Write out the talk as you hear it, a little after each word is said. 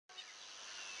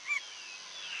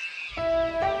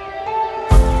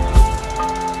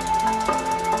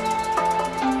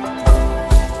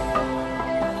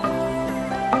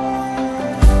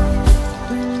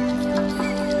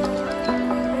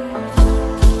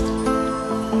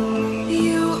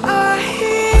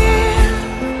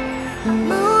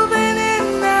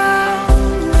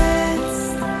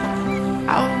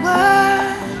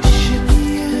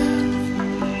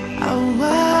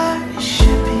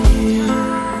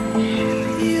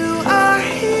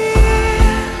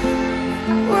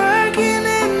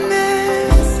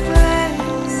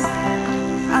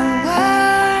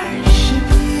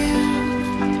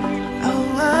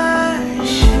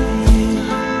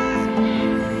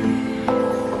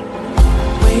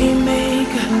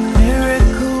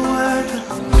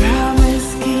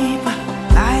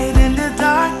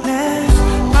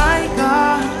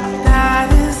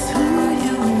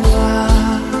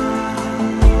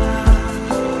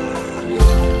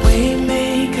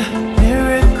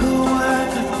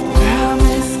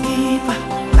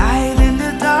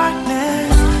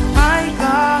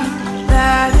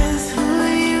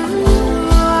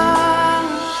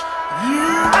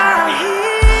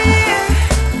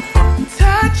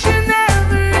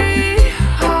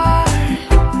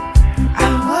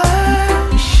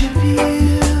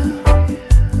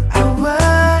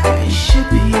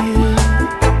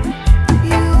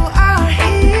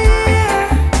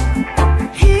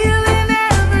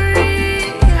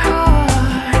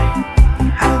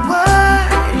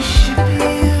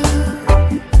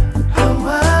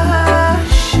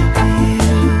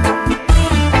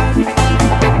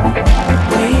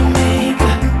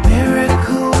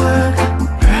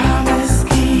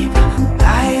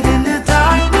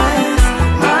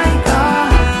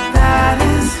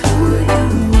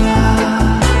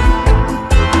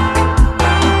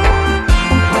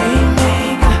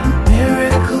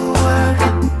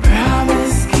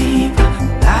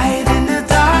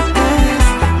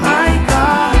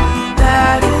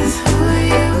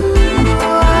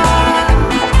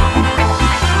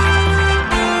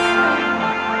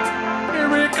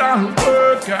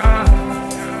worker,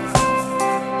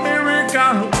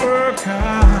 miracle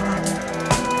worker.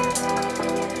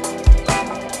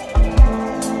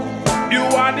 You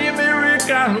are the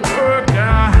miracle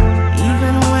worker.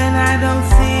 Even when I don't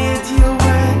see it, you're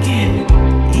working.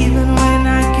 Even when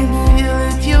I can feel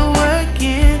it, you're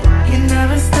working. You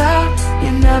never stop,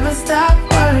 you never stop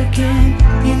working.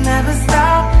 You never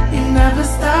stop, you never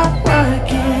stop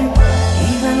working.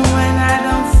 Even when I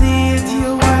don't see it,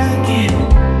 you're working.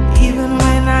 Even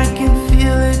when I can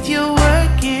feel it, you're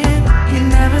working. You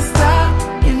never stop,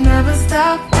 you never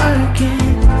stop working.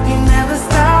 You never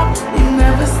stop, you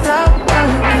never stop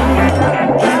working.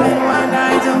 Even when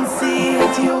I don't see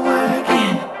it, you're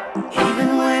working. Even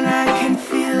when I can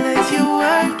feel it, you're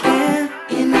working.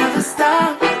 You never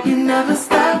stop, you never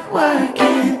stop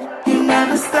working. You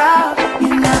never stop, you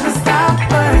never stop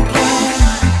working.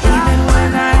 Even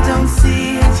when I don't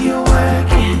see it, you're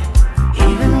working.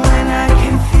 Even when I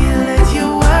can feel it,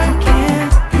 you're working.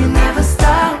 You never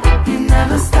stop, you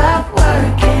never stop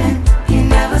working. You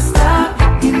never stop,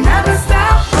 you never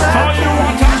stop How you working.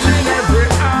 are touching every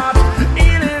heart,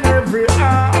 healing every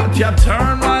heart. You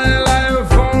turn my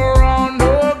life around,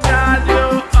 oh God, you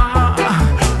are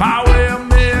my way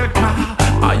maker.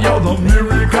 You're the miracle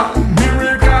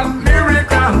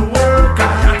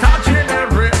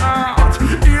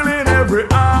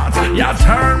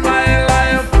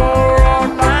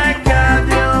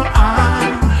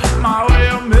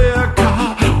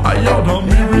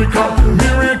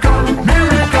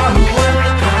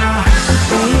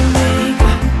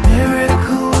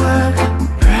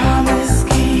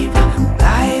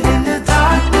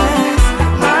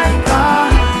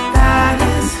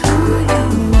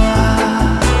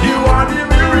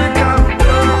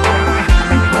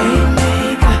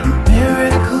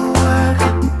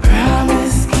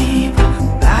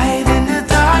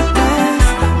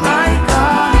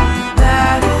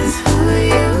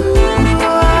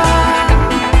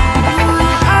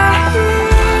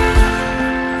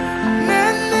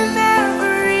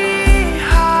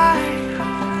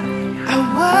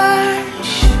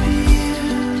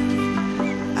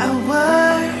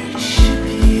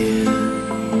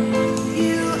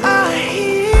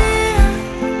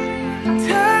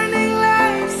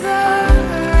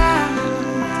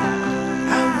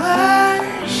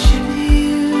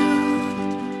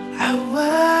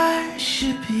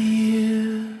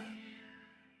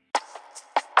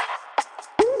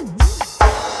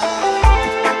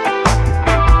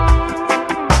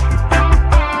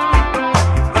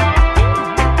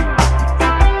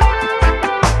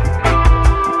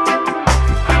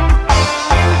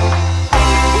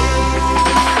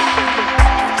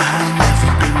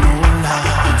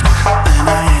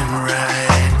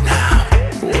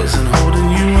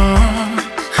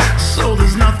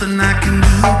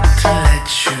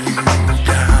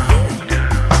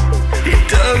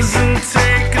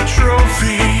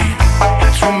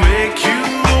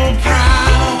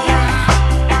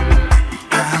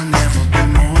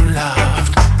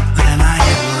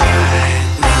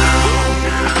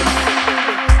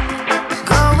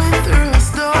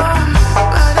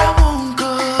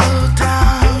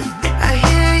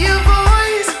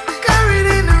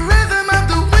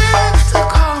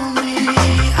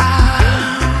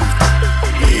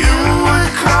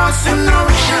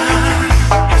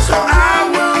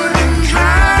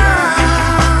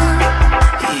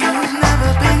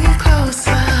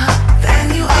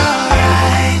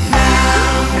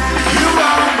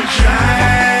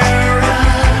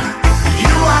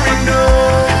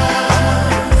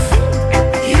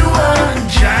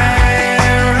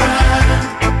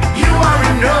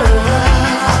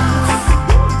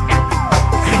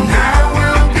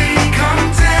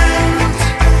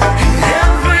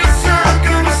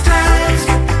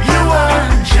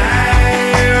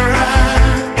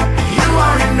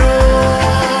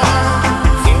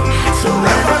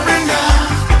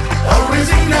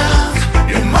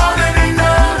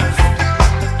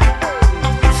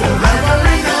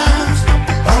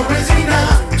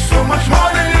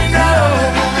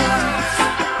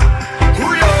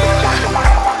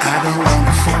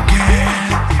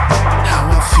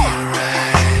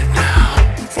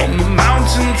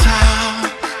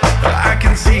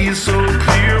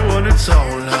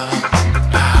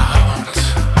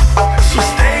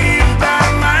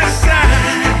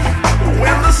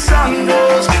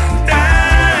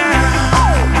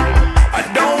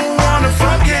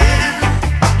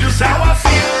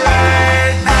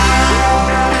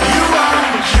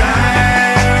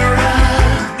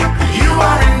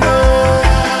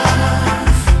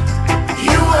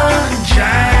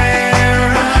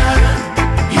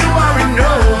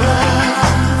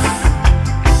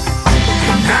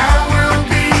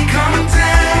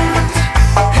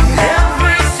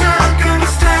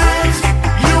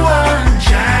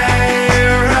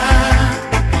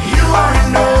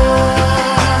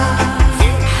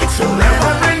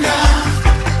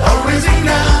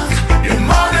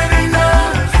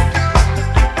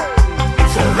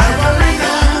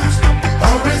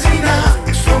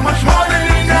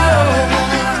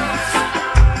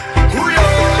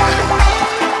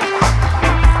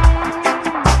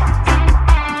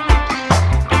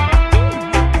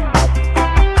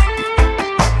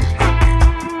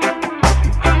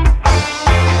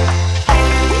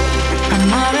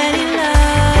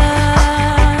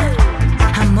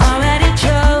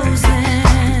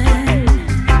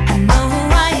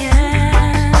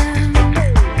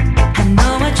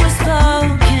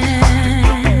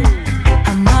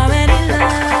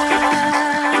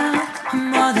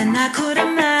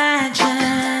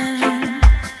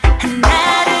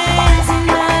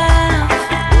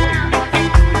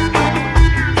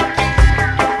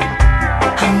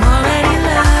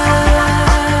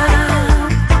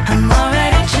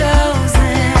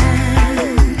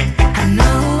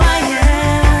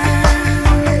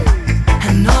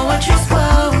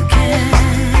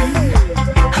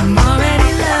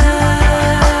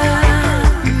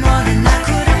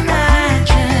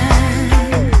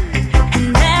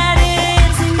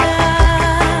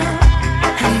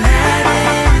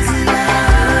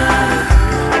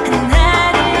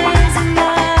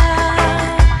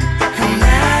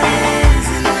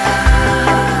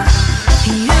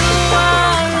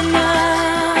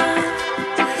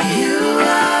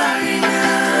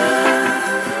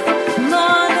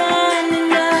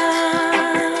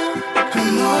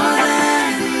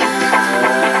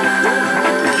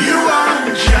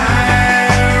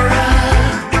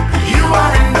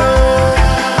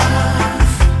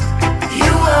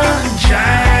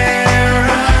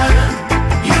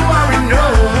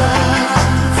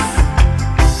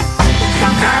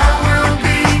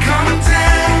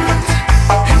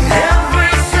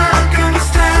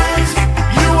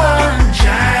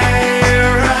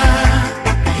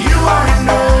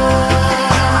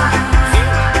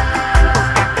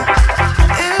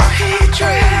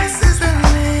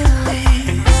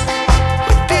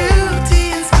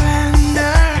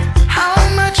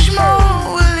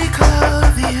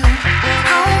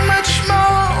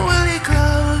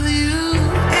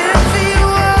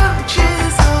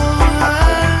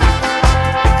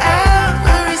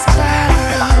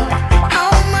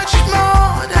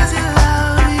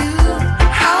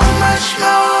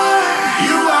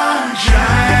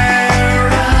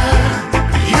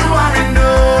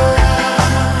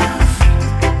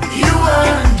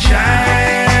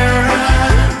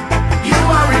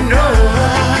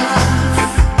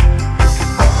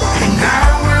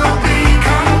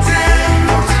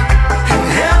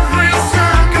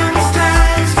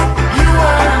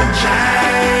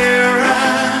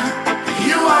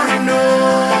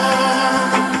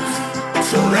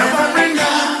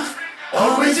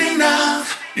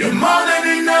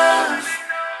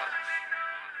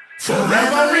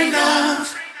Forever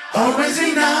enough, always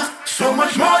enough, so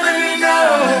much more than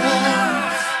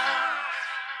enough.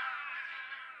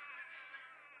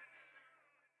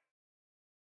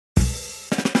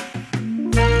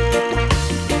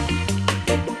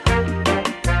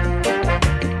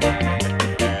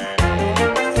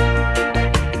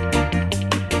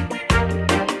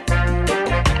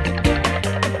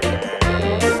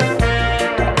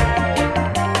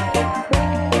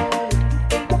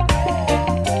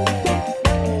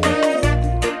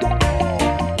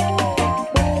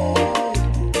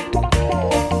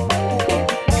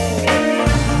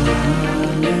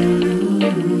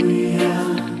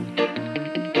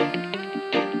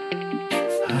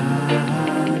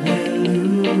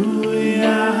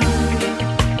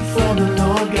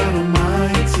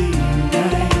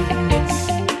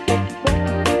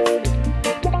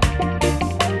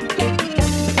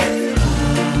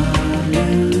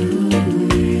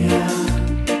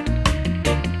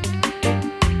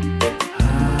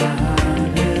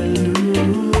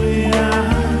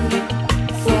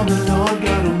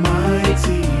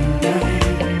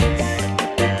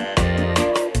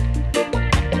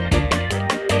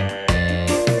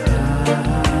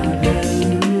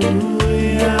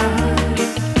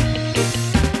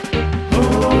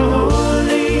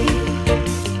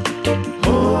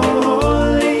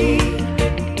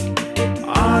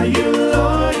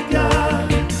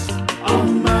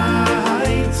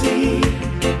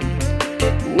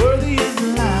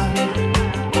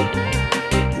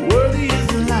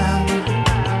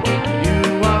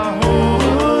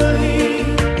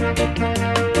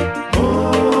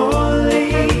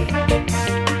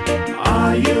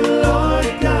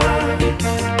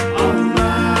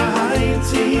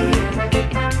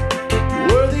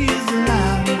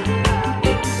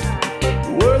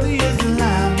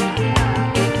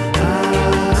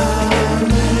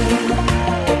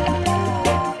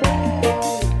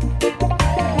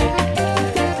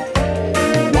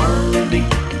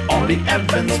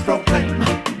 Heavens proclaim,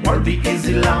 worthy is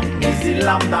the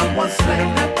Lamb that was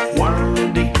slain.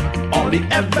 Worthy, all the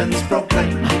heavens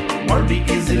proclaim, worthy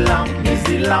is the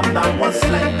Lamb that was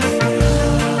slain.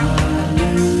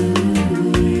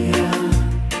 Hallelujah,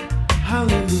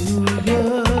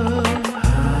 hallelujah,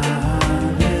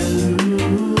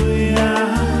 hallelujah,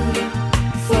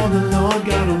 for the Lord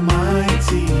God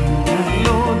Almighty,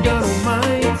 Lord God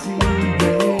Almighty.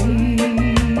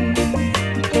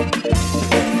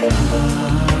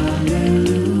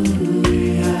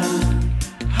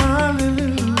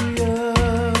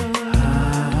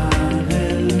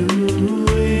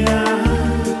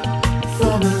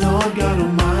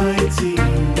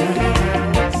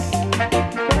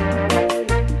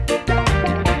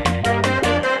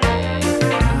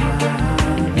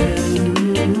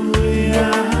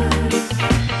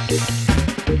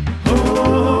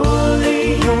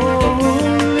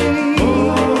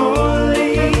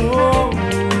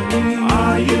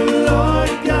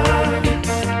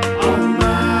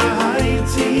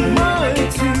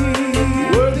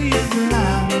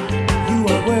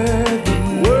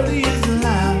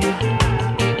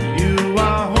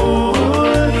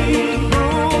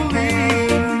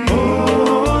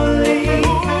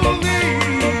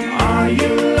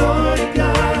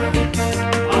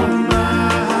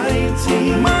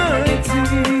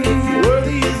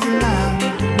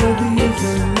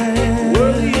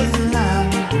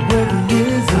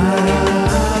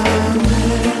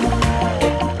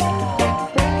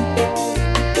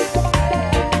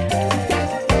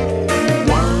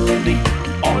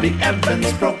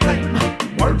 Heavens proclaim,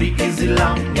 worthy is the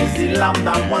Lamb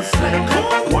that was slain.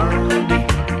 Worthy,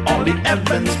 all the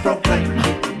heavens proclaim,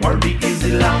 worthy is the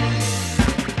Lamb.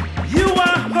 You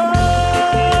are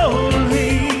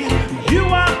holy, you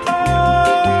are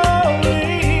holy,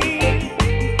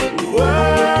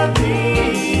 worthy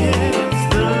is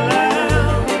the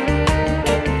Lamb.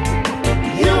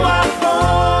 You are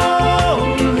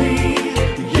holy,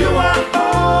 you are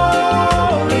holy.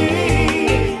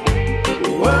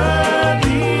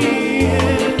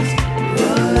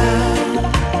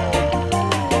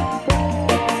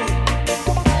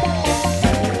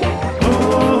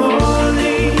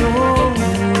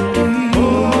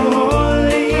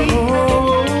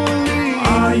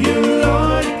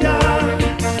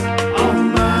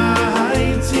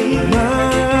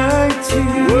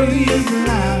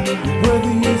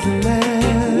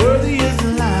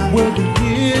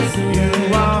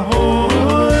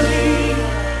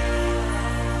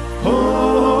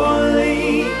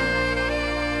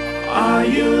 Are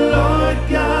you Lord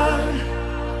God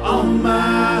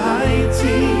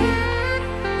Almighty?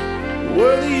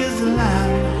 Worthy is the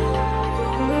Lamb,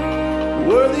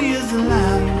 worthy is the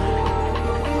Lamb.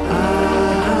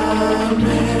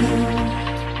 coming.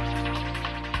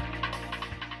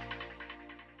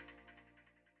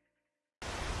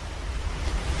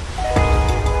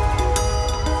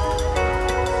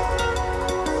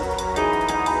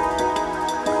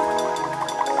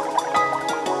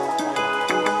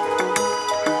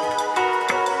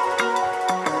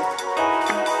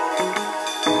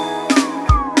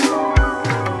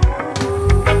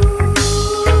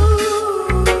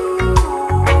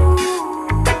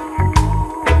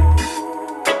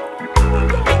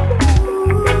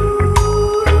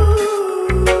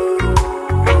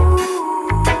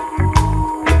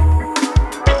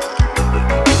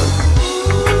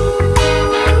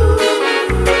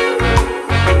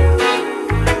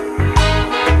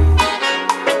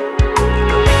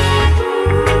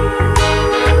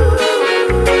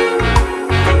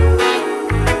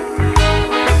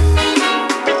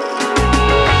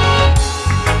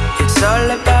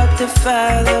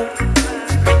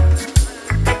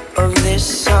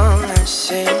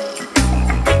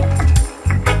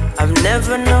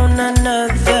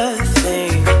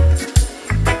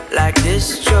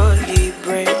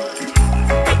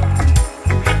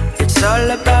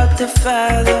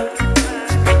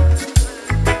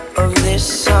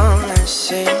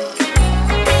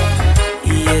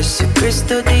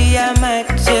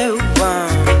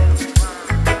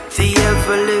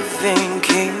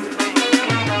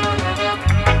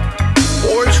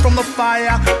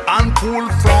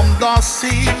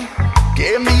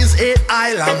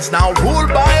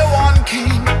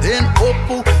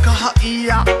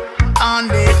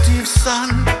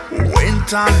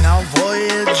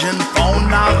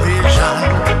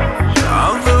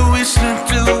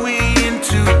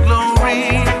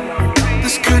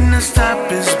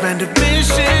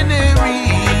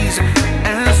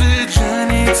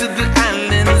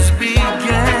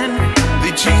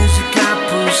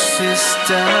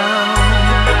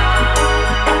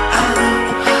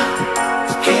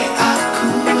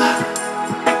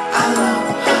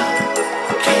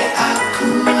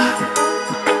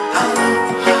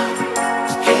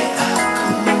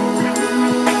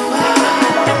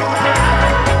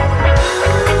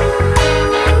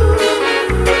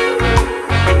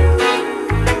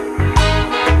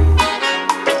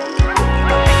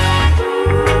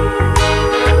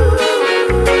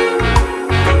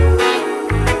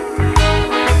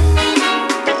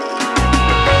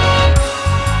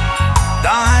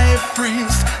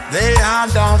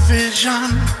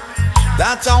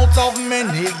 That out of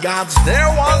many gods there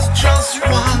was just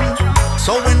one.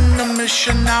 So when the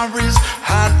missionaries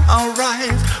had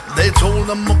arrived, they told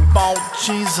them about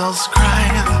Jesus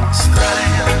Christ.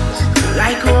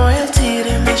 Like royalty,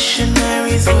 the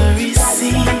missionaries were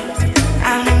received,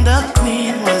 and the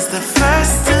queen was the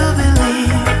first to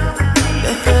believe.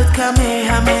 The third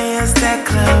Kamehameha's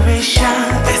declaration,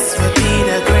 this would be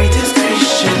the greatest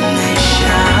Christian nation.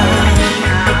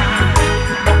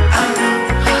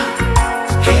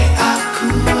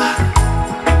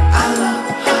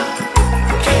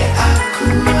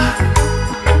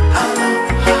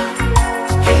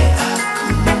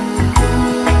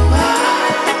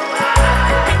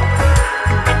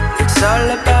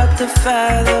 The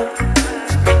father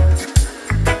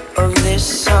of this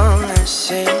song I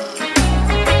sing.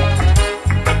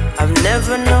 I've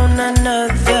never known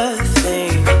another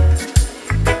thing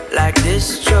like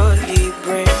this joy he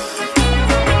brings.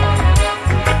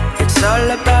 It's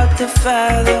all about the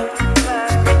father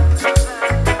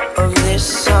of this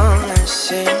song I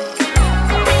sing.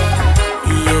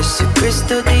 Yes,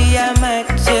 Cristo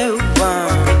Diamante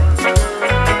one,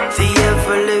 the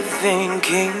ever-living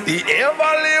King. The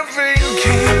ever-living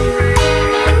King.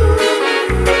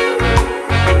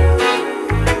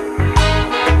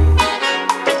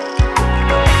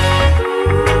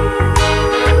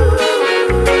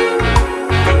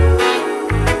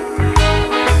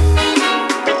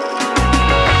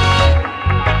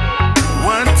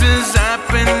 What has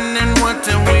happened and what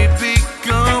have we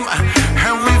become?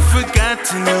 Have we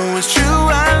forgotten who is true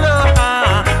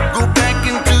aloha? Go back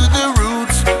into the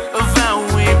roots of how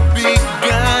we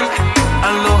began.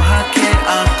 Aloha ke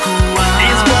akua.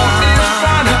 It's born in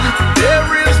Father, there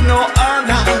is no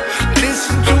other.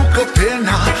 Listen to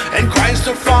Kapena and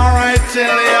Christopher, I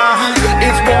tell ya.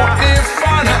 It's born in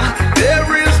Father, there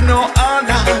is no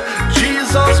other.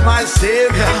 Jesus my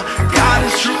Savior, God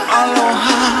is true.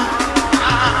 Aloha.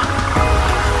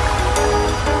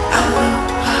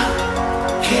 Aloha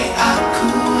ke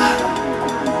akua.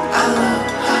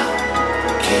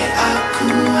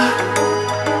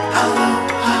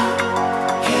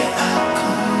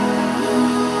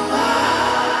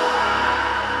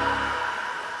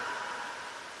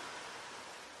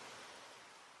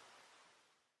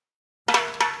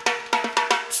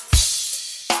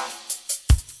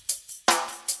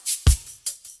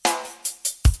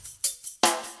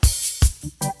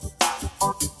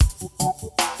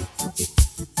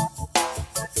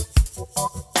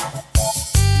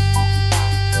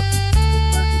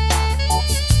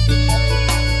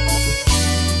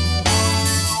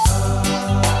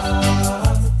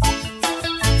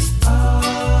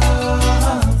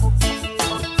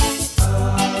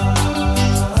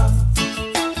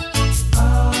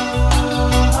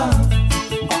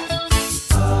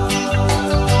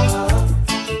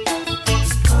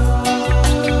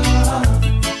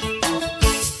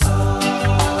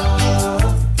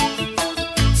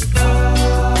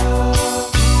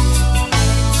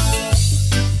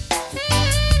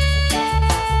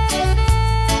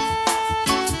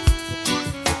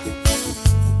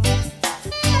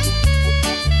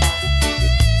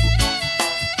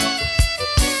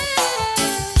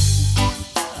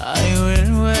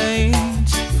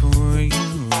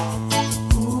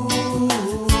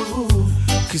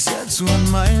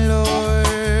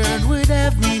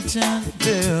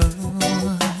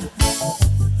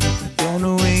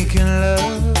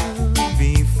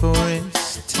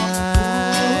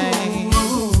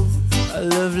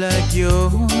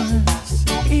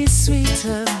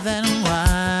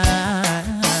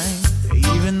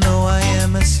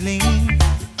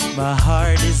 my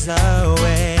heart is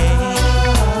awake,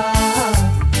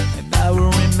 and I will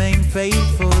remain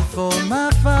faithful for my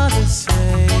Father's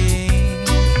sake.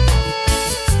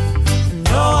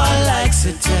 No one likes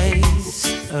the taste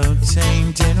of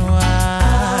tainted wine.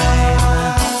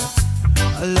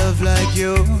 A love like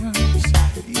yours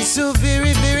is so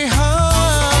very, very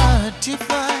hard to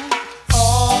find.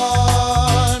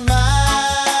 All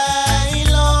my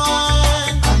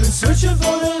Lord, I've been searching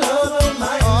for the love of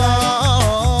my life.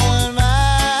 All my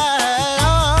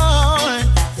Lord,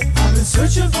 I've been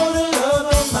searching for the love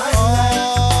of my life.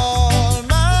 All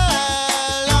my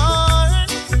Lord,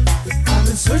 I've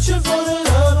been searching for the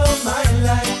love of my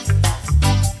life.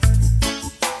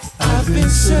 I've been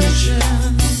searching.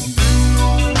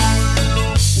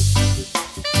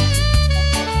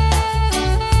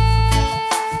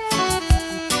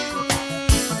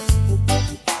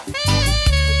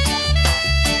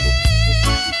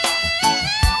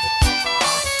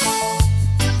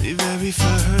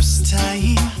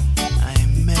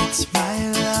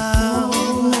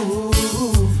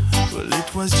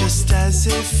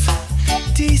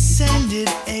 Descended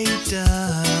a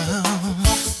dove.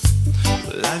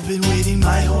 Well, I've been waiting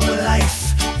my whole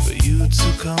life for you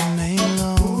to come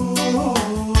along,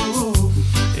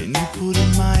 and you put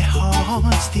in my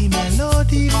heart the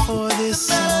melody for this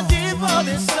song.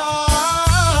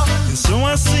 And so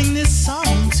I sing this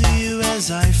song to you as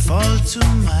I fall to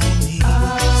my knees.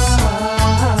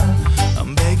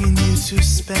 I'm begging you to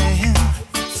spend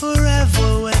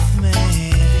forever with me.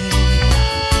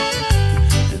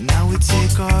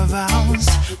 Take our vows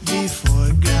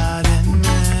before God and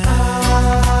man.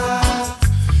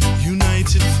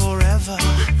 United forever,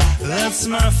 that's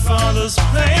my Father's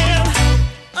plan.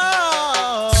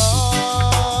 Oh,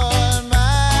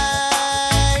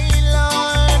 my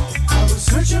Lord, I was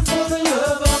searching for the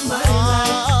love of my life.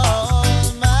 Oh,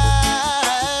 my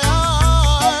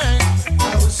Lord, I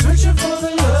was searching for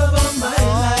the love of my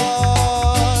life.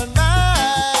 Oh, my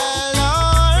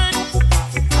Lord,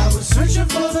 I was searching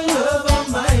for the love of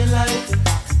my life.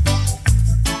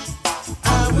 I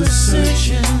was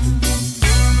searching.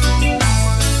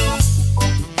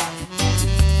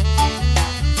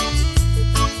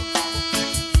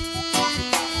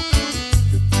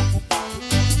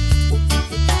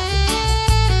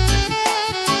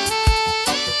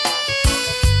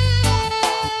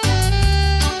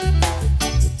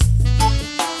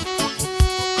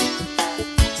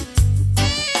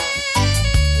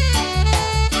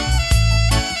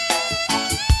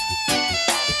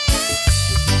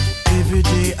 Every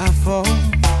day I fall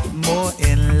more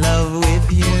in love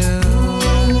with you.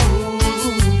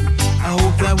 I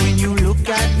hope that when you look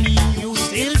at me, you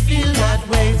still feel that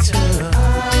way too.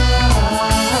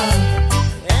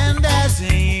 And as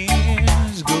the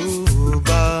years go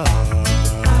by,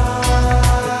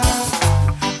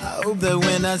 I hope that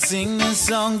when I sing this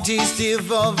song, tears still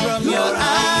fall from your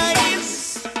eyes.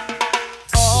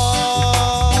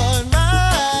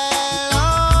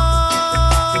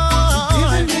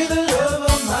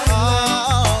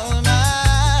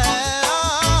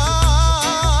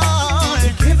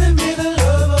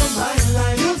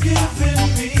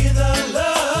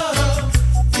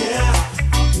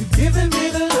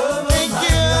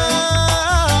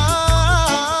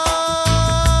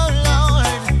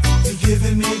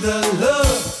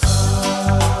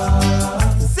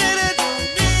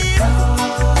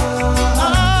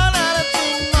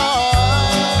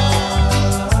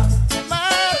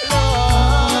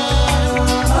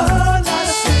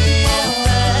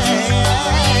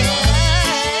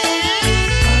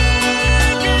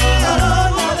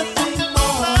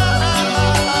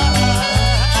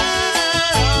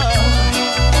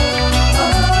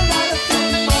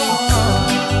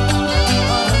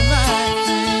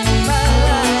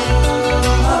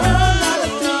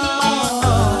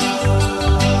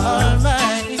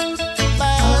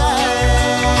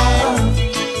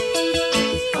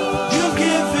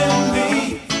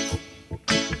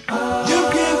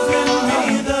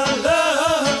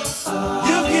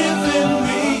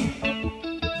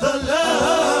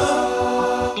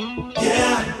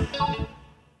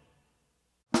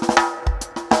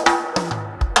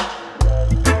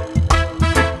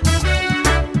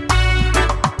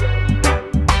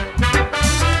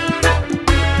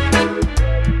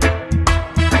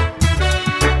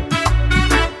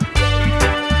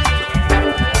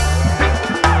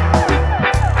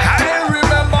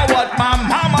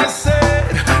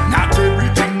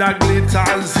 that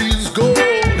glitters is gold.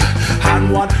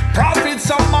 And what profits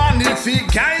a man if he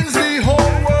gains the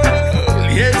whole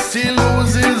world? Yes, he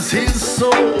loses his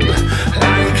soul.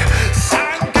 Like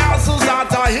sandcastles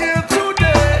that are here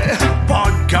today,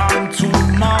 but gone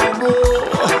tomorrow.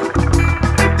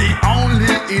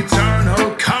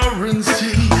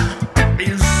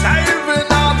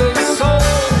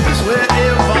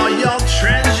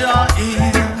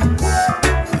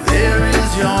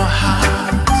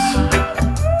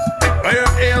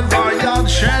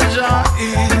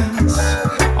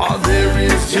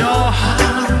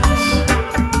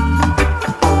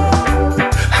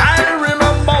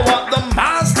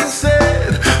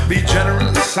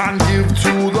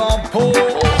 to the poor.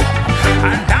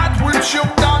 And that which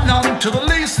you've done unto the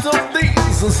least of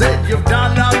these, I said you've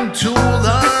done unto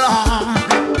the Lord.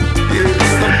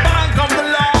 It's the bank of the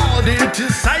Lord, it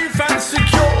is safe and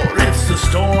secure. It's the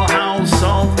storehouse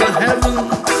of the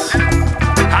heavens.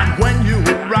 And when you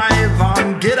arrive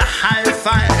and get a high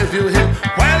five, you hear,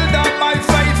 well done, my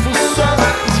faithful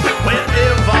servant.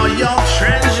 Wherever your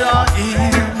treasure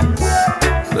is,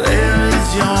 there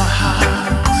is your heart.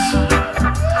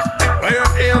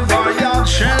 Wherever your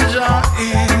treasure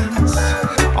is,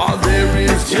 oh, there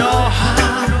is your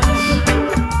heart.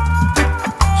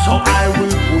 So I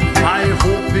will put my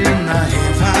hope in the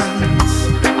heavens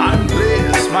and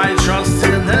place my trust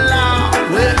in the Lord.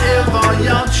 Wherever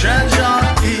your treasure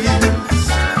is,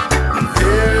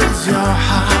 there's your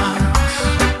heart.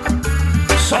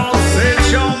 So set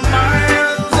your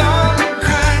minds on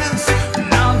Christ,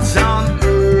 not on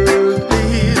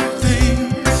earthly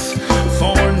things,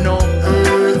 for no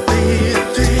earthly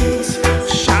things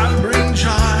shall bring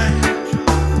joy.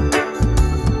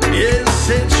 Yes,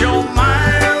 set your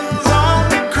minds on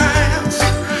Christ,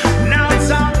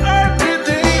 not on earthly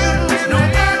things, no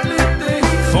earthly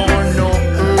things, for no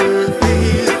earthly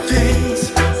things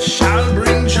shall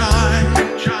bring joy.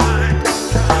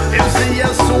 You see,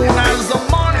 as soon as the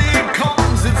money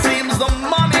comes, it seems the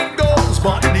money goes,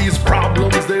 but these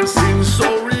problems, they seem so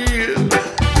real.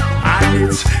 And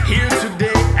it's here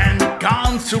today and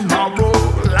gone tomorrow,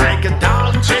 like a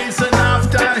dog chasing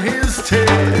after his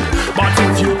tail. But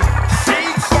if you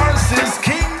seek first his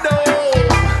kingdom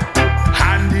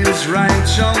and his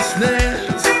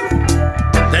righteousness,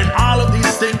 then all of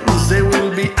these things, they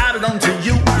will be added unto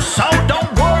you. So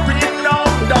don't worry, no,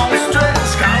 don't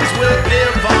stress, cause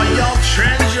wherever your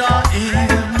treasure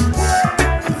is,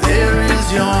 there is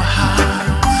your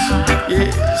heart.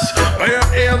 Yes,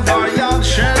 wherever your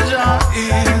treasure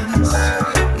is,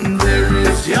 there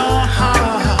is your heart.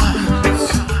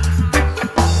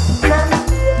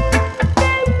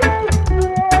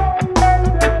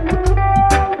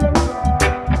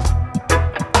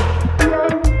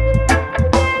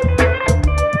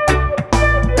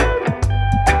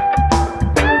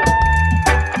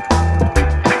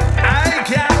 I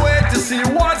can't wait to see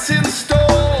what's in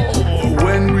store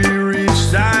when we reach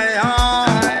Zion.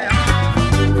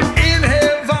 In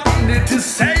heaven, it is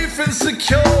safe and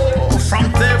secure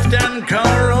from theft and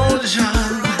corrosion.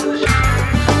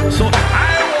 So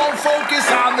I won't focus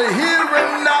on the here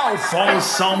and now, for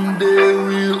someday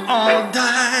we'll all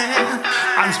die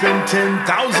and spend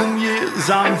 10,000 years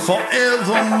and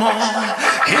forevermore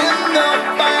in the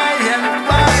by and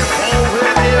by. For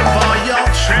wherever your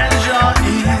treasure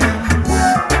is,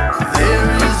 there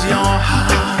is your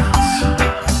heart.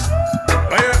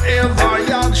 Wherever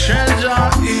your treasure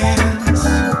is,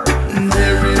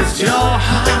 there is your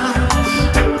heart.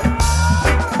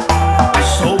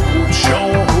 So put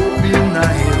your hope in the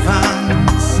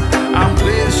heavens and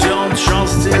place your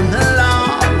trust in the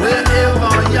Lord.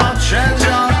 Wherever your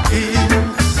treasure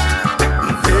is,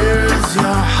 there's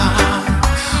your heart.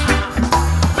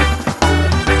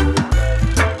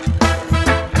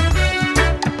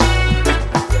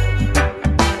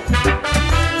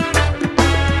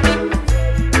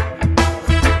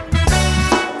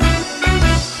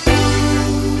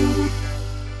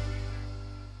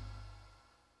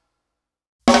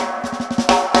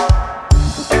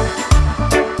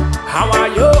 How are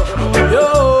you? Yo.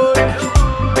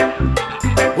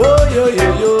 Oh, yo, yo,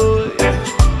 yo.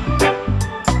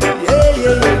 Yeah,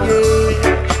 yeah, yeah,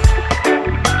 yeah.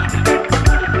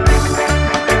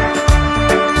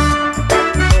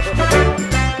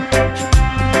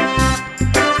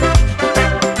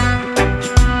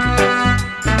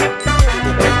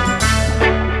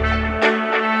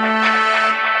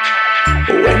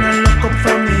 When I look up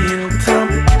from the hilltop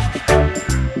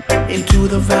into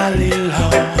the valley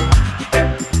low,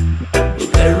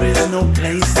 there is no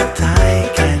place that I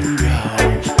can go.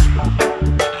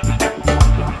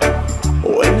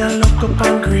 When I look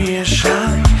upon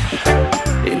creation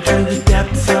into the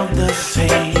depths of the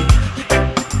sea,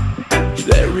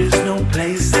 there is no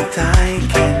place that I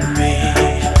can be.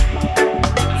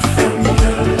 From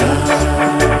your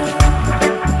love,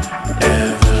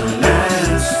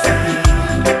 everlasting,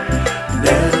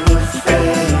 never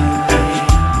failing,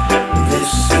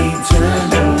 this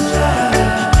eternal love.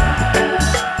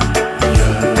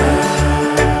 Your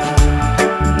love,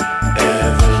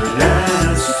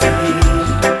 everlasting,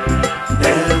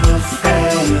 never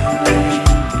failing,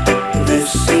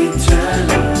 this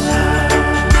eternal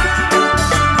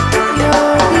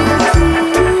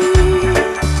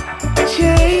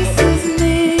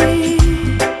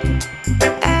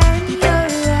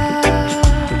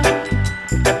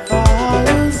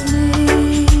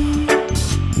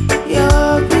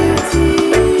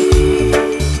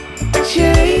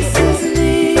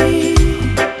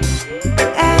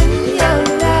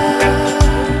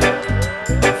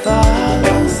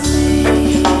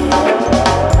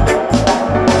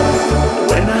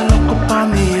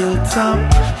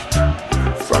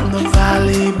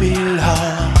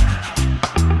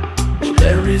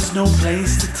no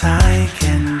place that I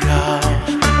can go.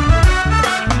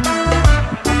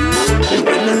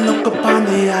 When I look upon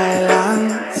the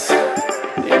islands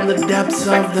in the depths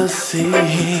of the sea,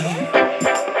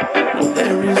 oh,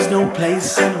 there is no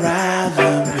place I'd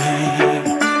rather be.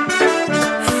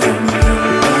 From your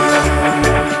love,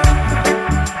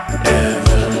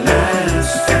 everlasting,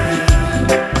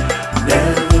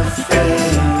 never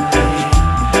failing,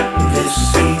 this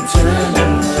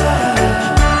eternal love.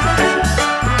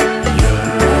 Your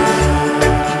love,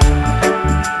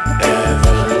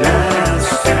 everlasting,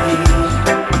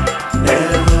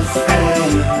 never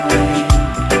failing,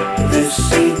 this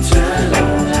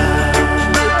eternal love.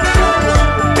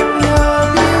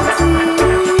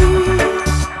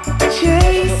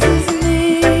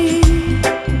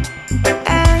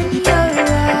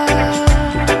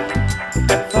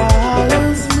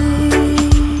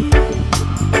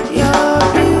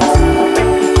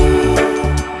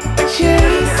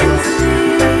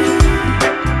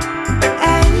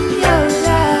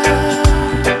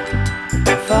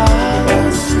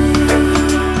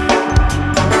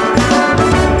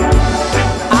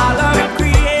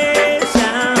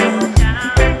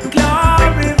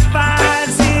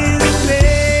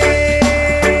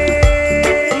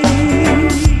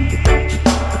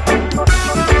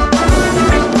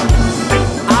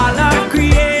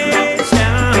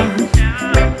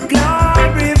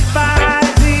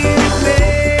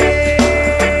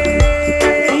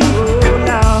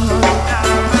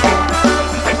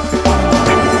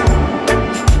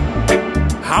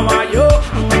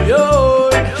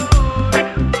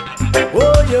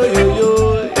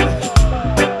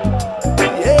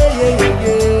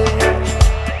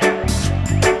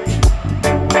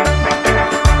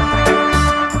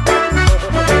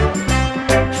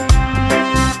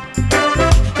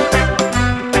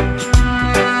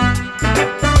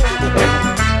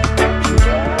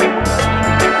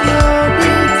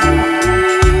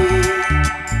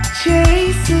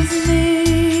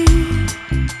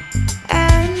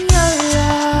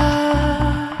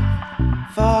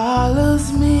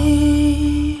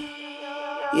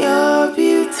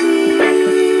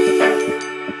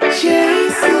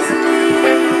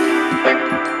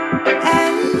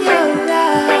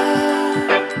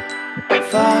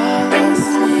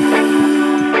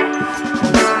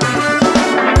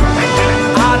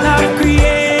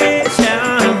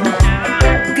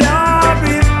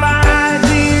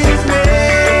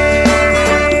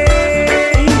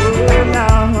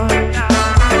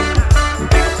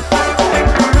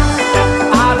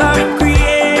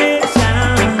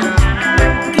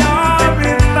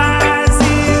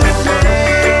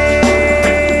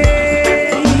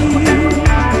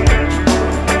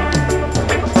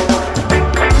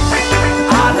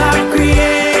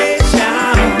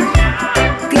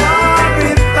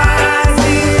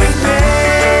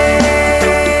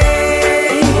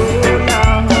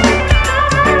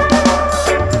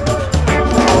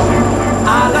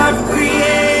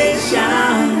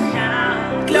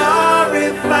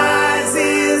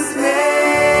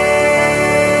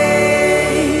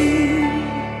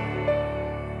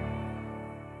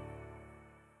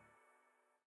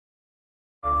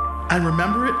 I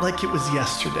remember it like it was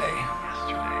yesterday.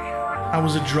 I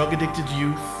was a drug-addicted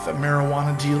youth, a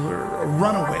marijuana dealer, a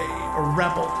runaway, a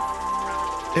rebel.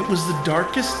 It was the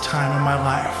darkest time of my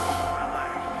life.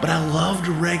 But I loved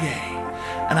reggae,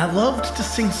 and I loved to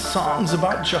sing songs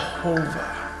about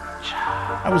Jehovah.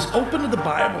 I was open to the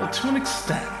Bible to an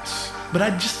extent, but I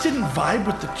just didn't vibe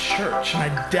with the church, and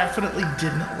I definitely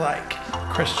didn't like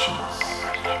Christians.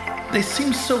 They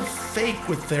seemed so fake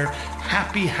with their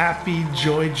happy, happy,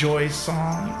 joy, joy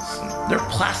songs, and their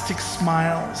plastic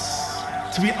smiles.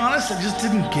 To be honest, I just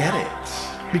didn't get it,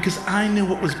 because I knew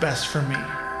what was best for me,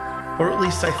 or at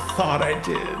least I thought I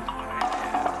did.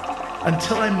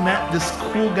 Until I met this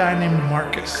cool guy named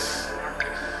Marcus.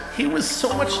 He was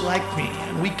so much like me,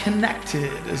 and we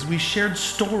connected as we shared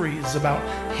stories about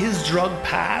his drug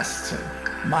past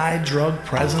and my drug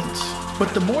present.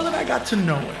 But the more that I got to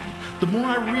know him, the more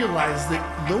I realized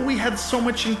that though we had so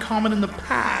much in common in the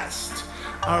past,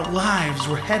 our lives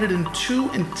were headed in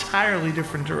two entirely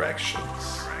different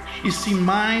directions. You see,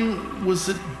 mine was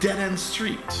a dead-end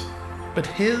street, but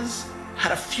his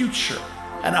had a future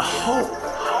and a hope.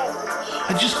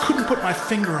 I just couldn't put my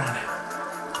finger on it.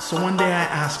 So one day I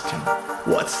asked him,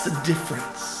 "What's the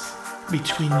difference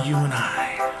between you and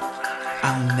I?"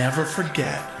 I'll never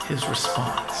forget his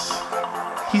response.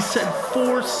 He said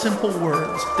 4 simple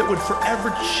words that would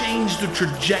forever change the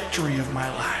trajectory of my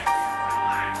life.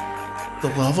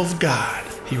 "The love of God,"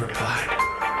 he replied.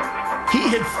 He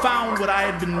had found what I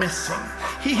had been missing.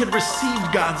 He had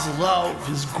received God's love,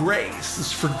 His grace,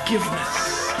 His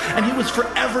forgiveness, and he was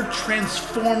forever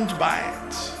transformed by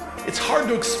it. It's hard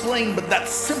to explain, but that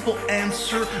simple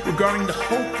answer regarding the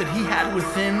hope that he had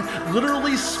within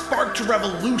literally sparked a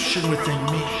revolution within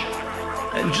me.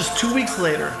 And just 2 weeks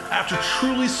later, after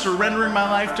truly surrendering my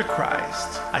life to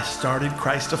Christ, I started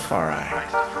Christafari,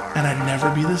 and I'd never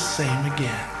be the same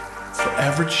again,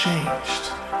 forever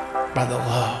changed by the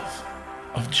love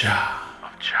of Jah.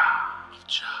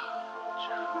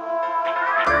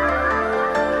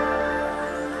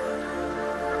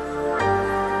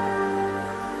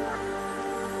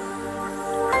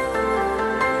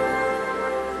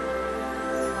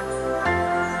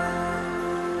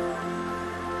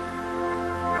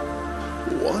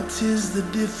 What is the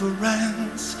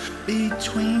difference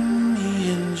between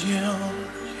me and you?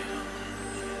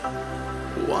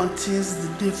 What is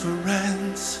the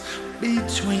difference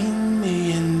between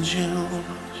me and you?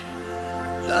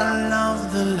 The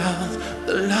love, the love,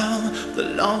 the love, the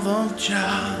love of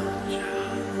Jah.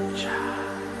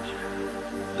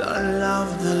 The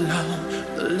love, the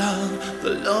love, the love,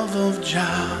 the love of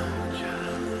Jah.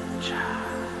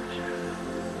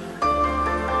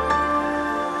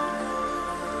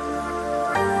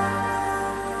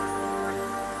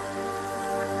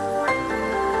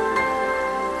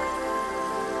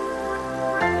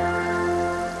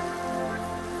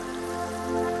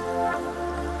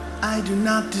 I do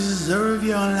not deserve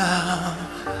your love,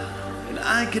 and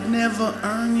I could never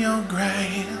earn your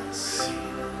grace.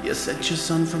 You sent your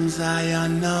son from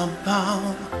Zion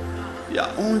above, your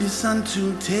only son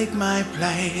to take my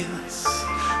place.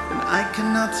 And I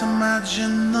cannot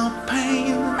imagine the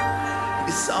pain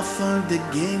he suffered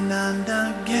again and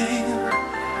again,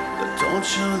 the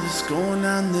torture, the scorn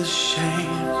and the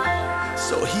shame,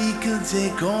 so he could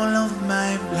take all of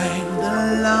my blame.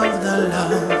 The love, the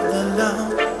love, the love,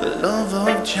 the love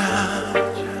of Jah.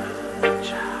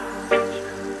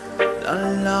 The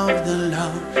love, the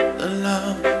love, the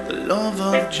love, the love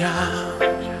of Jah.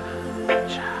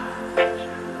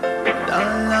 The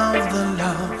love, the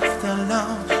love, the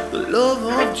love, the love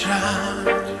of Jah.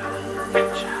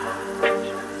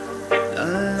 The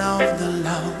love, the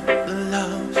love, the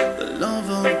love, the love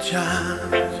of Jah.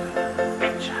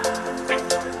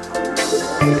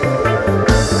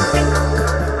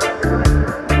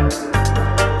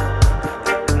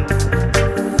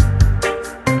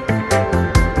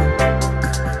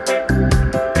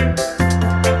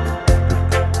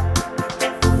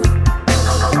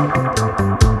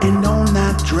 And on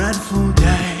that dreadful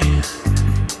day,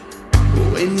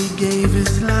 when he gave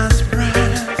his last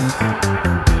breath,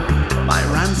 my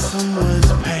ransom was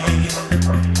paid.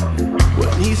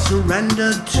 When he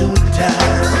surrendered to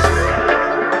death,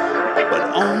 but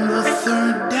on the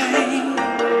third day,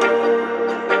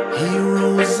 he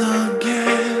rose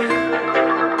again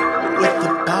with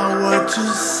the power to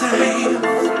save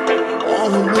all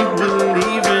who would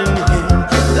believe in him.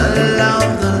 The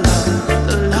love, the love,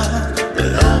 the love, the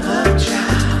love of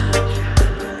Jah.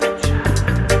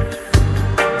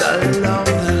 The love,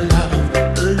 the love,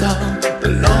 the love, the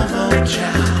love of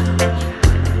Jah.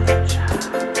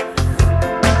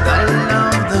 The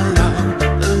love, the love,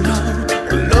 the love,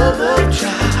 the love of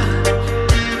Jah.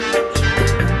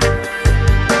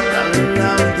 The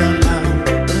love, the love,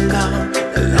 the love,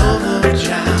 the love of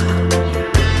Jah.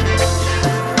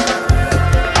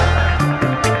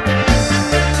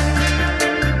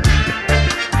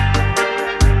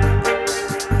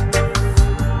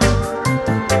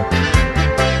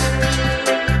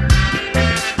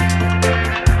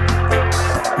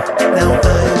 Now I'll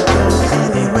go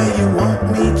anywhere you want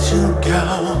me to go,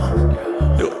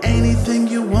 do anything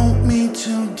you want me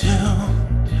to do.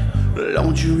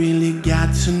 Don't you really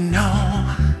got to know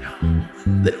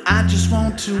that I just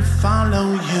want to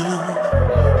follow you?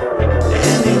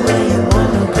 Anywhere you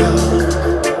wanna go,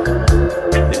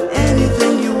 do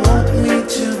anything you want me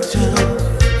to do.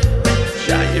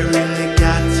 Sure, you really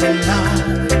got to know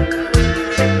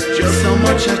just how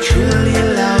much I truly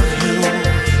love you.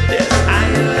 Yes, I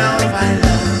love, I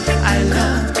love, I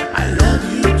love, I love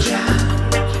you, Jah.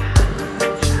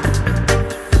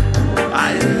 I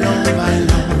love, I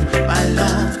love, I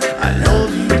love, I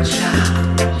love you, Jah.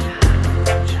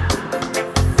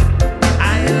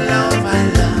 I love, I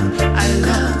love, I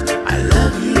love, I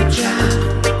love you, Jah.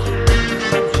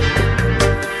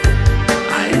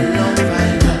 I love,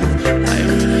 I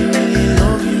really, really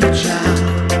love you, Jah.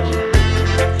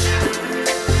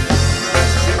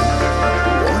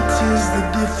 What is the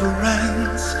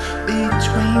difference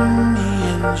between me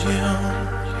and you?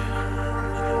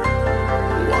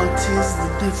 What is the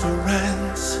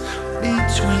difference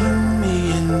between me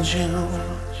and you?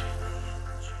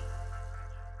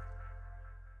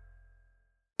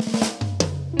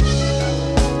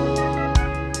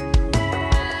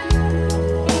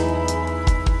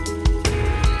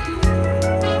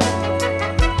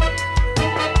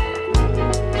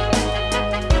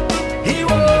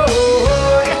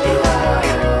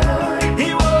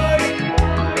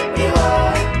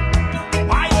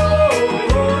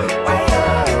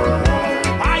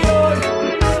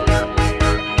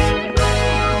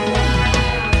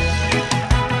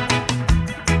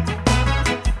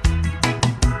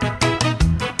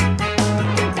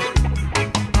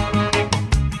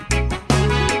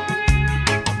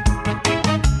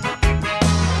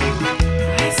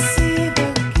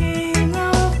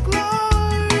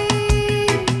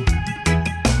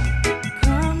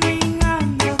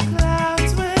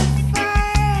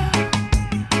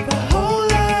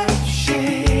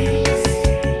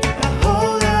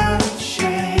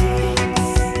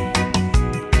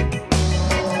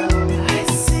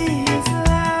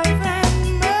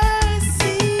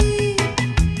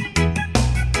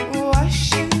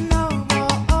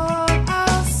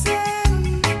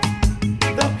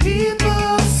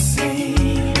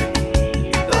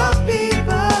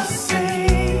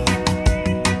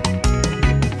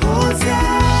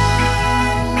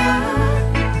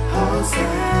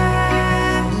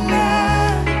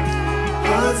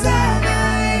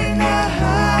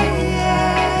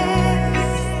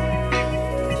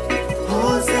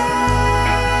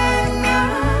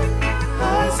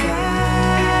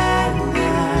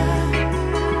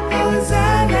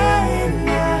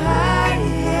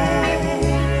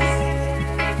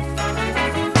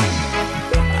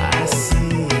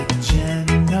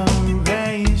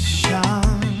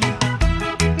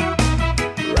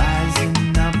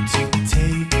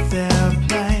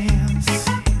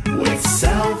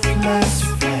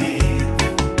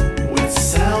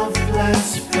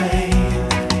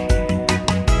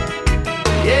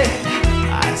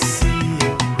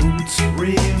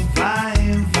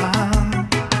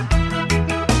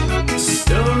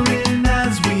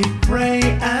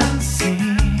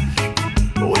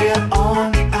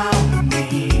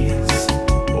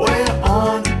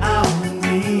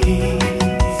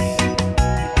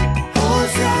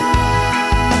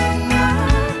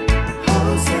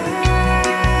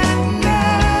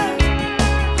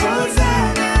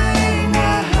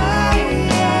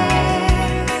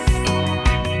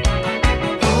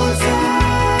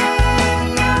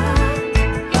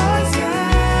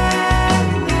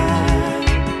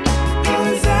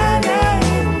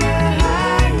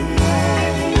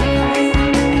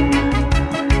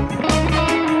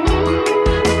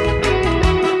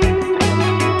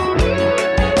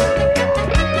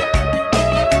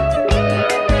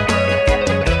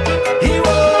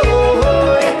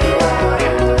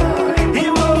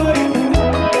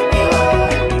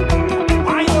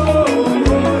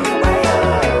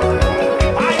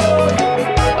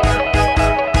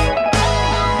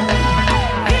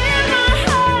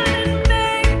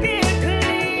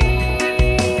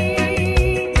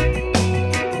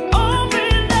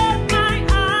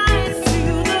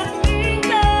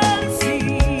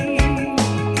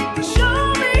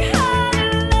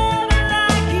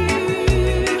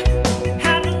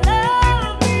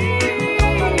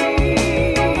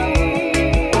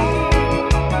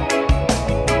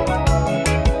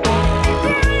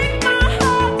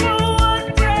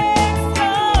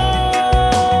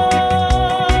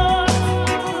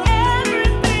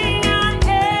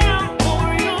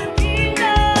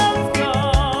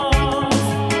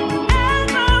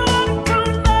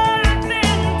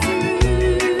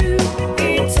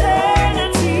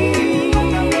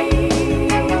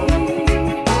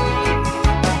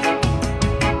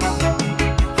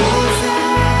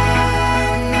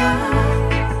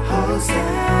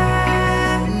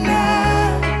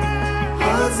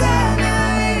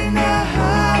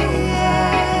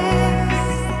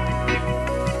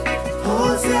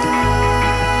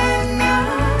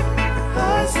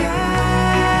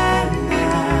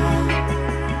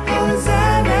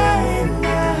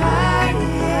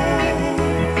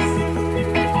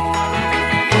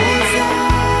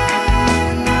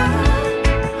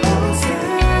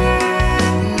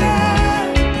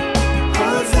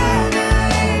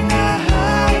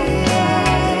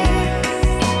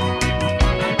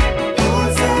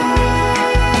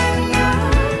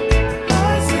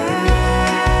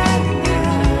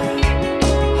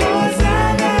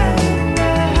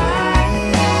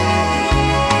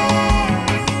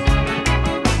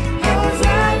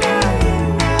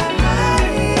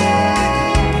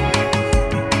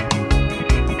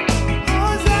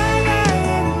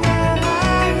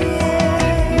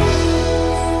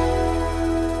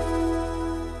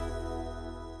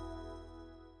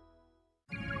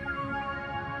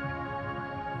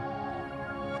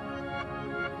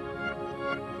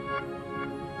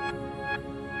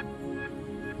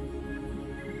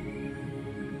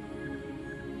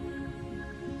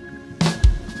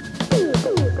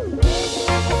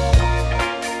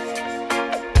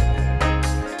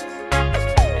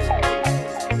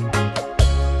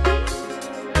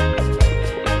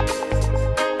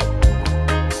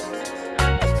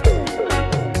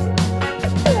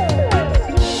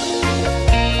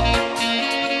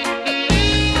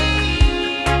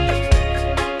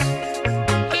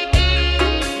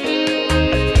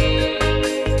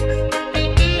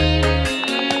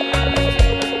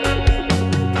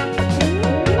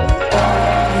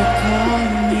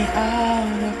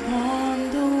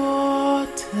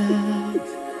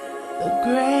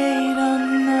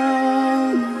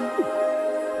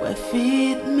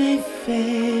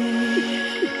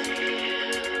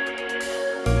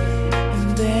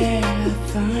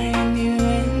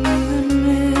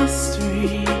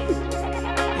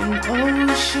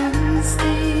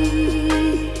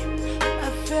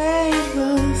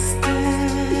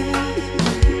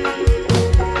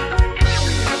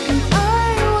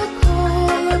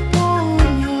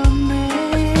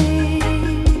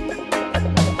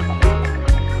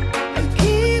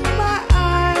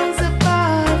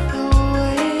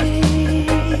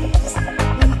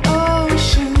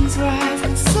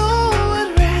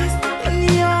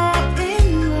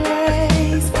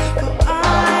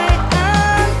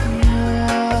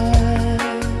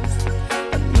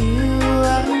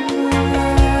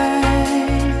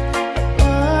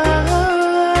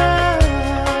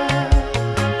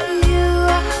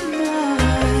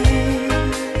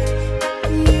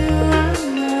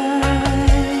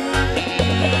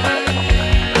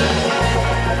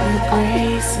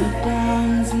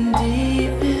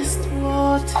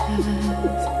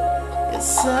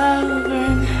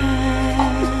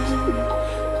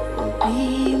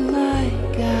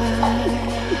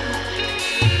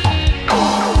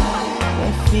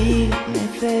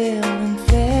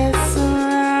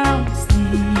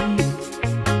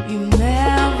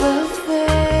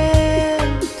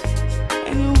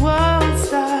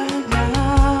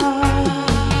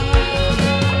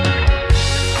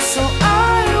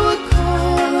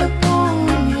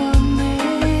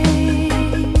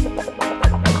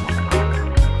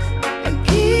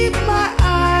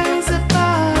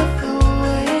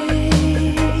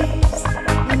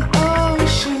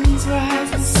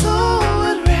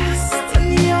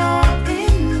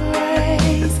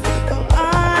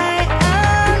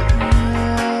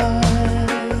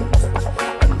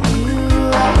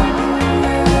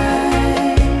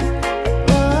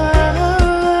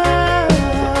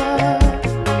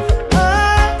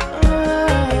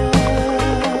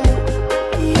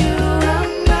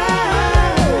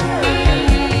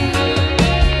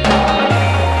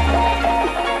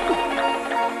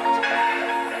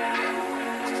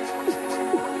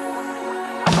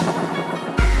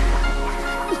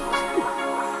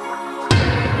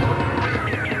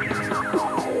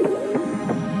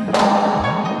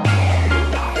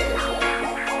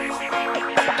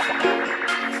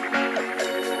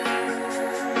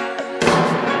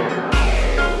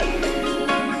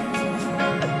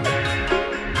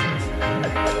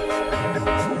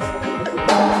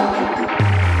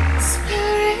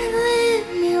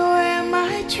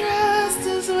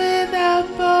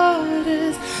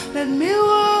 Let me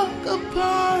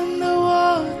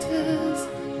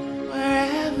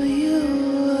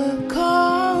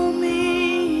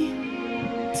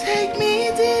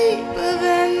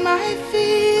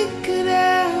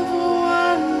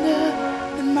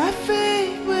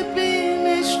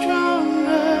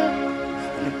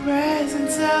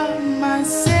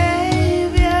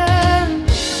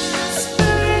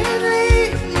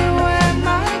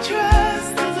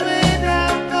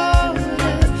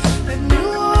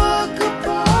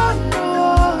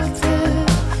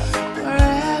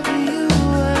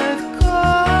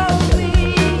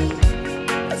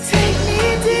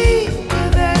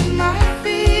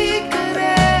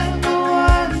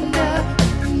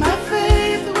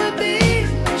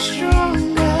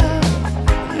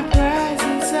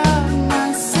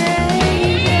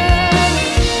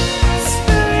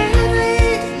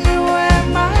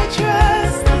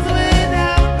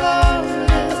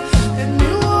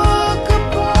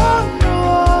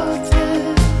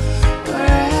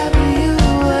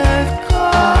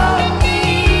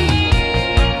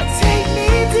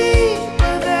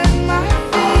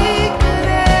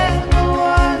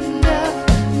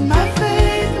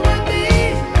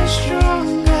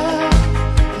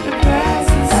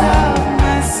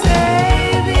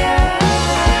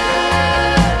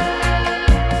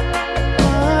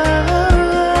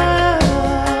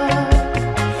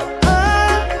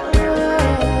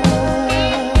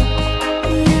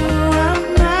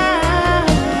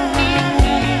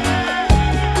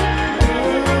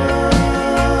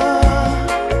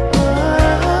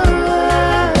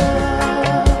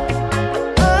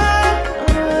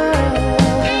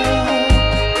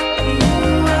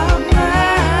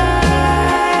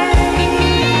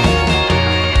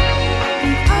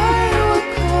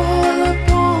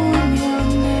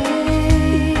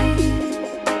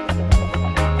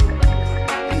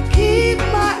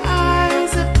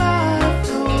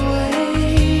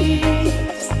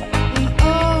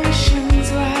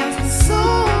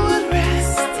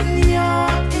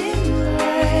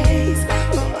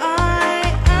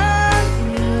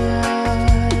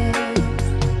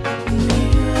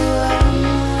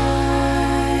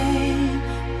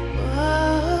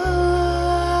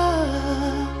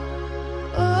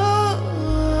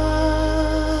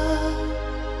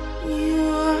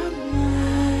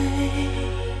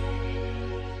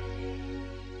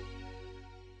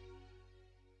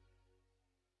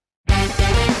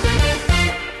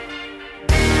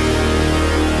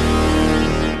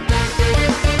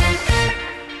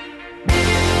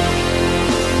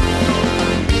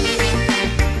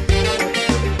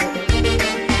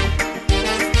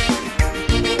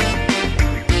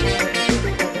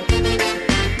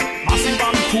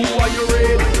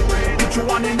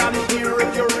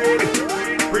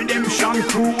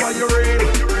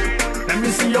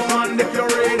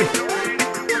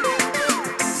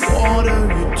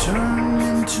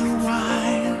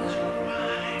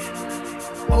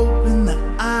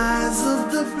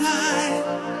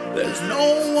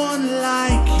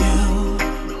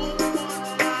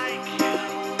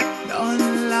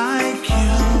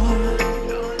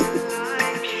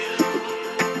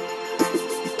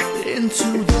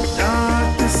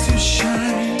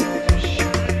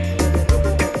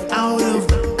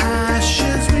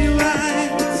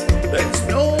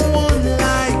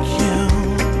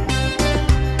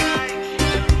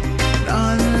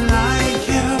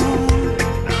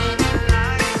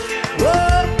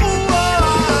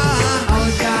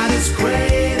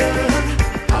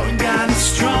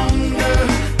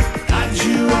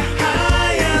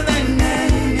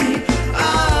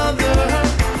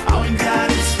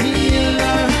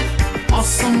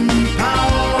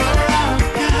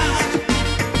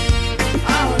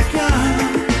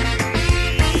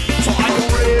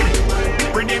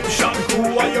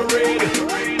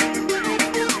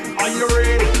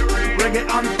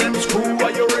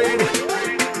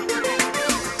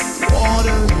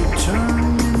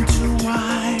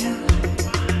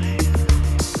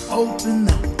open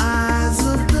the eyes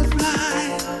of the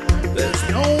blind. There's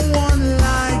no one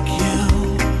like you.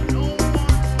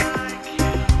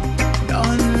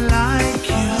 None like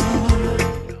you.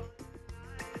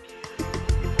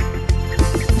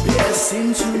 Yes,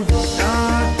 into the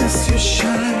darkness you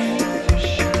shine.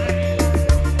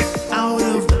 Out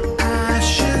of the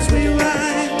ashes we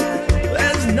rise.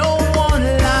 There's no one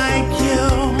like you.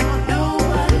 No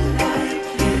one like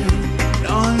you.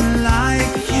 None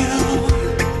like you.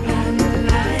 None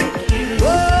like you.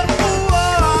 Whoa,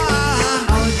 whoa.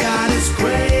 Our God is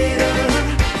greater.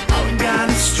 Our God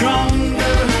is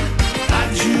stronger. God,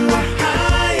 you are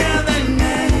higher than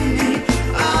any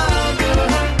other.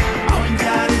 Our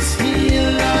God is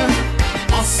healer.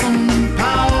 Awesome in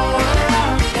power.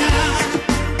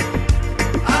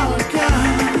 Our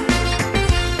God.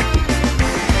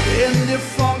 And if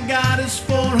our God is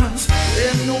for us,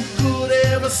 then no could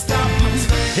ever stop us.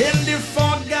 And if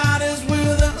our God is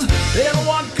with us, then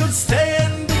what could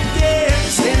stand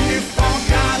against? And if our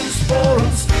God is for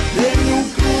us, then no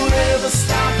could ever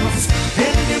stop us.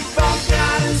 And if our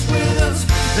God is with us,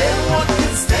 then what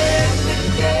could stand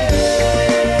against?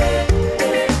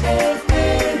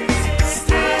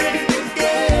 Stand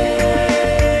against.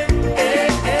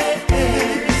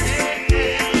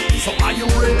 So are you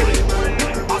ready?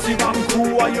 Massive and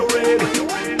crew, are you ready?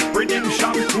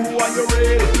 Redemption crew, are you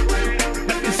ready?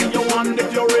 Let me see your hand if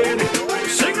you're ready.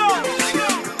 Sing on!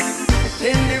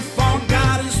 And if our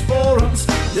God is for us,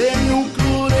 then who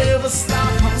could ever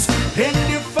stop us? And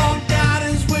if our God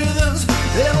is with us,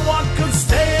 then what could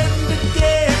stand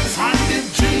against? And if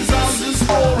Jesus is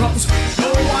for us,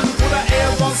 no one could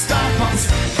ever stop us.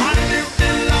 And if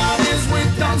the Lord is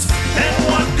with us, then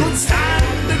what could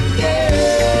stand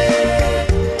against?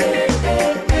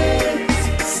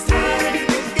 Stand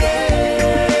against.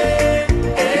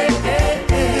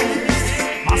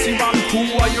 Massive and crew,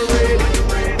 are you ready?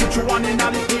 Put your one in the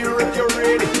ear if you're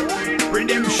ready.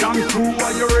 Redemption crew,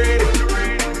 are you ready?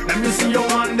 Let me see your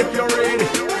hand if you're ready.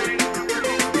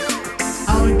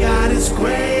 Our God is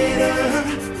greater.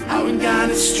 Our God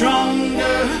is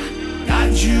stronger.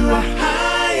 God, you are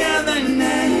higher than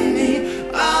any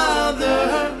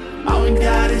other. Our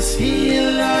God is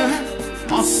healer.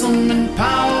 Awesome in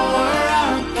power.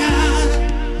 Our God.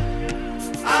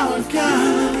 Our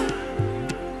God.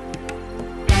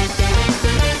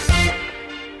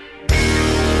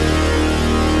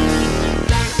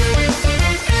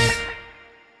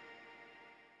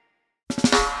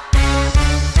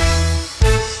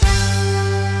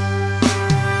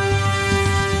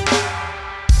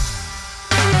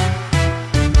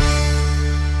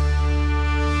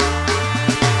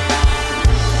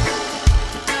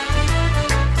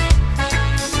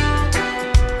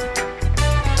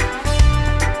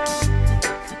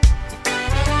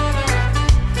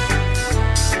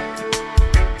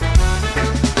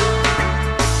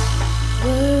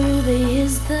 Worthy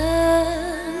is the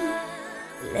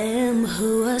Lamb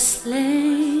who was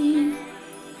slain.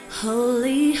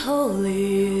 Holy,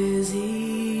 holy is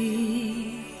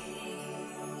He.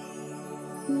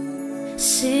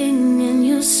 Sing a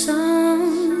new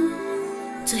song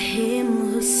to Him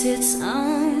who sits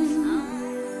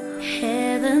on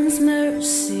heaven's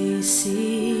mercy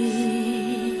seat.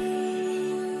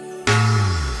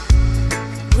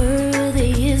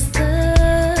 Worthy is the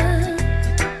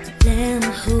Lamb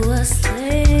who was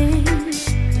slain.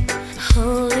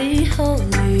 Holy,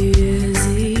 holy is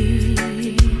He.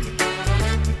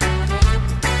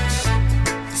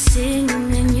 Sing a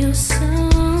new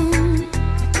song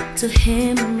to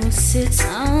Him who sits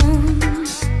on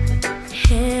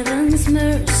heaven's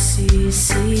mercy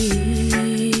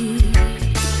seat.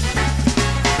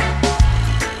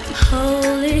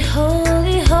 Holy,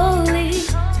 holy, holy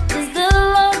is the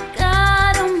Lord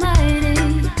God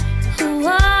Almighty, who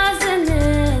was and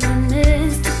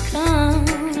is to come.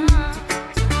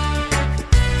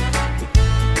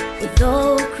 With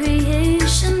all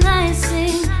creation I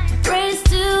sing praise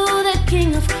to the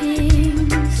King of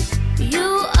Kings.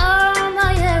 You are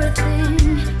my everything,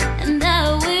 and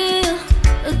I will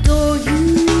adore you.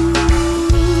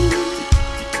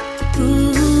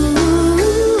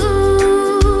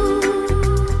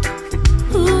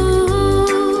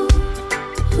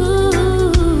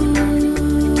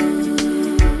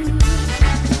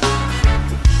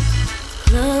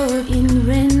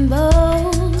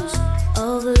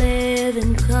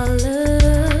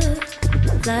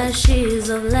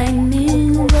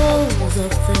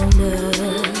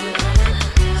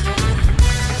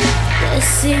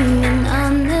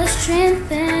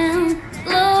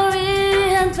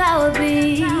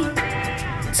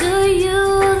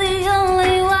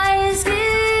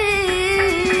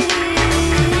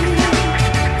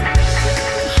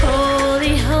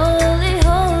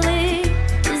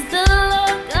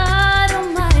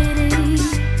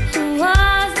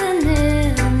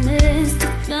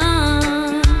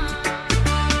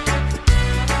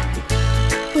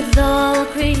 With all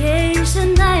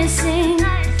creation I sing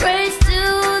praise to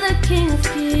the King of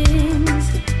Kings.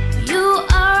 You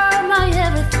are my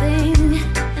everything,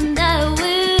 and I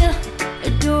will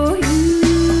adore you.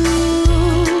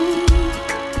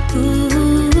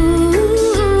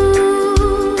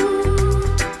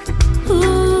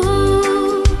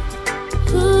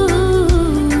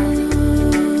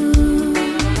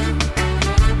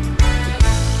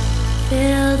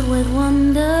 Filled with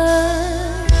wonder,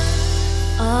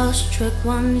 awestruck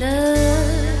wonder,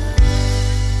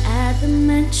 at the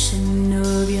mention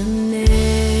of your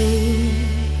name.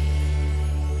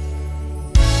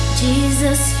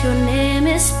 Jesus, your name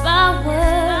is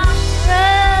power,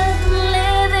 breath,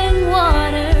 living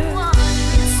water.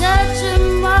 It's such a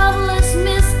marvelous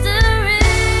mystery.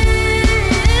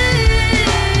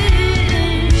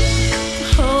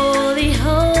 Holy,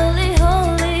 holy,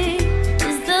 holy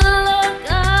is the Lord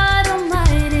God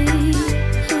Almighty,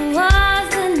 who was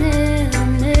and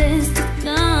is to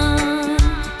come.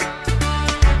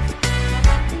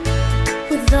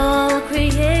 With all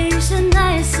creation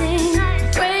I sing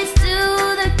praise to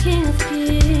the King of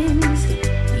Kings.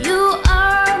 You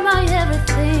are my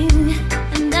everything,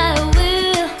 and I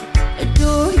will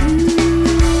adore you.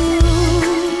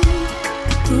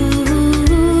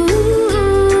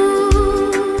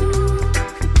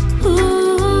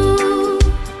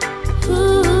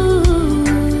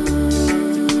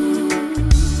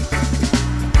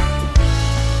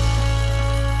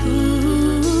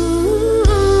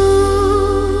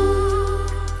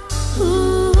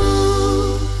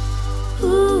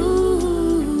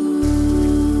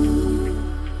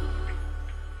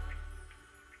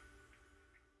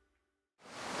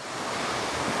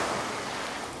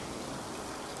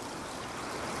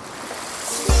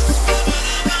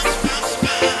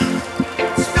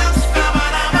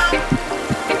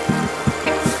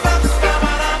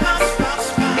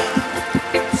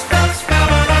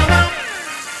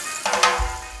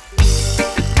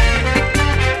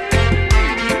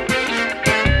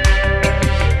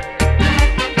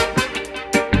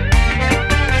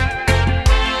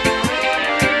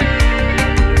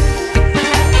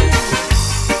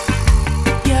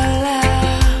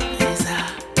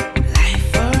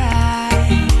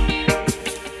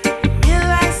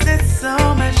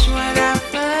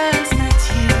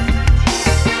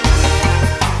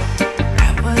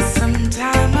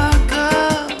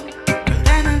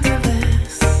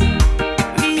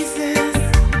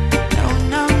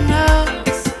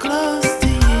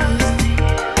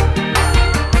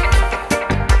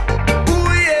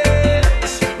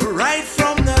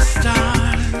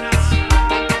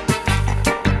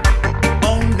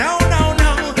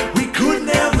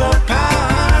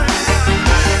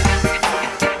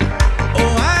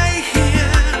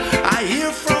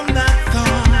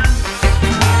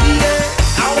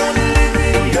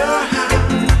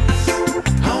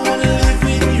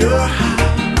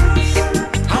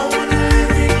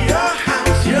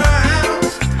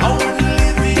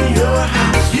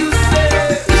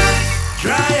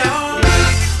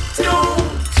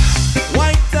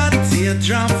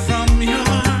 Drop from your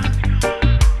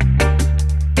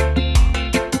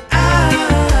eyes.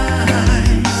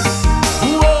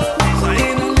 Whoa,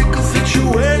 in a little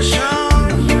situation,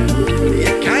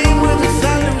 you came with a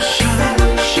solution.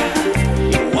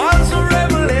 It was a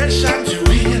revelation to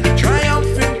hear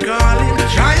triumphant calling,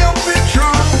 triumphant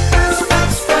drum. Spap,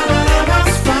 spam, spam,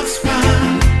 spam, spam,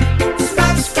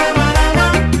 spam, spam, spam, spam, spam.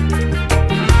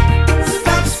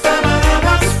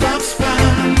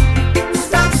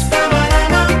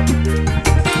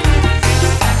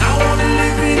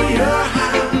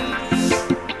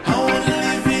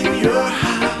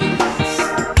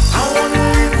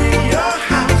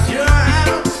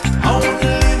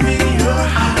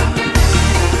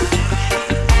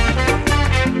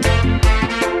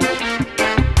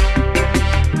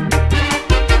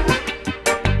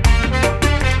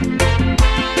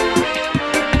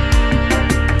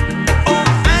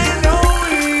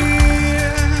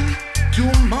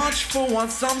 For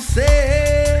what some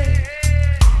say,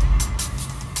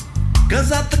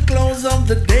 'cause at the close of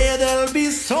the day they'll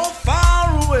be so far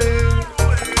away.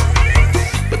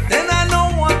 But then I know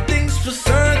one thing's for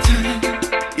certain.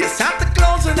 Yes, at the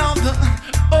closing of the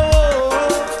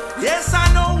yes, I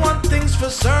know one thing's for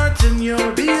certain.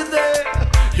 You'll be there,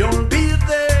 you'll be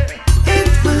there. It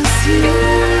was you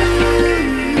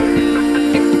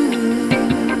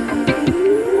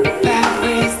that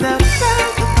raised the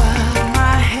flag above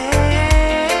my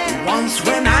head. Once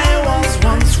when I was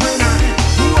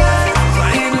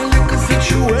in a little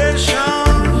situation,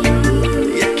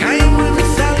 you came with a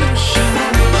solution.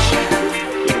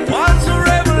 It was a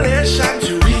revelation.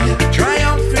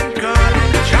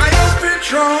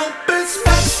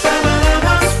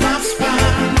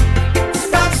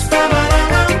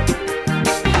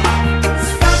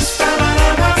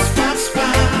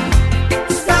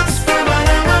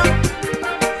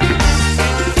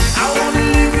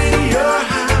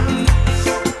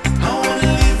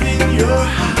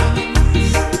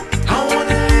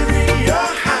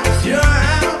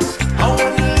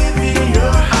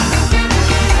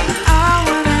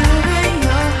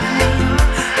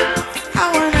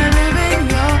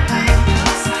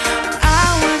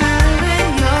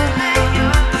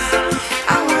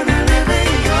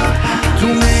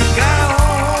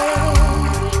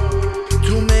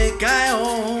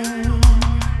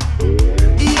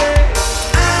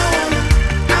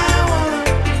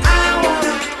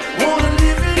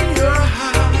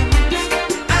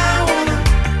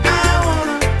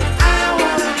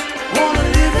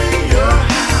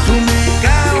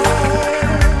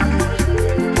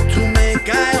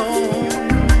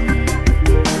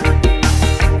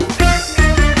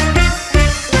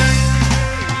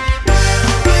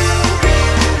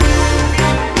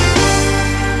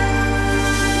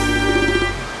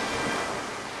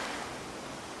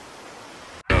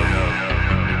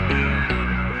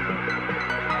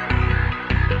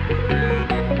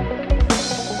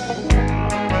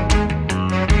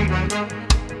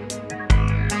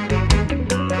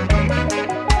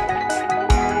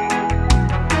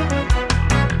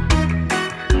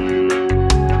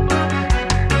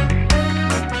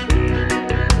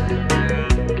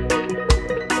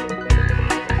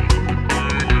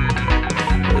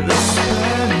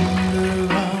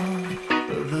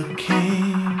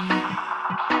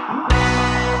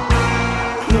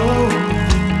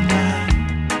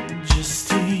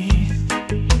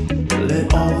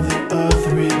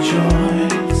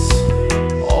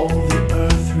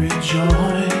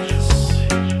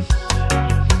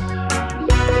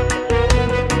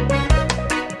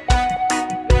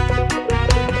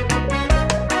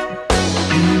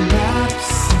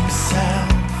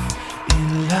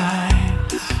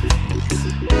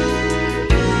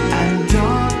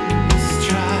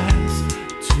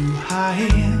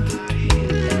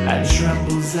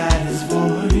 trembles at his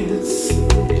voice.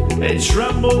 It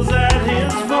trembles at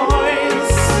his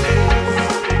voice.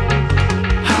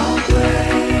 How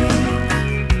great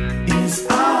is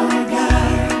our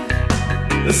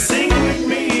God? Sing with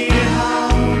me. How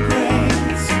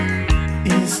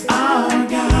great is our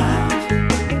God?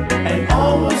 And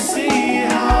all will see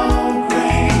how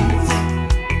great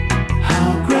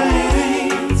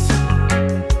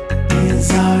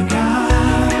is our God.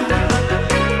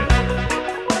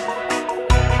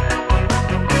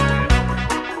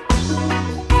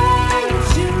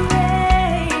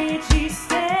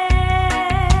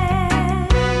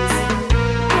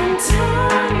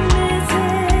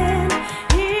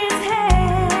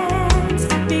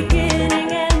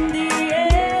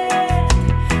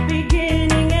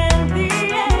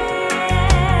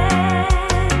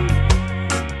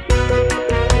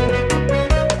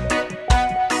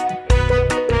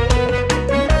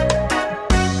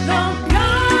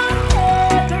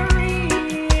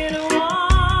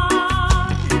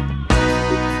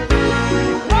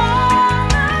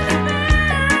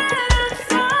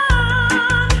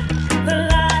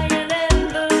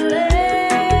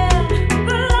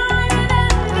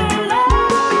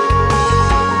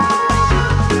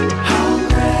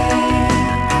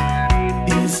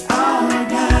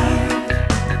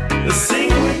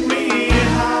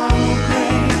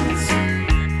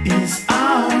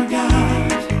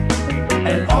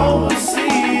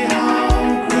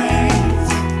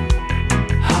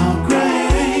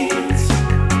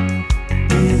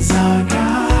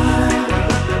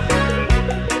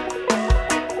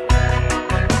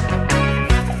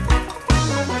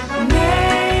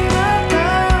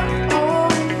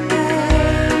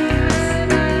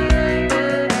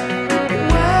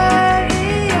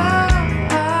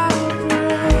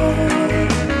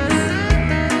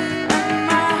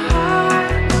 Heart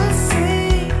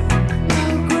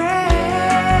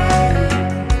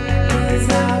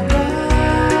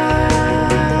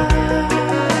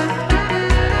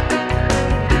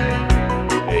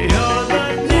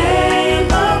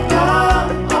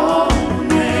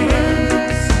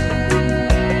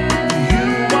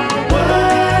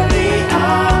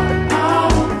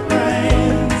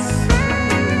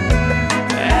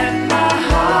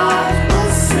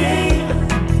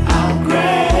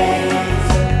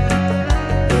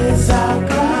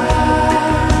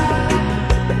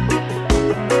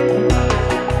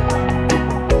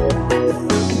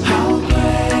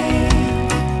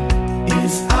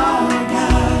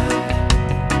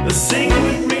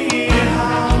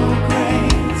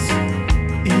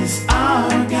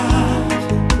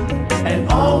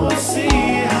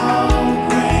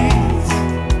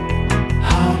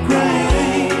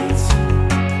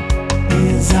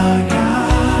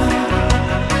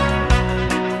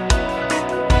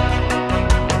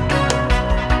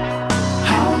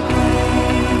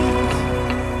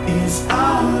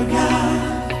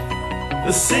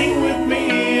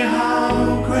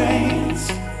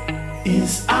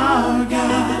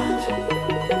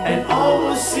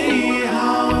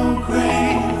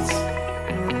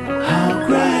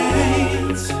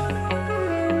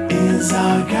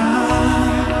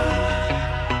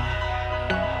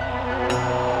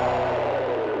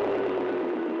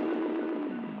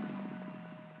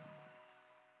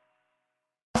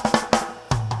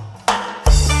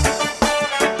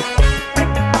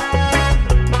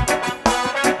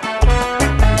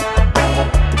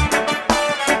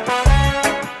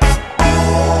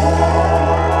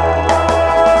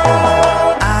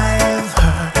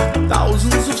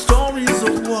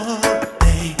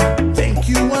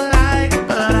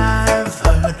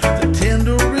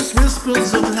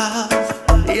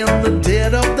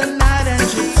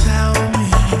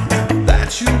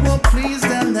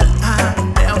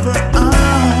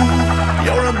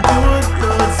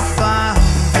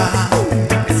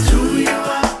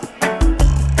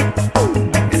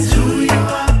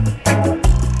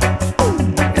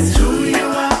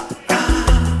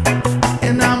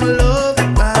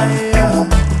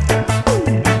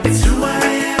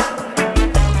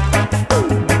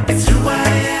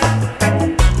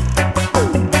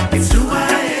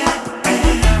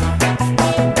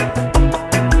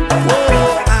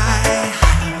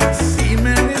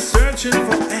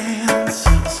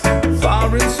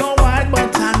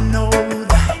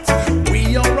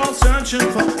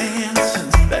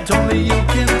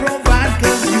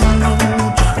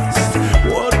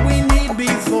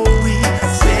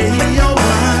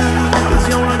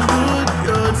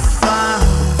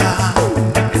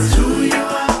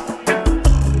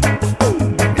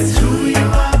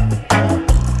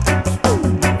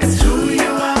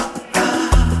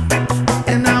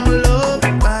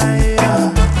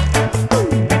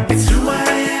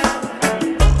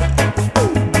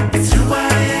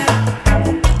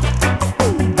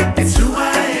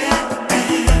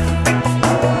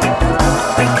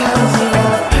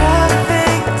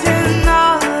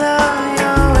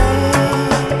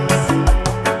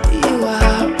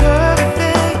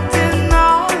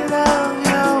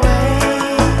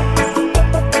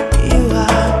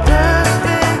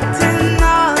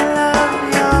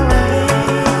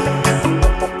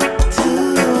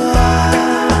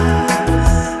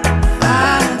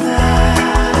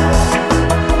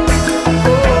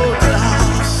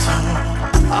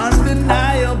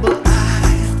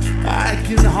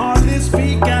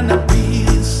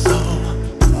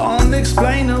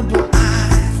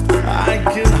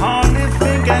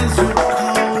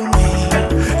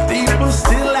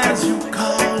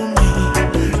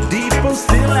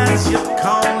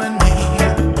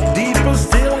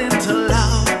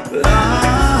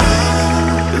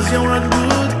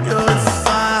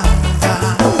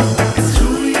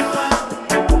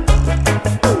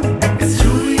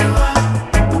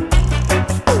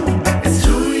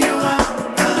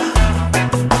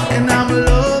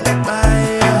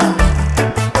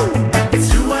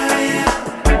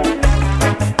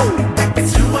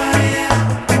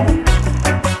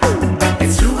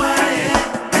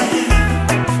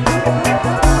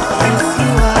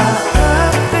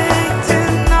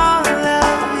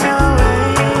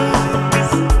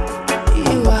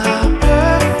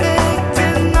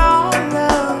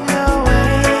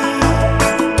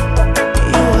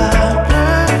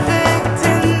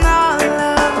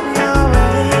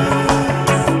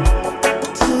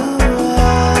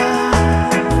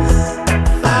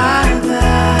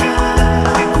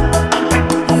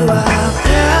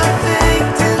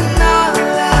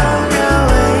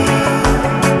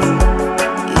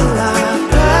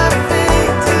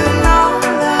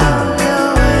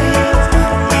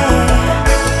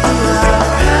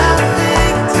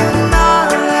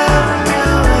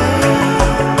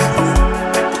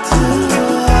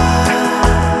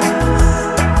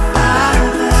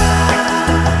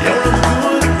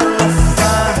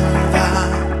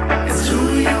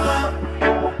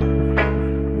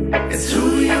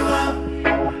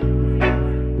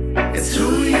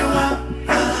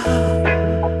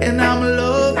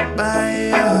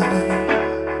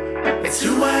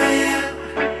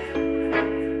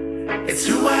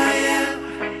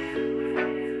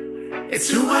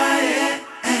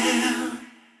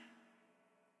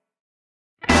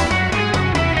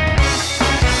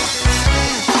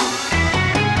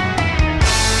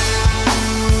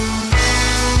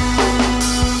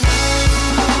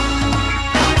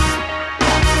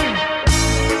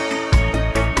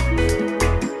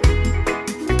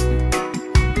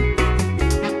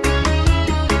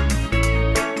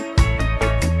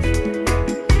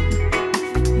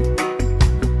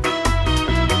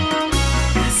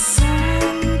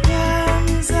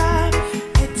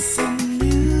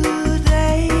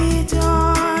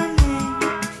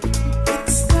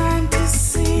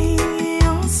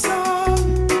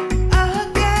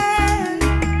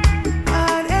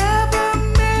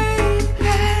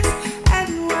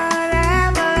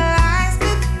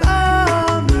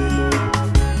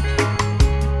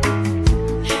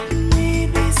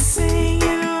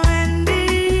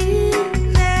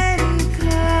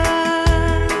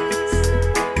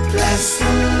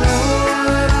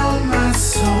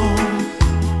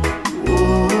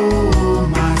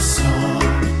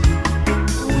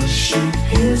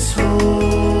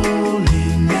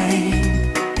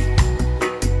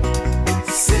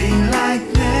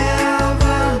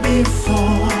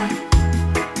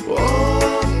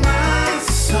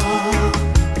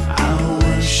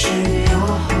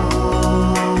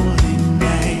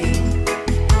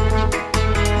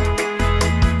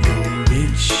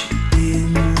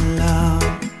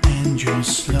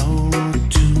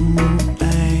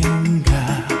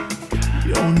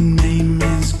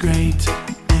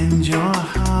and your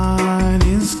heart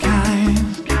is kind.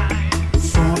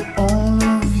 For all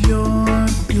of your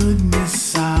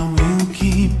goodness, I will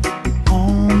keep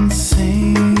on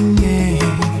singing.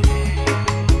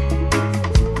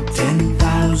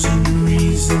 10,000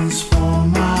 reasons for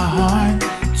my heart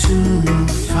to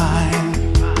find.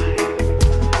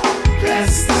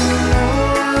 Bless the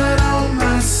Lord, oh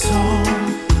my soul,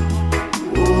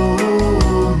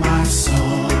 oh my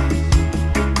soul.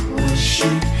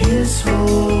 Worship His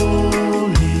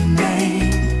holy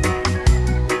name.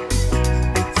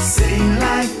 Sing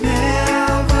like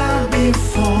never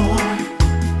before.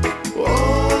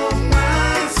 Oh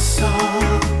my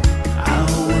soul, I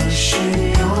worship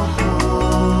Your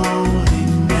holy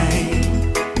name.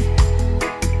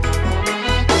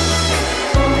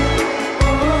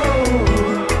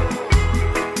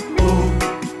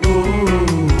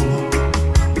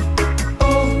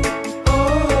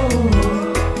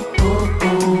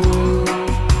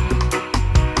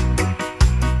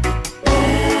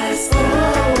 Bless the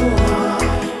Lord,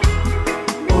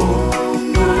 oh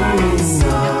my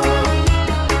soul.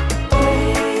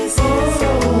 Praise His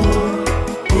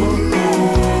holy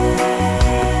name.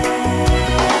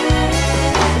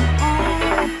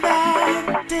 On that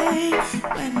day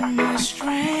when my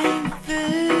strength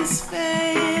is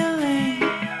failing,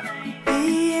 the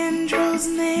end draws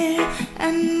near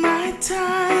and my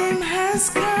time has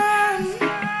come.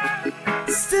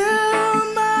 Still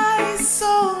my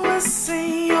soul will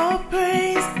sing Your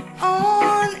praise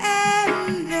on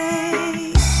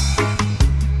ending.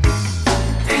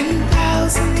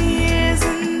 10,000 years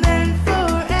and then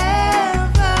forevermore.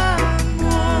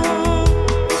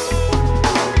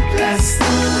 Bless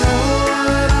the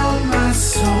Lord, oh my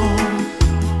soul,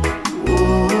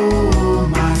 oh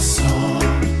my soul.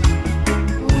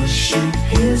 Worship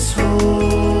His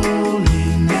holy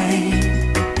name.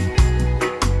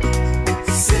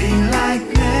 Sing like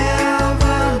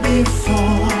never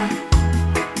before.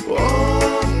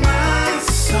 Oh my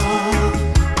soul,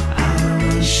 I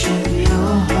worship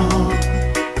Your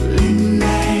holy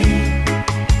name.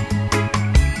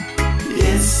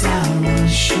 Yes, I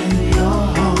worship Your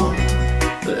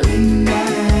holy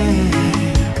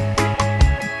name.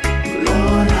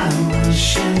 Lord, I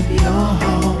worship Your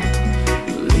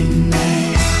holy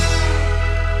name.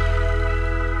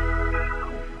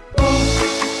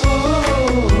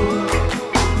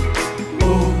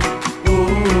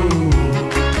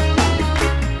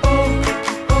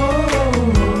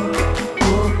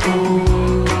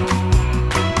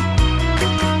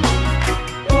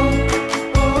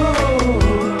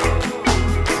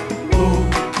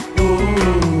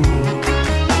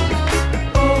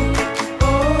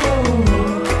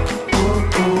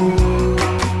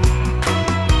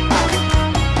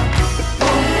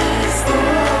 Bless the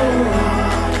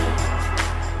Lord,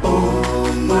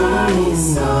 oh my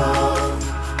soul.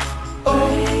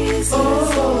 Praise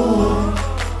His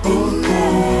holy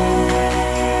name.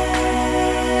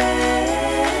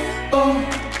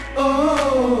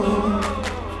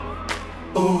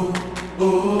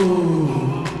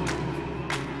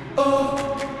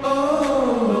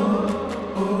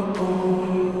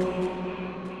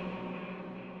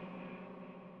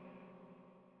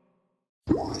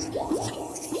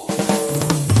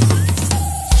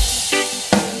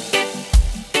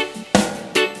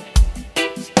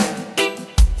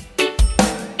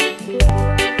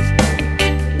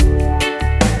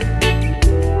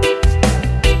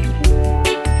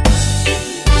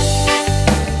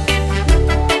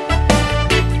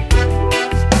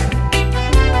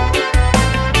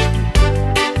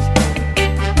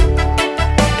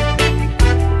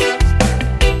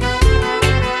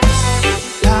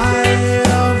 Light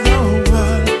of the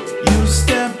world, You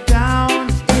step down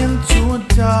into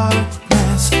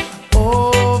darkness.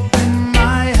 Open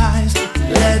my eyes,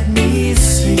 let me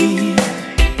see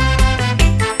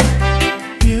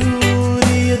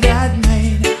beauty that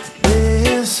made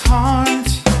this heart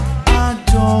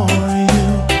adore You.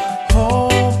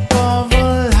 Hope of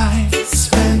a life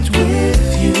spent with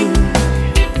You.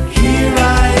 Here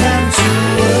I am to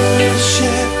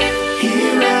worship.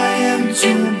 Here I am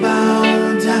to bow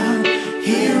down.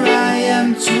 Here I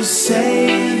am to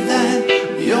say that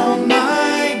You're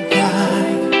my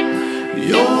God.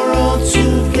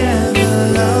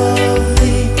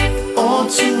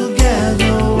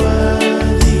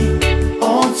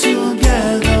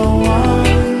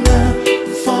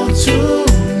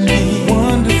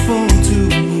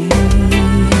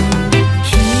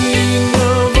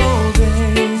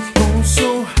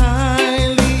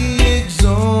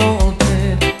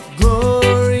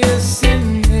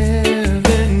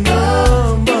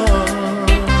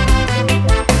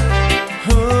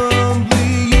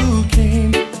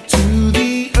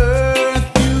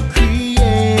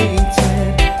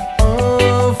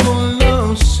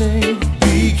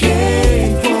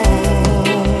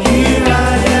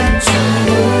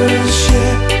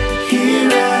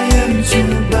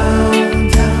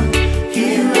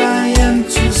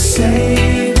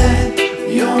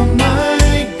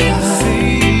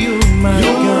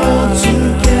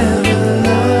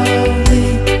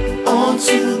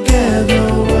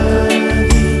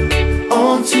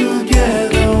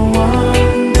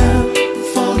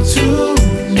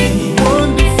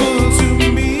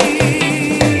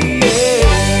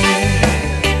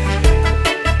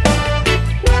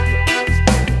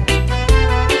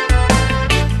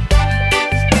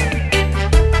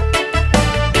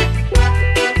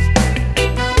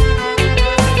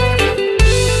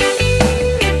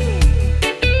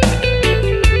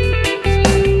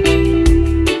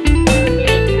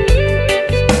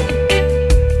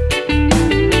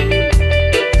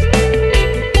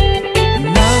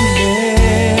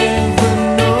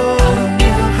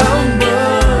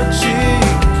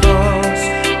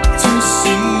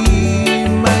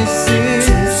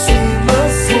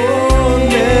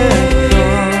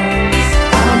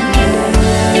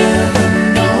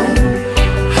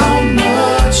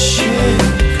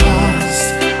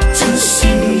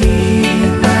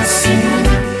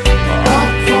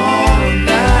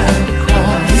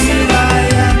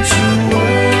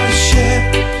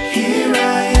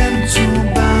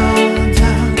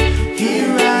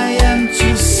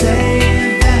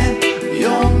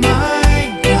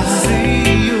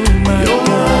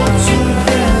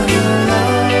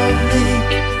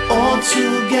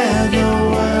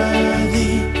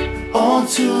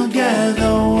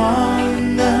 altogether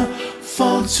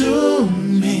wonderful to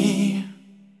me.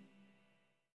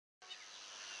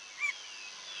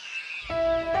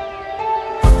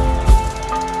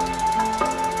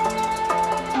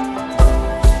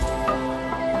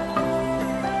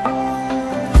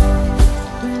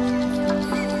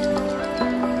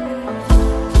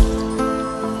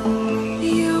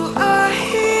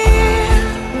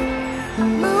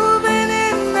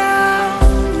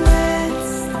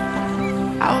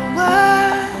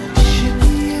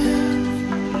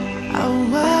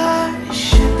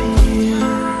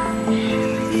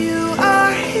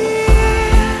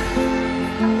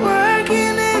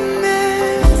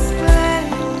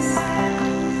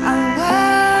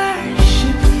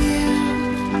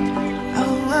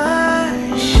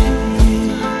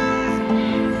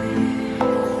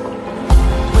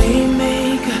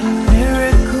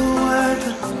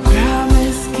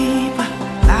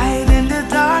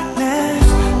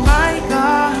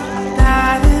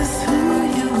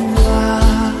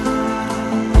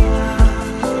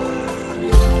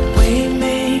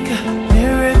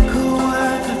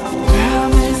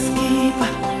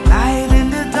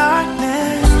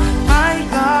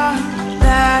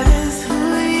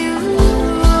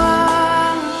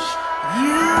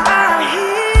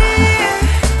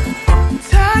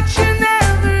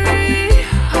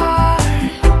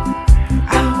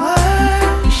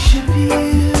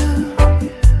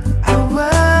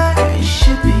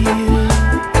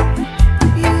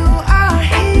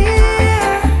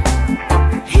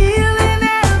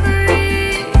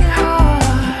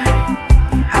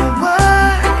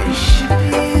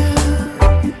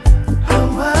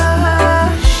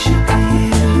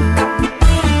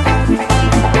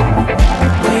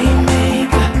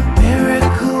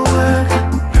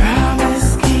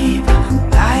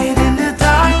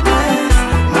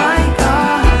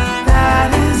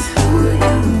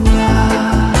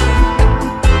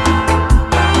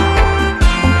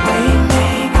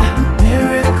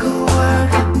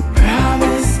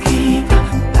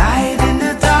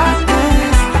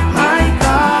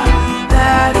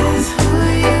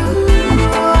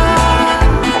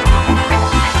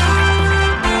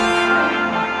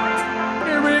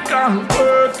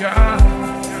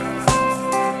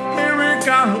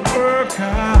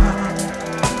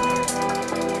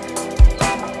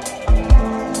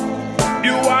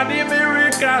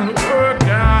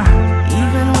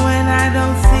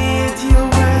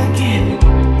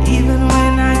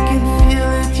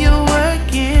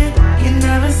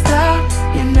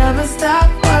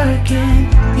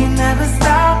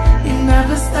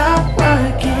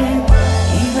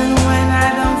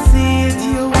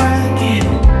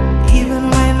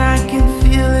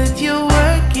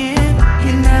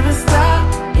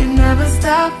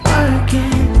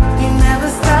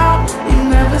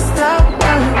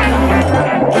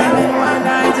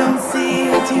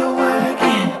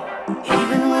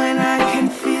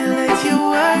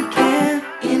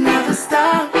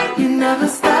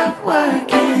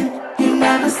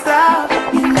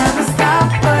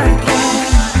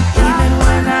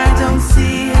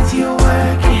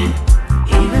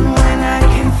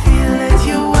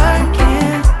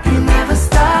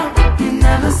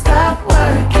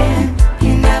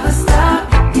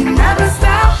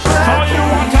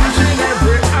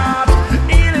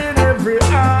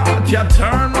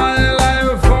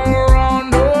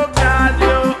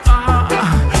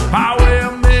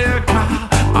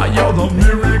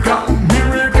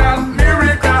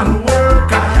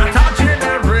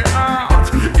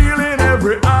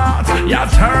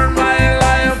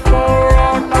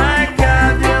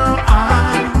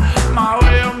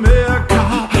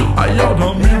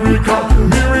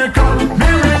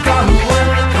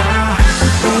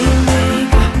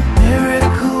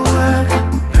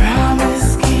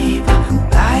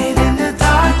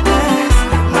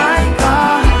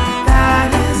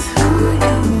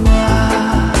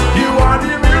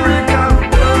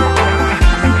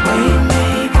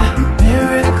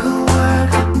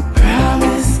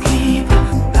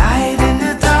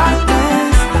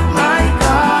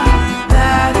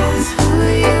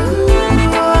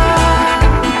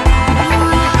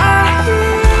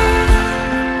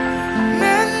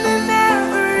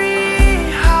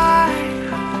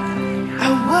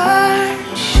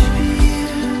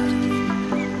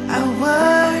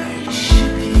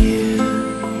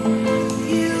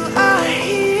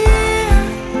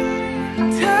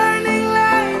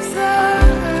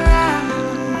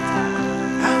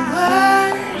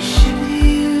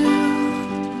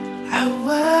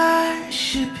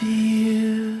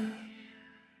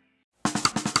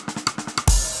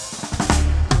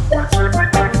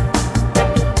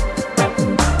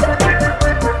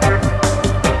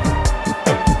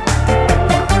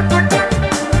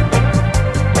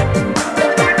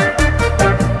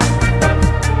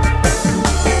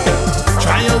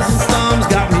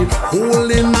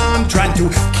 holding on, trying to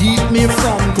keep me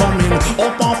from coming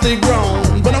up off the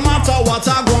ground. But no matter what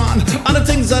I want, and the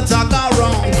things that I got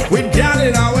wrong, we got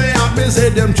it our way up, they say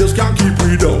them just can't keep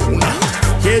me down.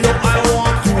 Yeah, though I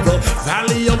walk through the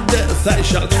valley of death, I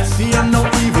shall fear no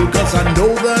evil, cause I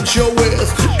know that you're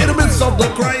with. In the midst of the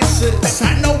crisis,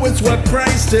 I know it's what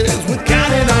Christ is. We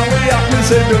got it our way up, they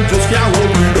say them just can't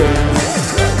hold me down.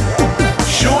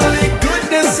 Surely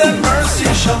goodness and mercy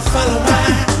shall follow me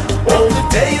all the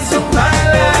days of my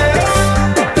life,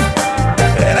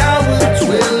 and I will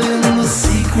dwell in the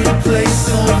secret place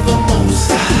of the Most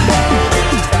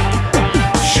High.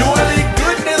 Surely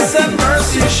goodness and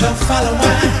mercy shall follow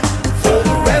me for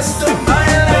the rest of my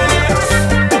life,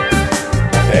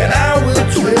 and I will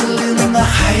dwell in the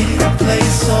hiding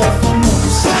place of the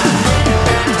Most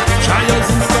High. Trials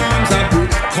and storms have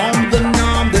become the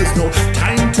norm. There's no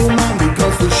time to mourn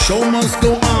because the show must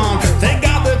go on. Thank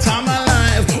God the time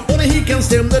alive, only He can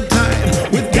stem the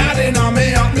tide. With God in our may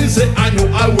help me say, I know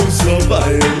I will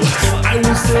survive. I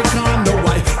will stay calm, no,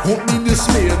 I won't be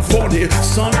dismayed. For the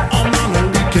Son of Man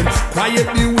only can quiet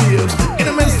the waves. In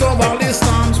the midst of all these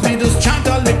storms, we just chant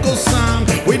a little song.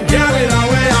 With God in our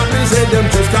way help me say, them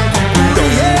just can't keep me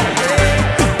down.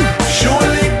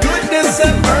 Surely goodness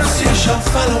and mercy shall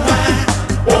follow me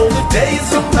all the days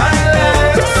of my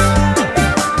life,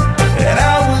 and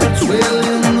I will dwell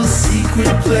in the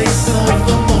secret place of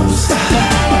the Most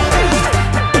High.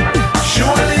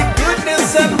 Surely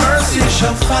goodness and mercy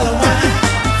shall follow me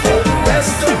for the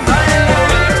rest of my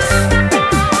life,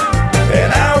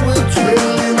 and I will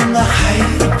dwell in the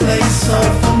hiding place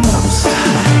of the Most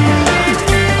High.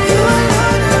 You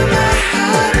alone are my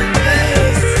hiding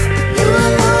place. You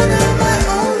alone are my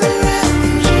only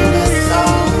refuge in the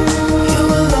soul. You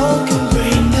alone can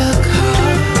bring the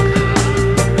calm.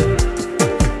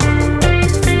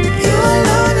 You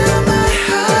alone are my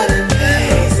hiding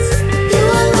place. You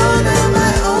alone are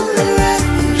my only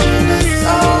refuge in the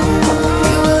soul.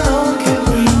 You alone can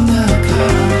bring the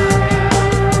calm.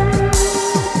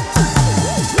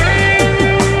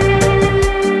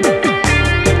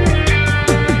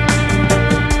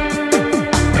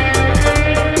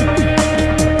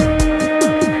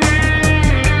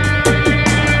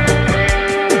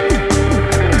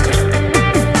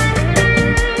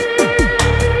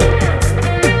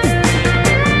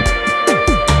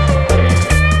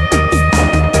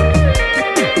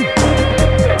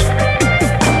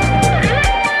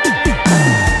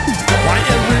 Why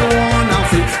everyone have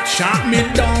to shot me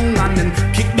down and then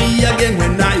kick me again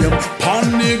when I am on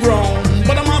the ground?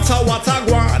 But no matter what I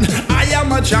want, I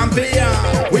am a champion.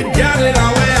 We got it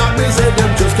our way up, they say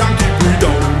them just can't keep me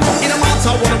down. It don't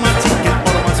matter what am I thinking,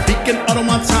 what am I speaking, what am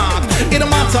I talk. It don't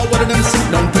matter what them sink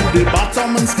down to the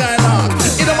bottom and skylark.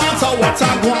 It don't matter what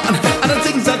I want and the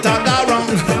things that I got wrong.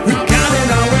 We got it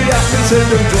our way up, they say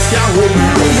them just can't hold me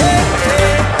down.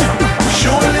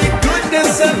 Surely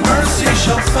goodness and mercy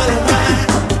shall follow me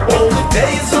all the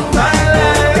days of my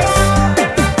life,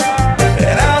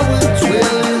 and I will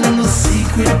dwell in the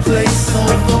secret place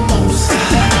of the Most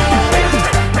High.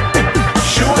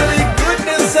 Surely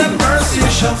goodness and mercy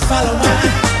shall follow me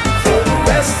for the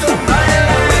rest of my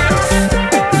life,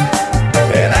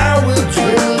 and I will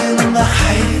dwell in the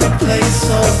hiding place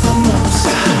of the Most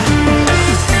High.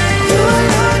 You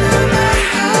alone are my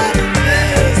hiding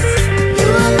place. You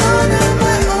alone are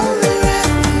my only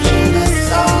refuge in the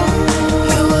soul.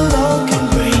 You alone can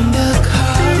bring the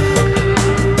calm.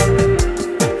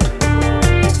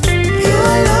 You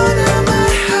alone are my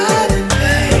hiding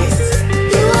place.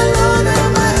 You alone are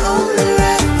my only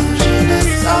refuge in the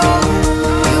soul.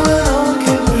 You alone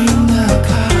can bring the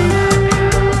calm.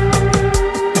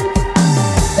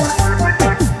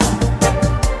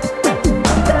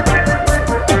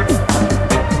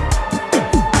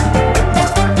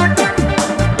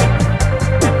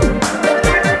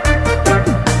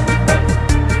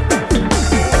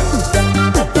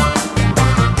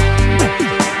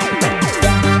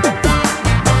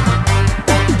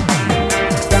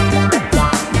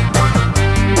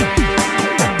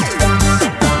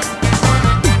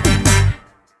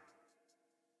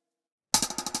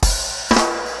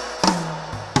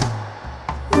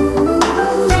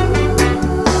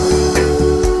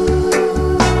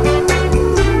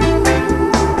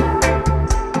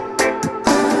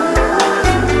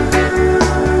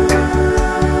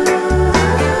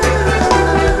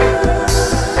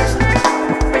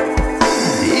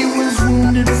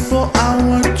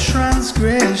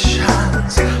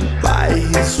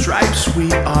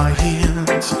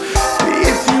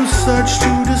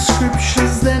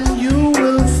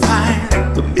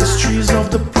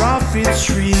 prophets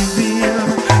reveal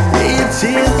it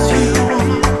is you.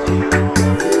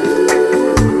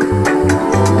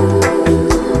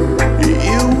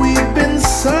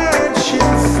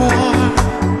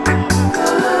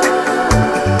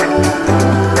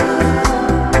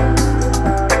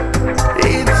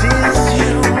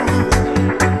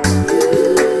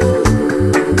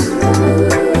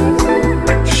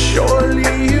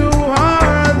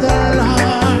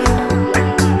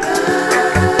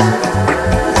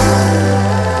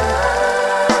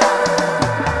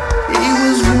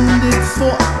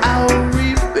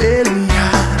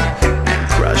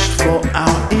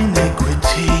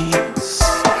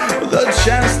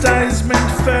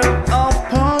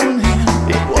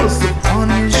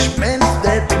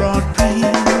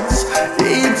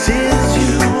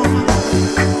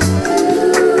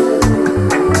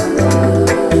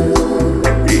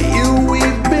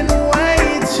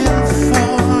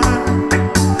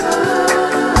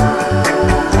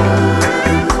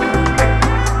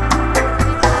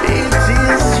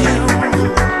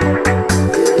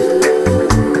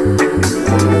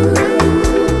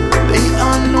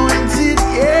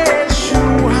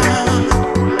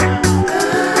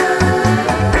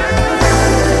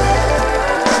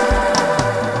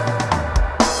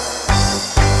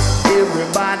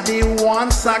 Everybody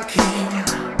wants a king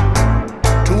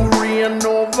to reign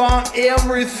over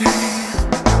everything,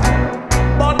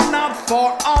 but not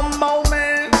for a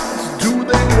moment do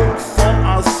they look for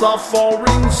a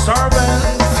suffering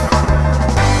servant.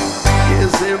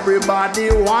 Yes, everybody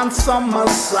wants a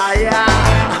Messiah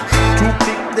to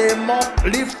pick them up,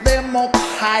 lift them up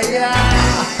higher,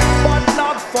 but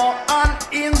not for an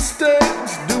instant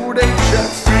do they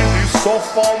just see the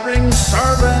suffering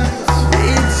servant.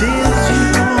 It is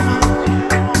you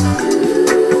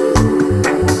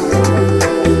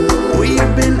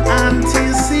we've been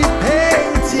anticipating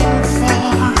for.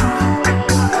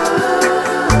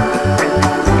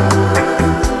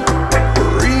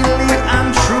 Really and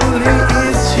truly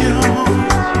it's you.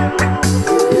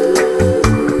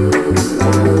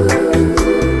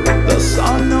 The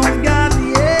Son of God,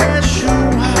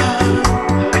 Yeshua.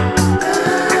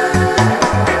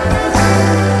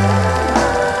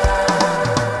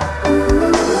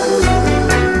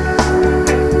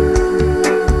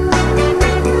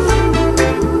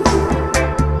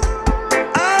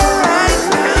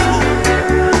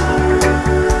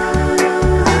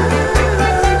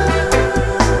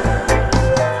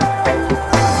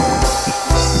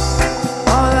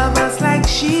 All of us like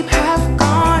sheep have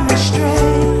gone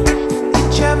astray.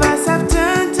 Each of us have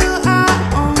turned to our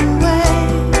own way.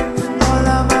 All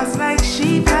of us like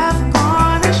sheep have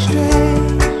gone astray.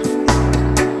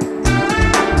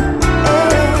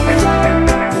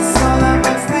 All of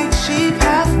us like sheep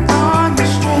have gone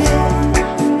astray.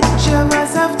 Each of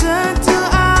us have turned to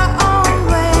our own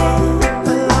way.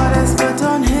 The Lord has put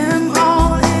on him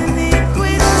all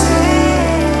iniquity.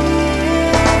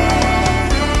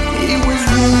 He was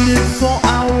wounded for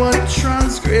our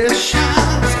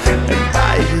transgressions, and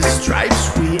by his stripes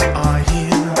we are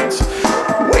healed.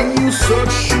 When you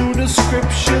search through the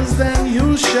scriptures, then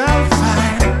you shall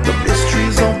find the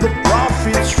mysteries of the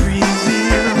prophets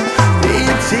revealed.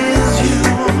 It is you.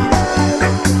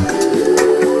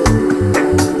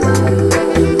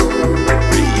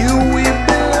 You we've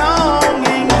been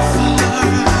longing for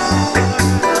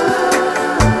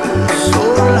so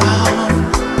long.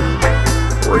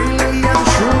 Really and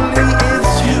truly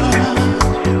it's you.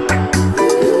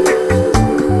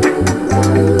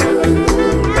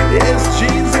 Yes,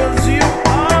 Jesus, you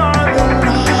are the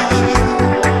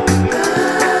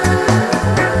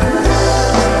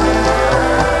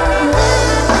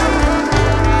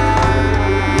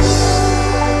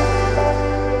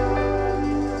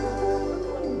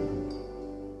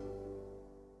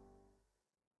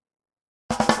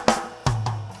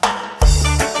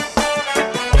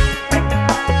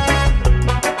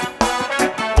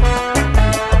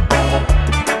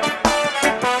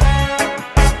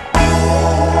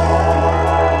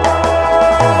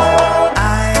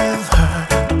I've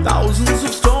heard thousands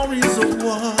of stories of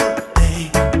what they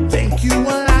think you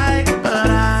are like, but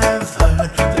I've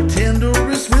heard the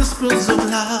tenderest whispers of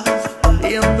love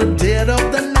in the dead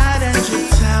of the night, and you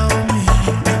tell me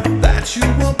that you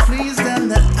were pleased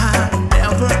and that I'm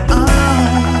never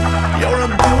alone. You're a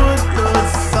good, good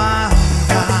father.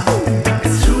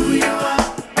 It's who you are.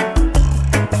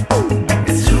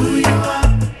 It's who you are.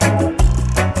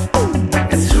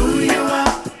 It's who you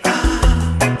are.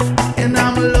 And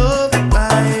I'm loved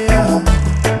by you.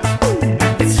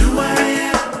 It's who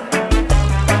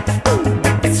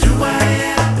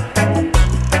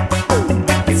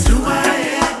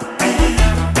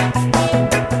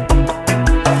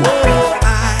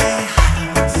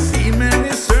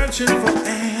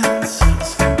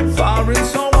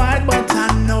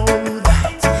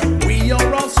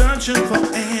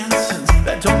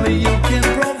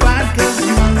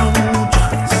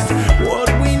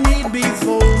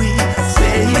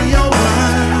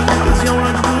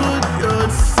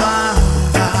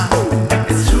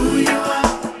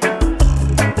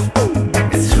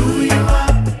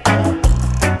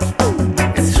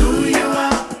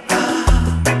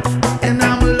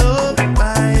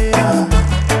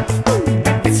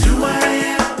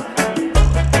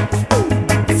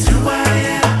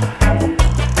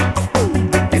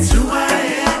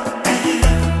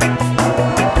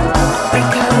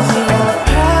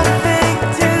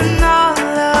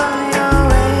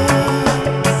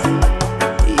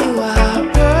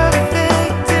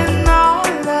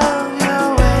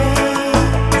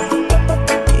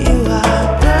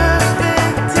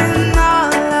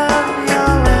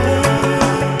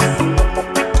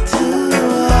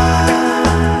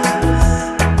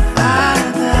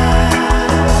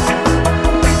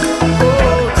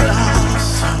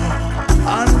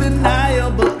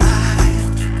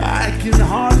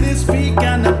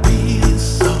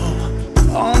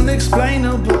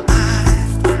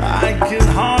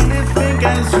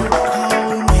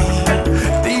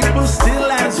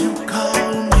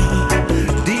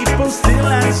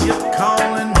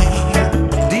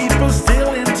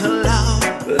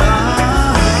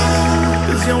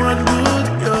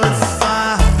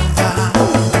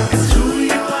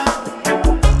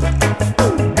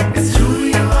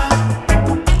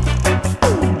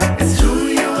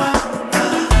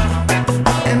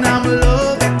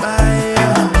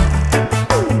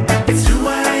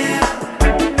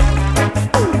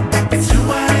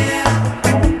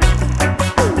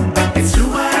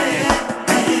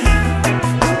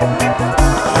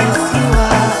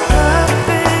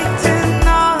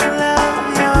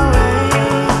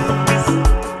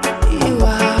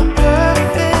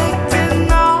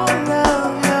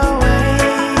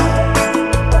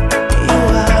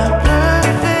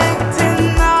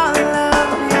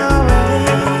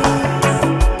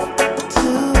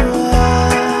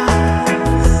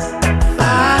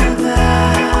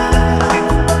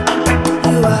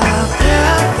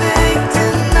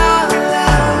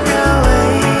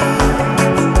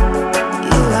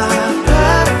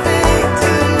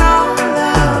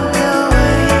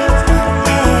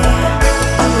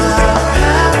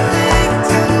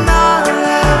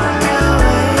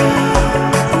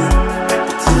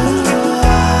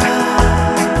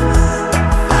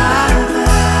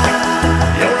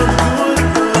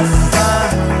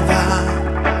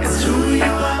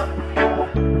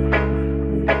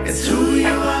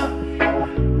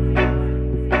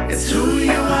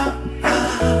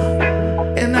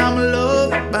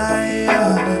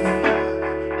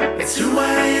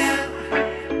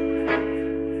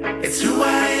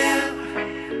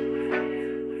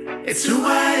It's who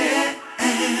I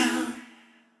am.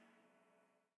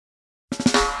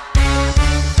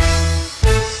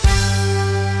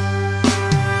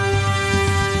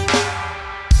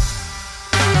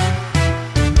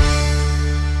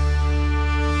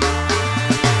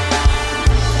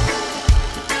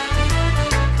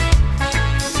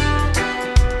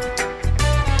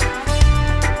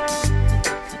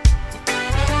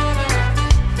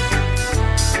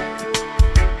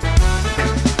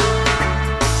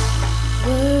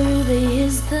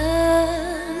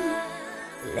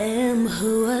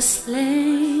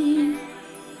 Slain,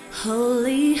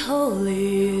 holy,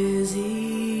 holy is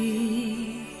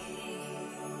He.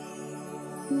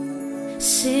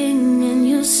 Sing a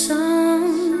new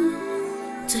song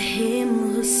to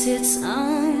Him who sits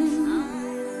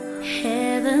on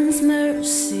heaven's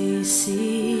mercy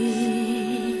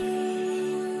seat.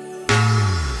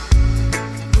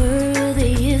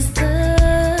 Worthy is the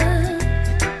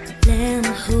Lamb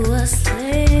who was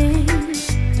slain.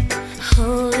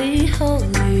 Holy,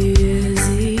 holy is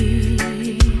He.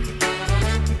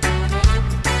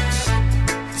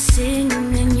 Sing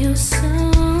a new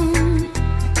song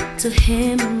to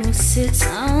Him who sits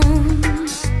on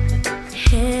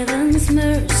heaven's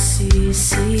mercy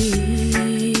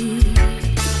seat.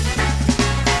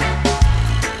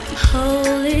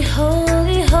 Holy,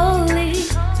 holy, holy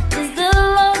is the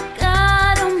Lord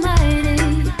God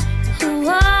Almighty, who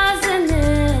was and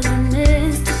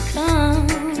is to come.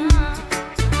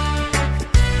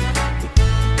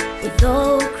 With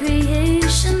all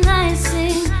creation I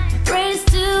sing praise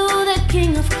to the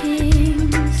King of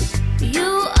Kings.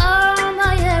 You are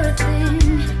my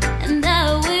everything, and I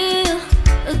will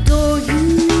adore you.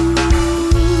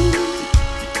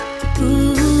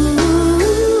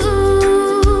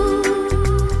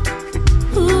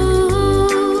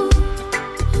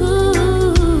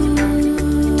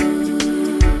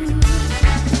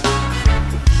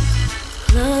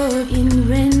 Clothed in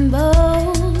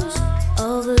rainbows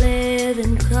of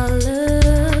living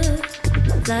color,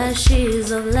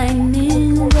 flashes of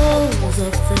lightning, rolls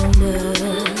of thunder.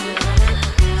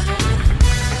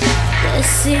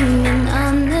 Blessing and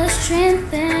honor,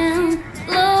 strength and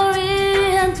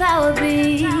glory and power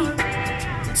be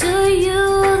to you,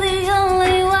 the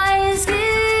only wise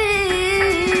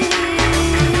King.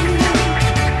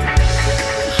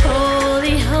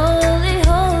 Holy, holy,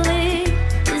 holy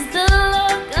is the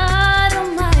Lord God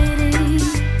Almighty,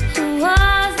 who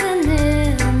was and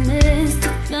is to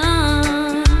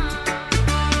come.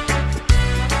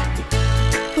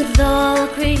 With all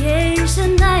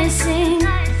creation I sing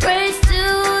praise to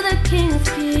the King of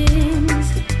Kings.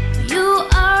 You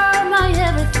are my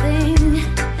everything,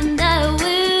 and I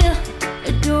will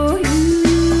adore you.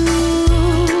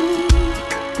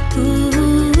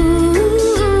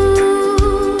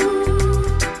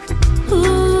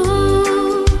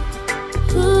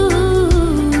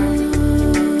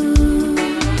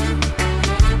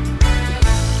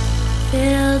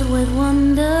 Filled with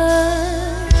wonder,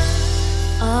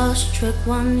 awestruck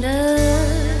wonder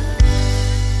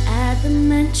at the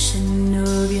mention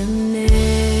of your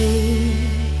name.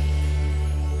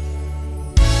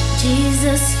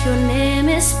 Jesus, your name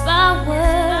is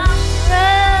power,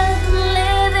 breath,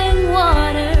 living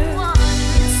water.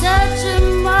 It's such a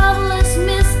marvelous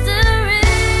mystery.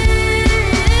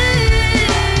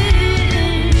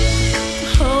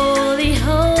 Holy,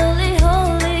 holy,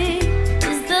 holy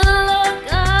is the Lord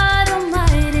God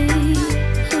Almighty,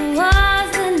 who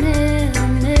was and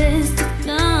is to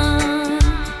come.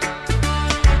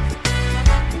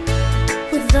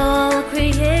 With all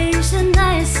creation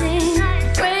I sing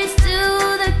praise to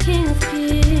the King of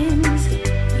Kings.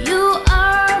 You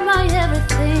are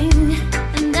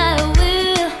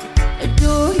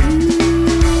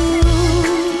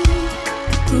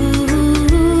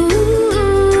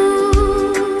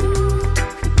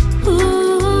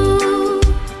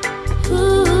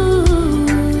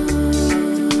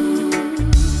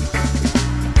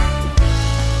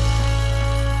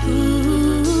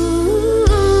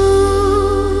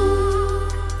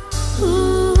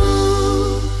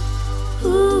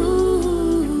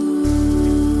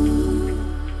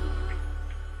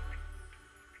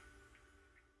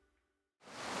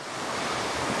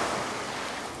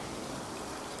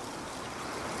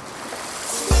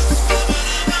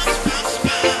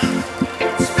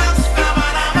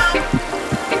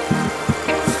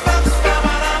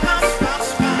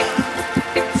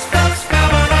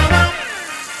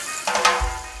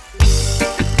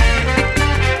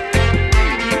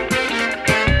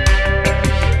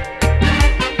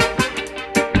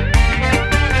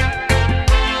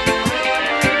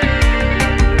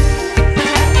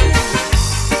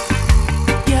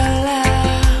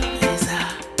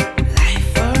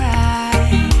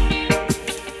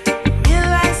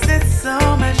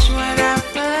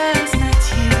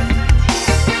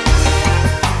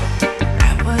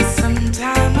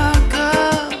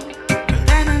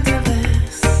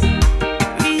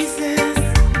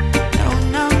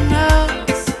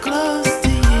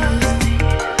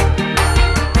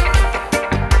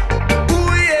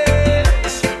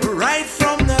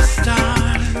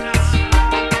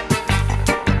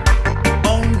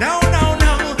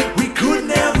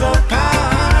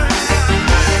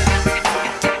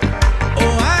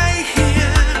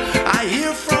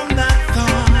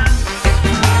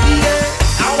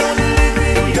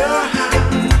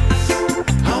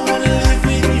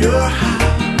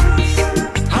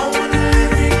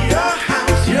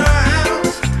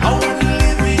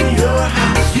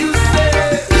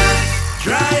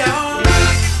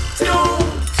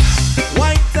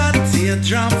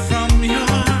teardrop from your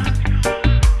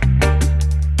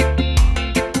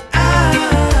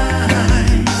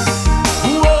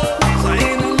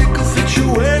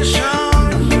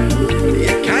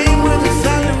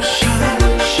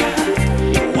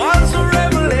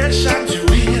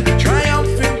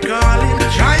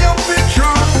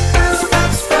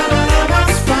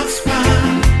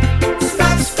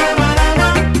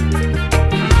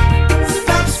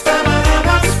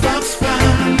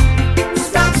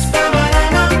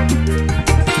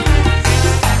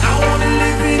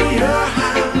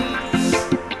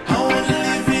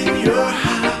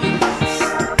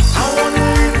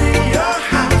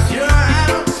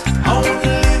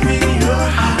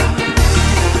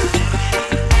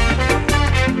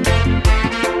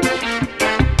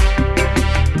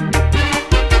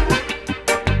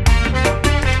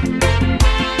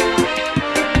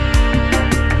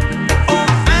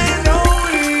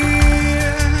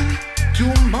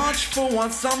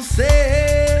some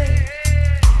say,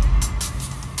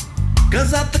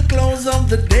 'cause at the close of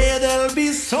the day they'll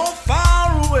be so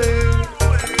far away.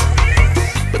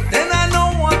 But then I know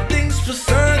one thing's for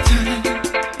certain.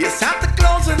 Yes, at the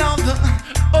closing of the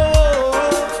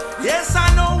yes, I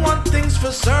know one thing's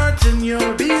for certain.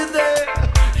 You'll be there,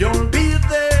 you'll be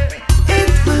there.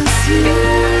 It was you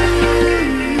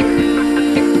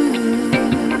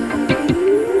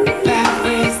that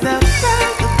raised the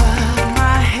flag above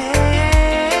my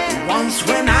head. Once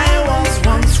when I was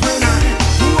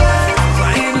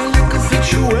in a little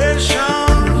situation,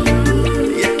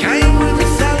 you came with a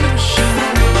solution.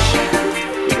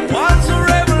 It was a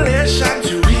revelation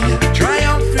to hear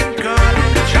triumphant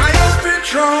calling, triumphant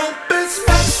trumpets.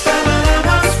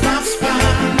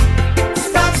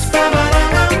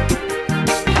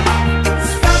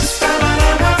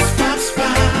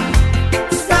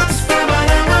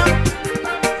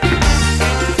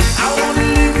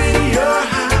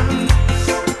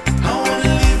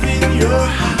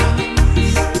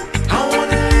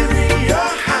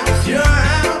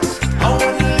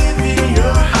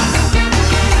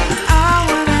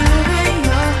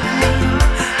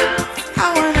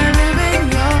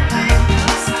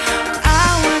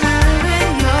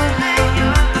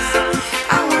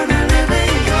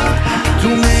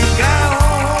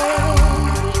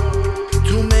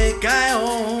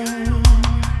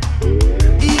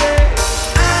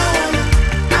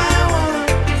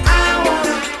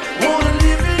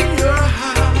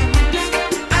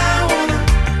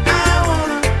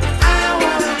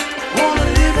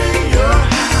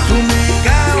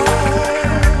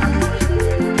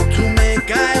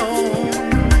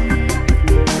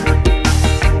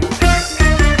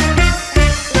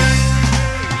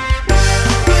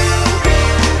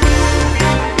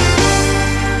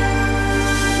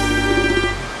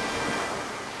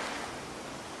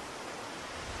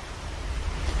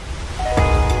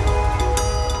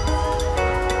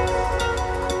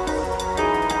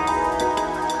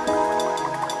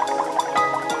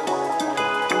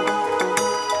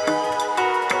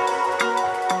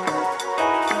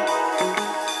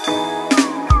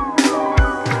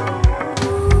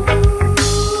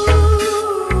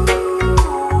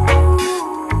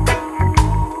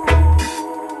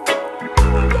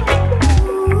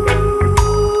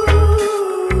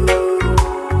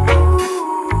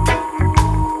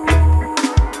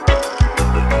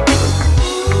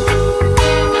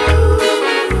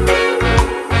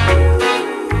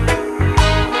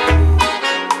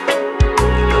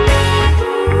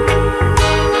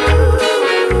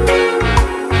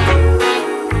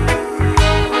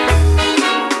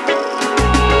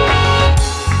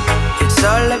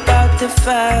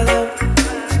 Father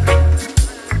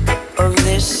of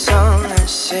this song I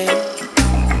sing.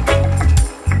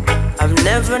 I've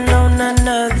never known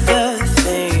another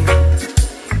thing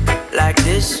like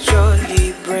this joy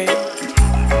he brings.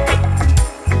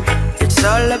 It's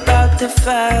all about the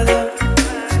Father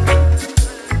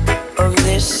of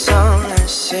this song I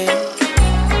sing.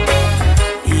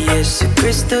 Yes,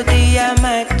 Cristo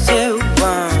Diamante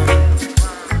One,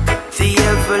 the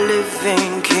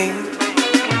ever-living King.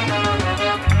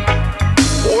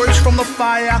 Forged from the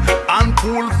fire and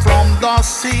pulled from the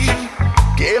sea,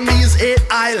 came these 8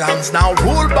 islands now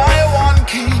ruled by one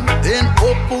king. Then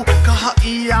Opu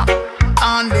Kahia,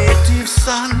 a native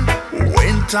son,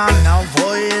 went on a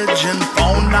voyage and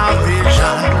found a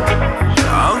vision.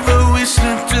 Although we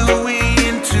slipped away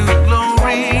into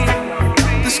glory,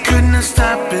 this couldn't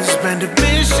stop his band of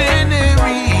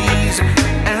missionaries.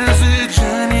 As the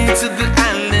journey to the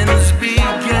islands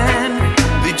began,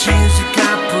 they changed the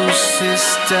capital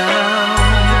system.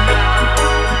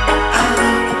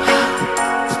 Aloha,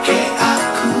 ke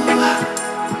akua,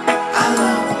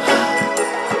 aloha.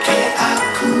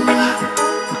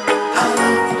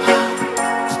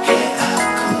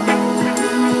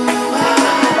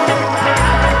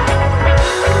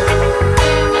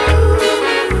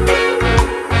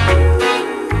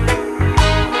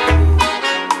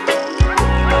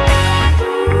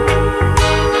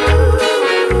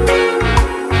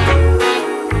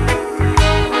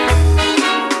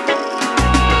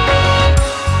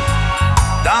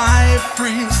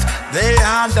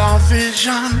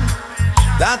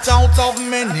 that out of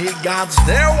many gods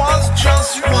there was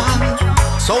just one.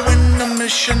 So when the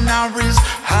missionaries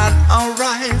had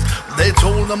arrived, they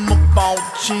told them about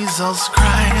Jesus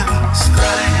Christ.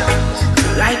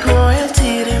 Like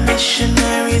royalty, the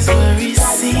missionaries were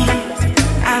received,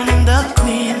 and the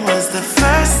queen was the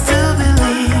first to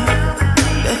believe.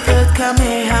 The third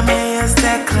Kamehameha's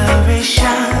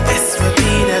declaration, this would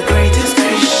be the greatest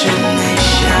Christian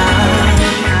nation.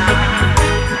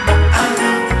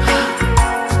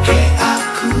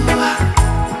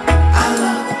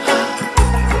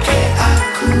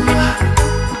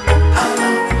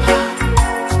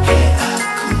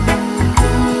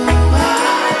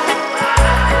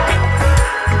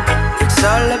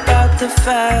 The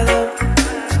Father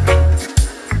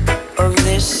of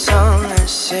this song I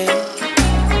sing.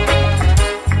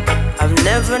 I've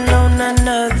never known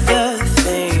another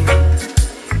thing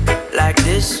like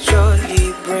this joy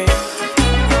He brings.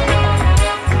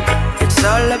 It's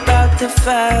all about the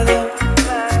Father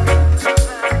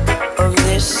of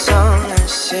this song I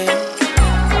sing.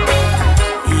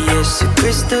 Yes,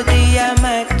 Cristo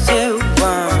Diamante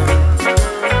One,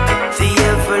 the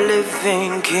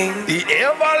ever-living King. The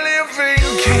ever-living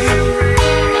King.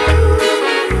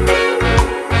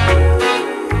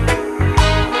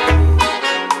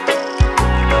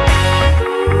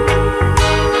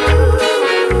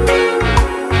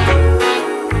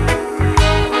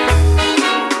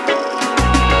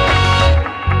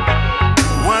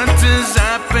 What has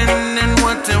happened and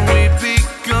what have we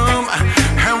become?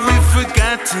 Have we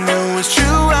forgotten who is true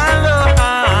our love?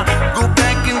 Go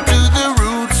back into the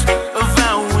roots of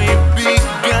how we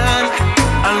began.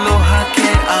 Aloha ke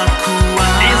akua.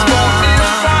 It's more than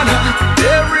Father,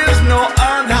 there is no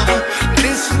other.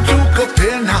 Listen to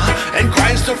Kapena and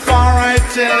Christopher, I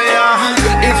tell ya.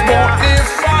 It's more than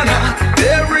Father,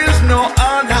 there is no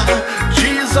other.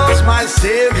 Jesus, my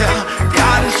Savior,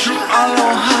 God is true.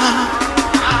 Aloha.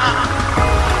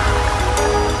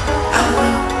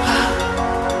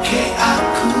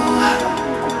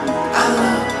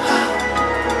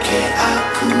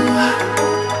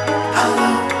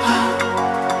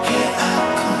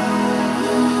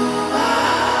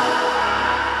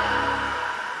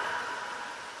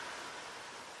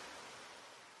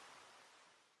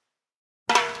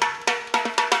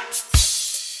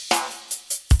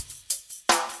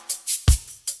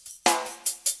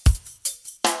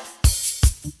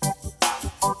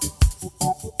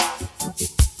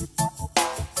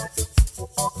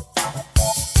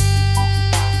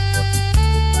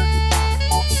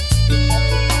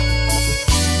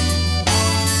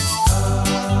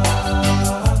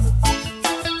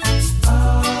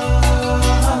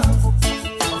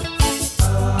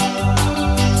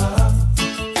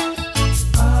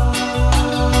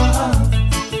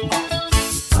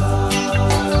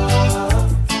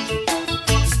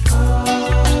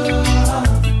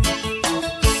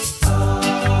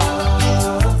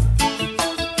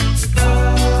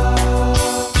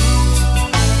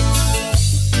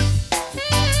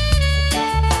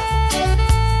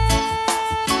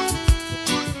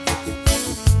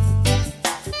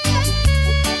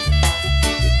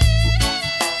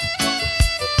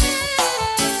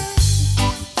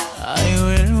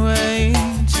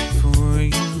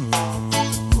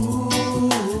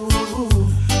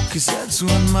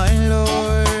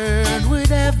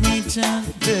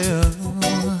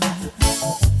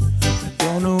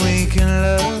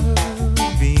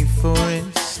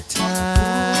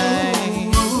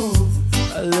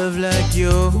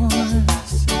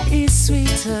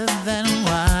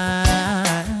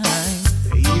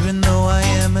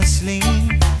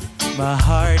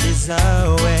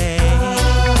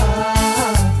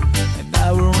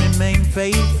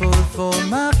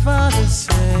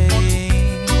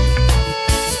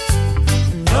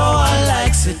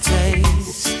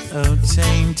 Oh,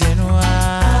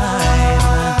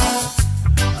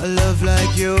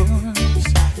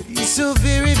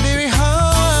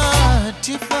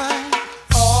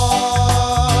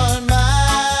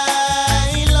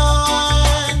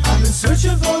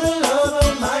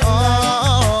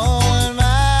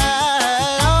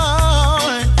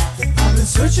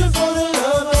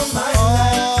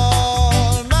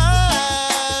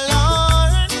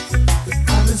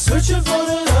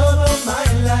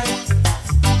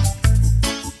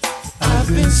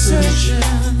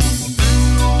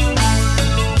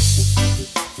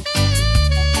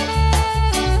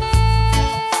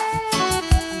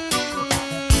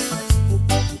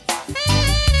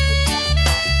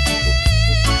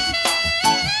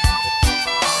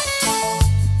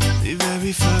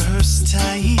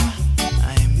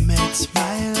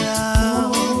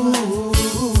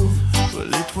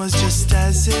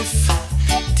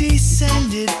 life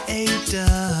descended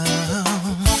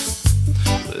Adam.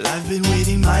 Well, I've been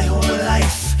waiting my whole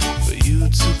life for you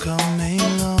to come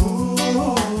along.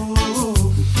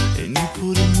 And you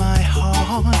put in my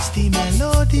heart the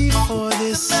melody for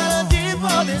this song.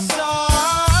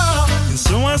 And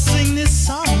so I sing this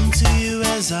song to you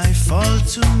as I fall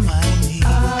to my knees.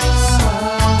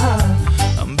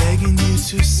 I'm begging you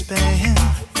to spend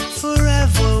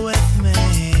forever with me.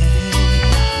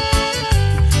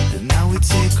 And now we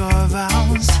take our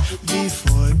vows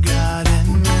before God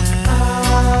and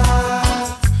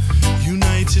man.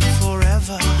 United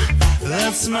forever,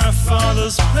 that's my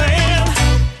Father's plan.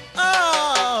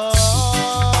 Oh,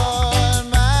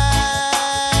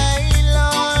 my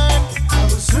Lord, I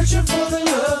was searching for the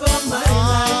love of my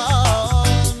life.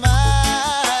 oh, my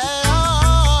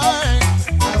Lord,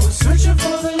 I was searching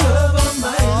for the love of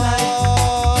my life.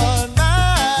 oh, my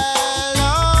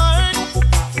Lord.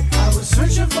 I was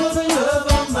searching for the love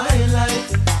of my life.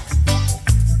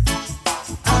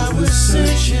 I was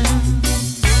searching.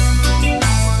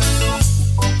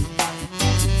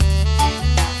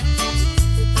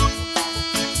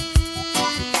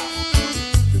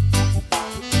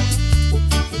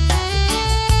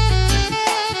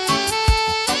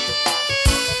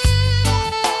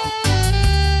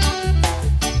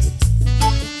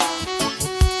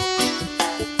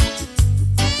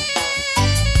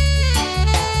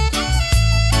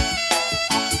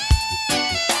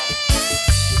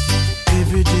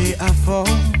 Every day I fall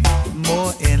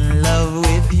more in love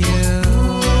with you.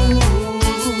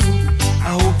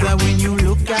 I hope that when you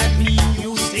look at me,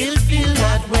 you still feel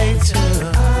that way too.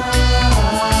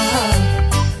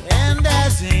 And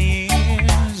as the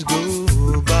years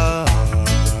go by,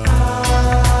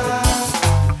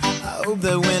 I hope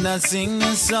that when I sing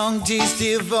this song, tears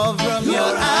still fall from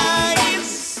your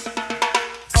eyes.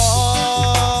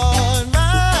 Oh, my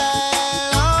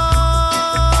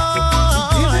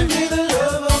Lord. Giving me the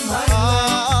love of my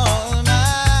life.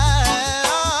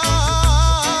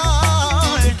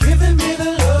 Oh, Giving me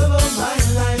the love of my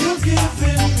life. You're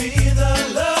giving me the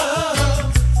love.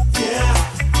 Yeah.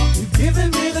 You're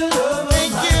giving me the love of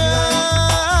thank my you, life.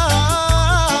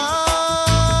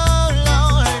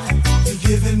 Lord. You're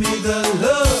giving me the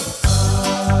love.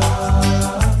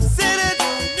 Said it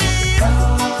deep,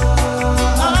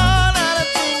 all that I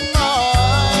think more.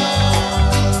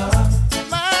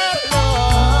 My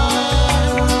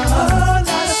Lord, All that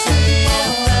I see.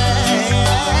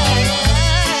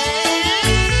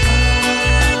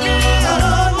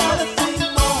 All that I think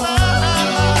more.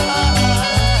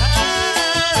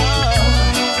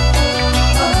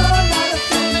 All that I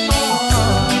think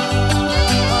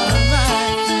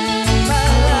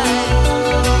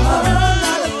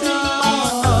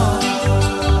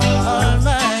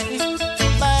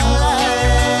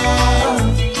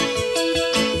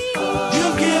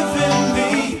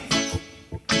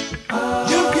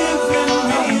You've given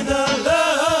me the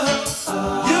love.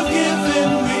 You've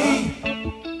given me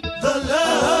the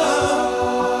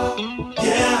love.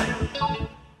 Yeah.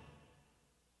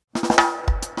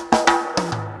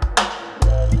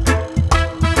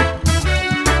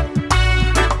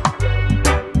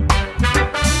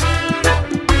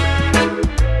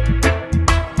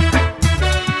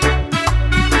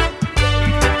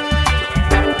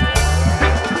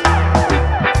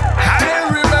 I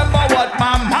remember what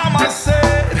my mama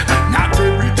said. Not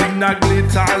everything that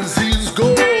glitters is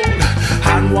gold.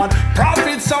 And what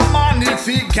profits a man if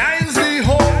he gains the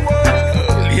whole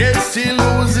world? Yes, he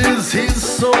loses his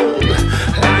soul.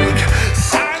 Like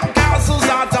sandcastles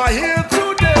that are here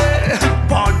today,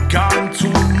 but gone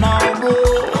tomorrow.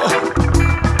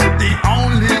 The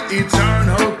only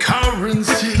eternal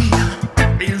currency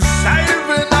is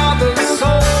saving other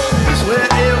souls.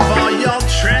 Wherever your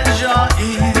treasure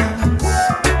is,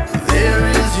 there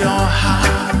is your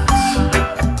heart.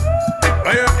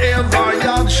 Wherever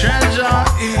your treasure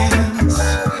is,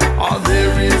 oh,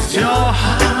 there is your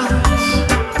heart.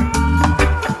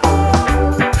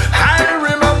 I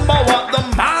remember what the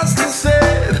master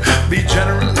said: be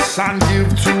generous and give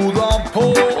to the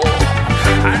poor,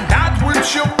 and that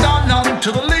which you've done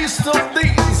unto the least of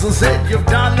these, I said you've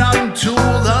done unto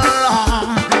the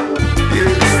Lord.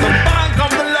 It's the bank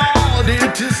of the Lord,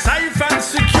 it is safe and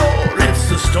secure, it's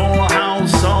the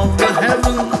storehouse of the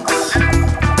heavens.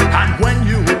 And when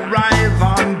you arrive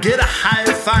and get a high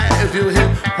five, you hear,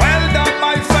 well done,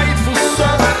 my faithful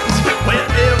servant.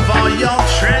 Wherever your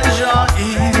treasure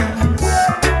is,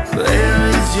 there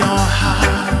is your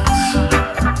heart.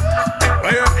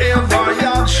 Wherever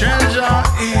your treasure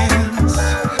is,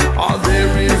 oh,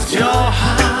 there is your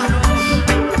heart.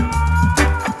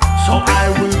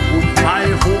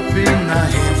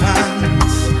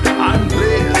 heavens. I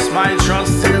place my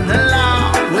trust in the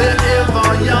Lord. Wherever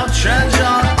your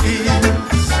treasure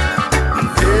is,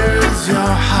 there's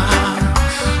your heart.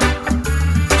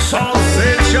 So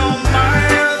set your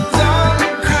minds on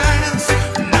Christ,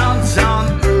 not on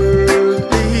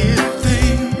earthly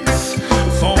things.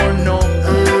 For no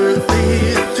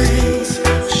earthly things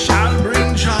shall bring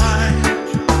joy.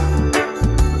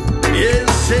 Yes,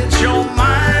 set your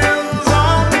minds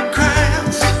on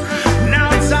Christ,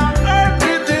 not on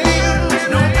earthly things.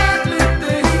 No earthly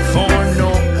things. For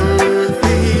no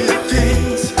earthly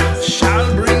things shall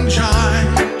bring joy.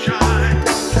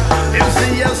 You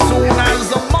see, as soon as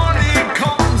the money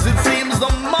comes, it seems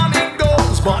the money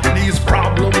goes. But these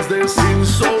problems, they seem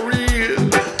so real.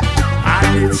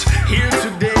 And it's here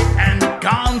today and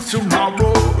gone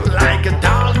tomorrow, like a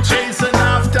dog chasing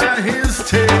after his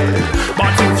tail.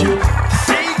 But if you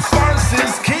seek first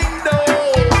his kingdom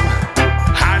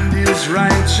and his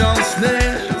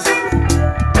righteousness,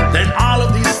 then all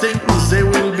of these things, they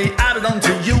will be added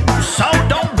unto you. So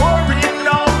don't worry,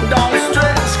 no, don't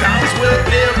stress, cause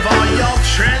wherever your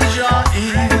treasure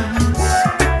is,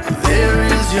 there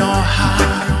is your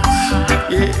heart.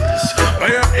 Yes,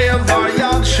 wherever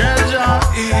your treasure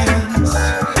is,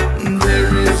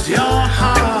 there is your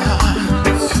heart.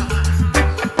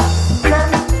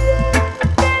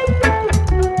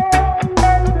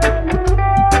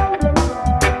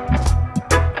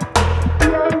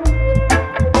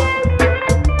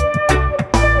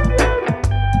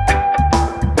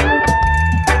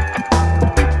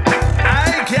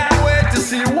 I can't wait to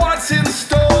see what's in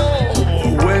store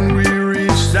when we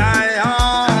reach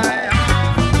Zion.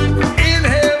 In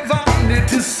heaven,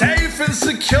 it is safe and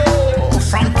secure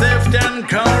from theft and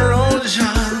corrosion.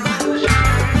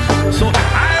 So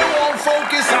I won't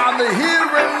focus on the here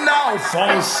and now,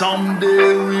 for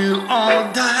someday we'll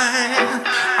all die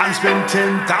and spend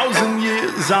 10,000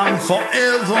 years on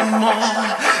forevermore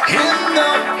in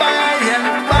the by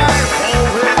and by. For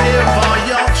wherever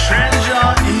your treasure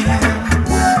is,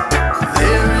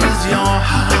 there is your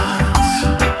heart.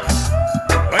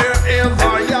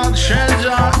 Wherever your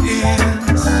treasure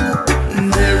is,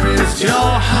 there is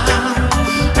your heart.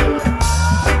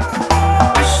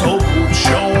 So put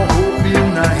your hope in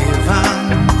the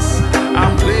heavens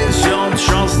and place your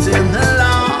trust in the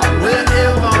Lord.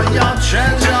 Wherever your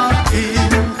treasure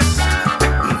is,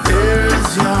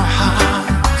 there's your heart.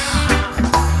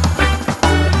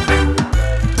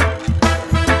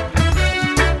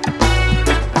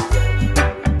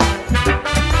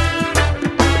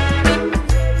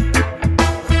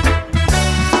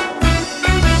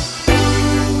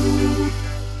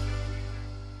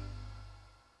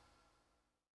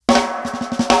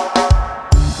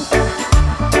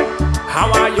 How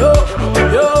are you?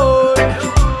 Yo.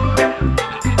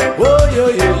 Oh, yo,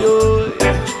 yo, yo.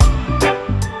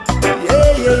 Yeah,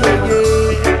 yeah, yeah, yeah.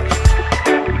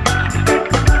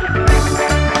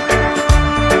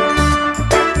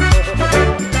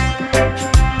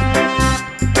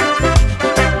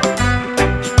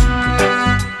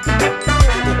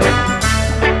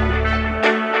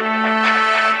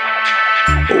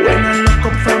 When I look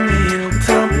up from the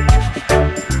hilltop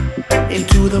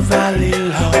into the valley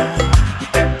low,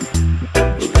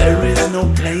 there is no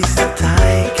place that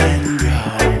I can go.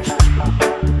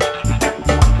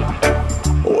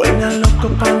 When I look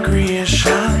upon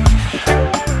creation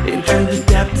into the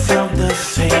depths of the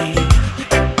sea,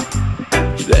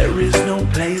 there is no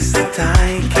place that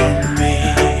I can be.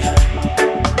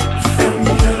 From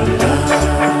your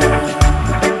love,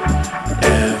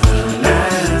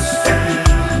 everlasting,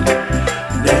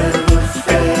 never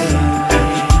failing,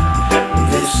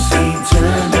 this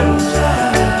eternal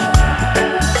love.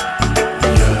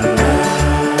 Your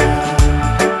love,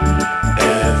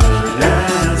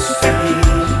 everlasting,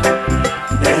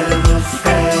 never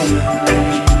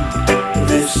failing,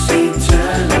 this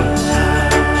eternal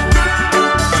love.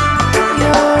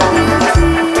 Your beauty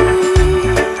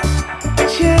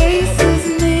chases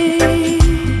me,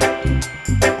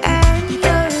 and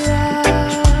your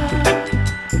love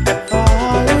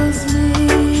follows me.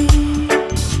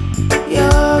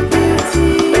 Your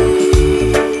beauty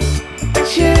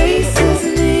chases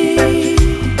me,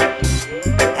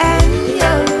 and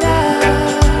your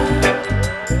love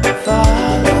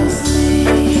follows me.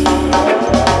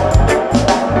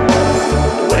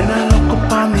 When I look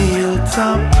upon the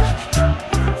hilltop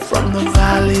from the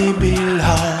valley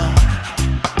below,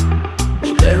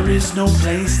 there is no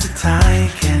place that I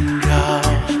can go.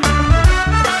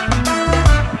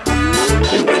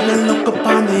 When I look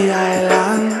upon the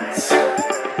islands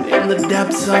in the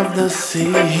depths of the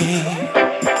sea,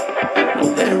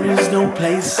 there is no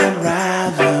place I'd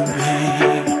rather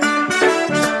be.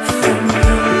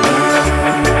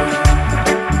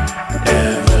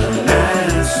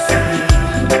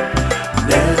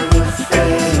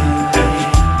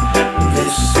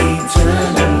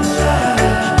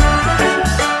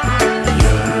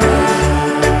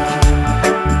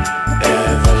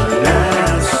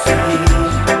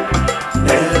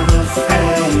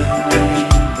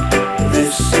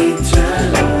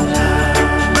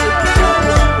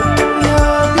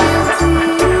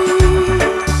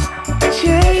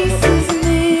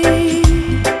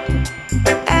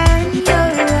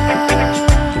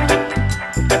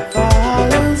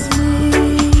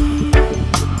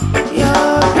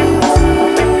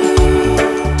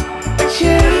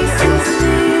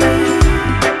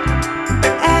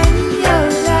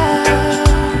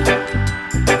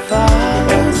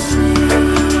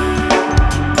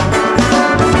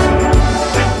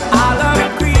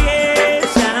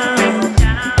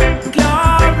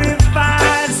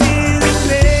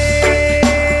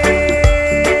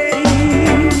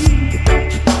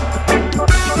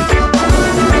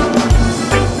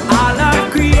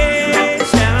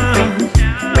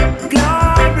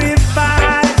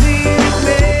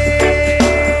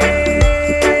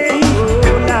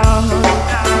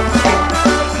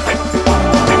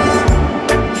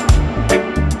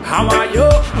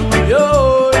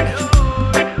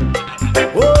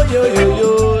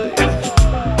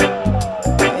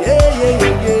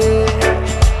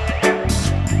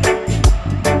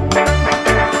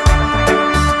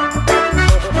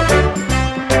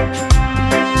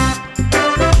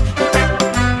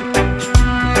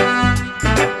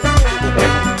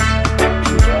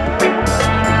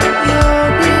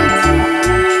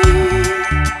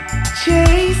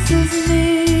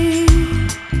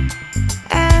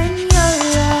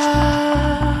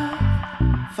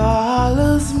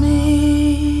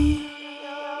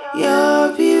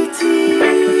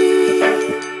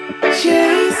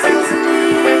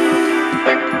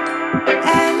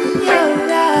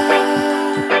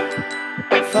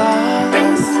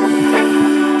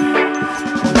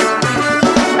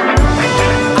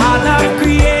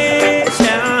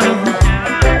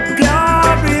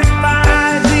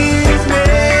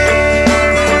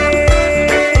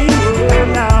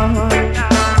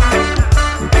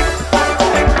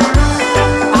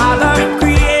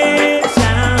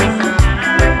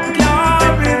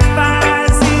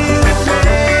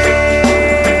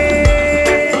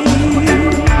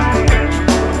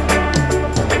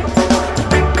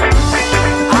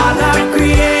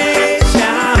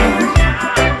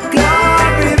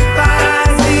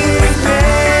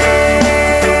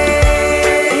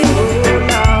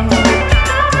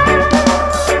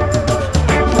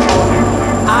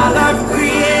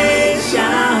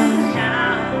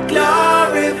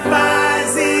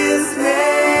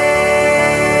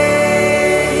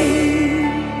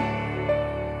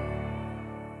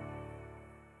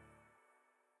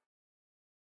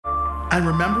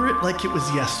 it like it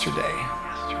was yesterday.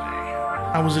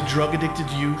 I was a drug-addicted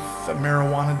youth, a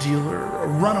marijuana dealer, a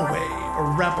runaway, a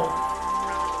rebel.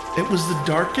 It was the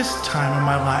darkest time of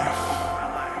my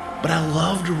life, but I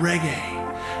loved reggae,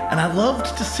 and I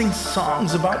loved to sing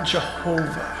songs about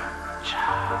Jehovah.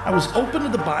 I was open to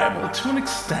the Bible to an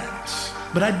extent,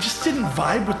 but I just didn't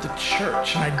vibe with the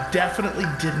church, and I definitely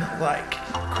didn't like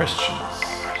Christians.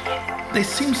 They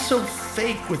seemed so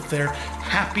fake with their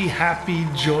happy, happy,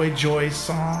 joy, joy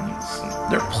songs,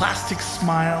 and their plastic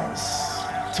smiles.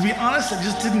 To be honest, I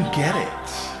just didn't get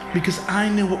it, because I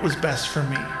knew what was best for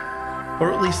me,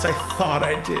 or at least I thought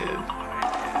I did.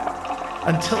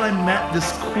 Until I met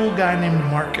this cool guy named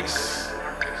Marcus.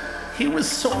 He was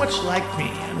so much like me,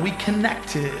 and we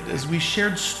connected as we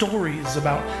shared stories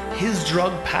about his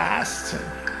drug past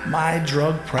and my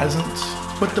drug present.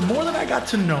 But the more that I got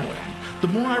to know him, the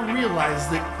more I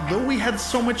realized that though we had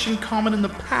so much in common in the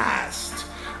past,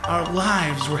 our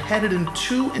lives were headed in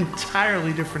two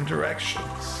entirely different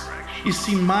directions. You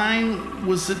see, mine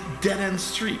was a dead-end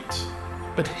street,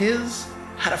 but his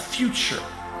had a future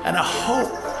and a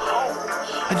hope.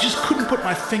 I just couldn't put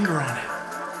my finger on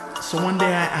it. So one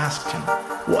day I asked him,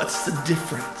 "What's the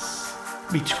difference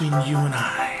between you and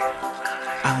I?"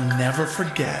 I'll never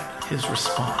forget his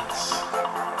response.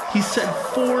 He said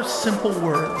 4 simple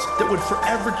words that would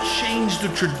forever change the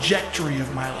trajectory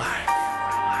of my life.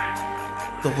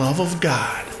 "The love of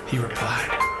God," he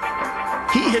replied.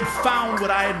 He had found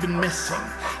what I had been missing.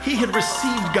 He had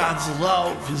received God's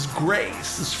love, His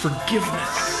grace, His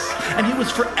forgiveness, and he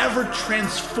was forever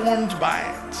transformed by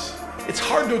it. It's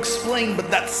hard to explain, but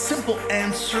that simple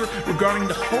answer regarding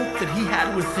the hope that he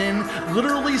had within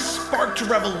literally sparked a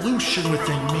revolution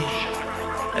within me.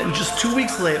 And just 2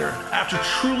 weeks later, after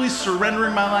truly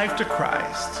surrendering my life to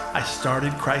Christ, I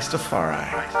started Christafari,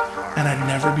 and I'd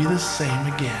never be the same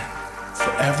again,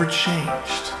 forever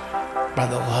changed by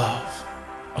the love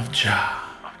of Jah.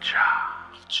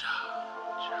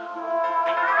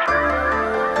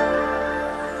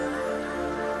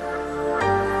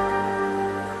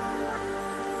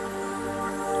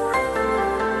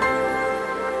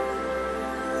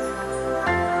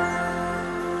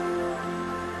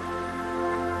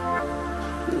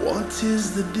 What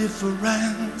is the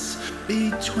difference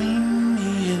between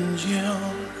me and you?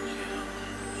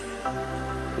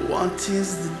 What is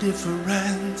the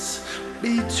difference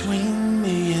between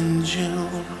me and you?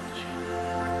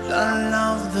 The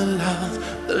love, the love,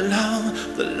 the love,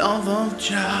 the love of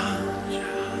Jah.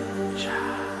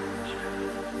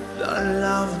 The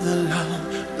love, the love,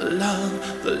 the love,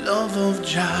 the love of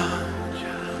Jah.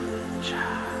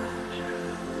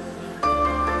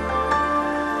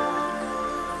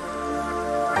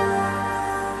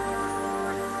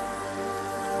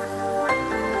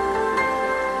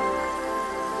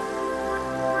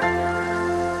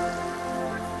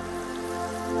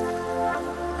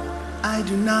 I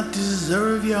do not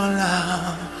deserve your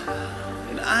love,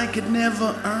 and I could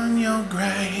never earn your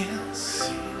grace.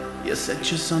 You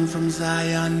sent your son from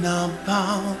Zion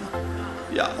above,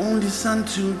 your only son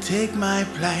to take my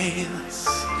place.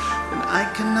 And I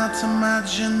cannot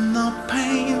imagine the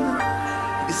pain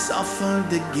he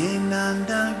suffered again and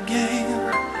again,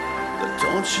 the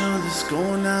torture, the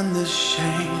scorn and the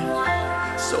shame,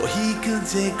 so he could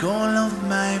take all of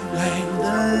my blame.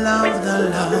 The love, the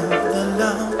love, the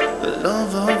love, the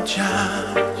love of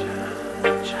Jah.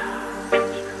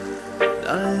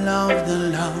 The love, the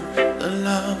love, the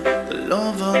love, the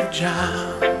love of Jah.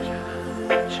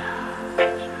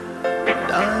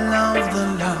 The love, the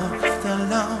love, the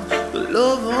love, the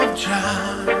love of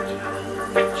Jah.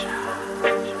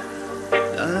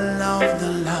 The love,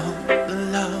 the love, the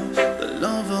love, the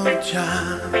love of Jah.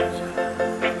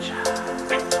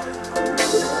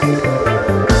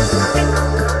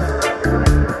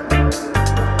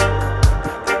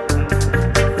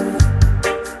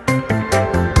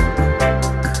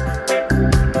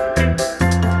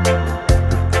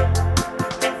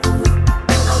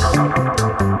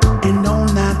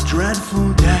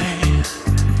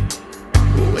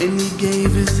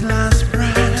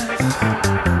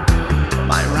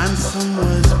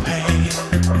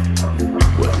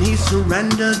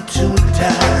 Surrendered to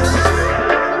death,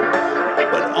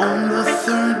 but on the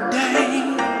 3rd day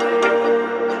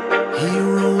he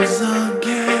rose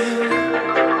again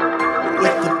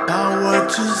with the power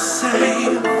to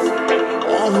save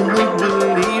all who would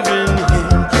believe in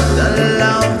him. The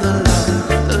love, the love,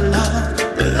 the love,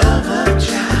 the love of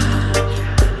Jah.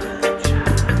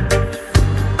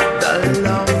 The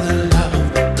love, the love,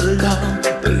 the love,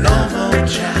 the love of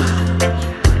Jah.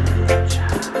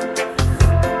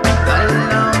 The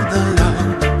love, the love,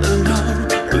 the love.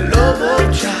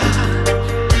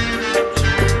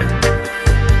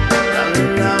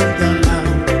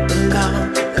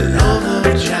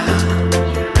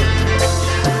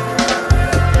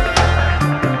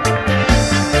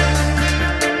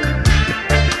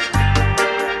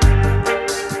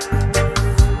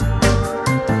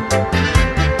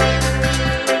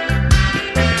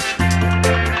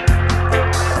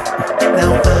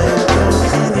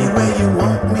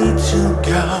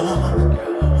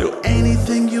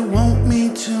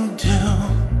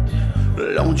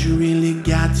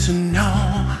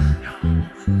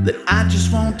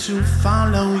 to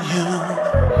follow you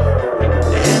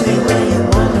anywhere you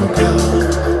wanna go,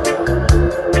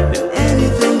 and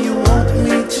anything you want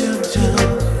me to do.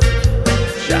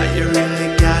 Child, you really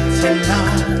got to know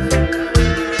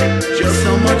just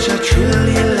how much I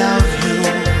truly love you.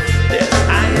 Yes,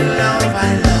 I love you,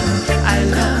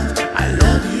 child. I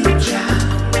love you, child.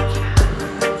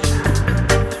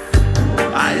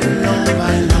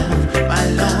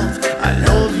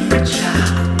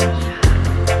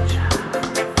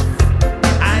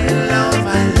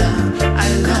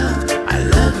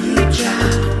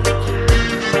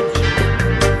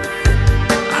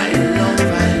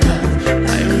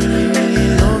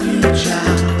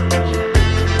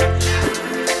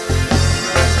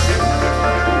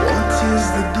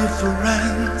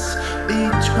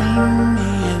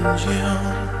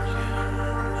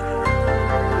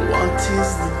 What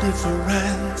is the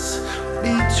difference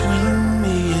between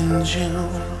me and you?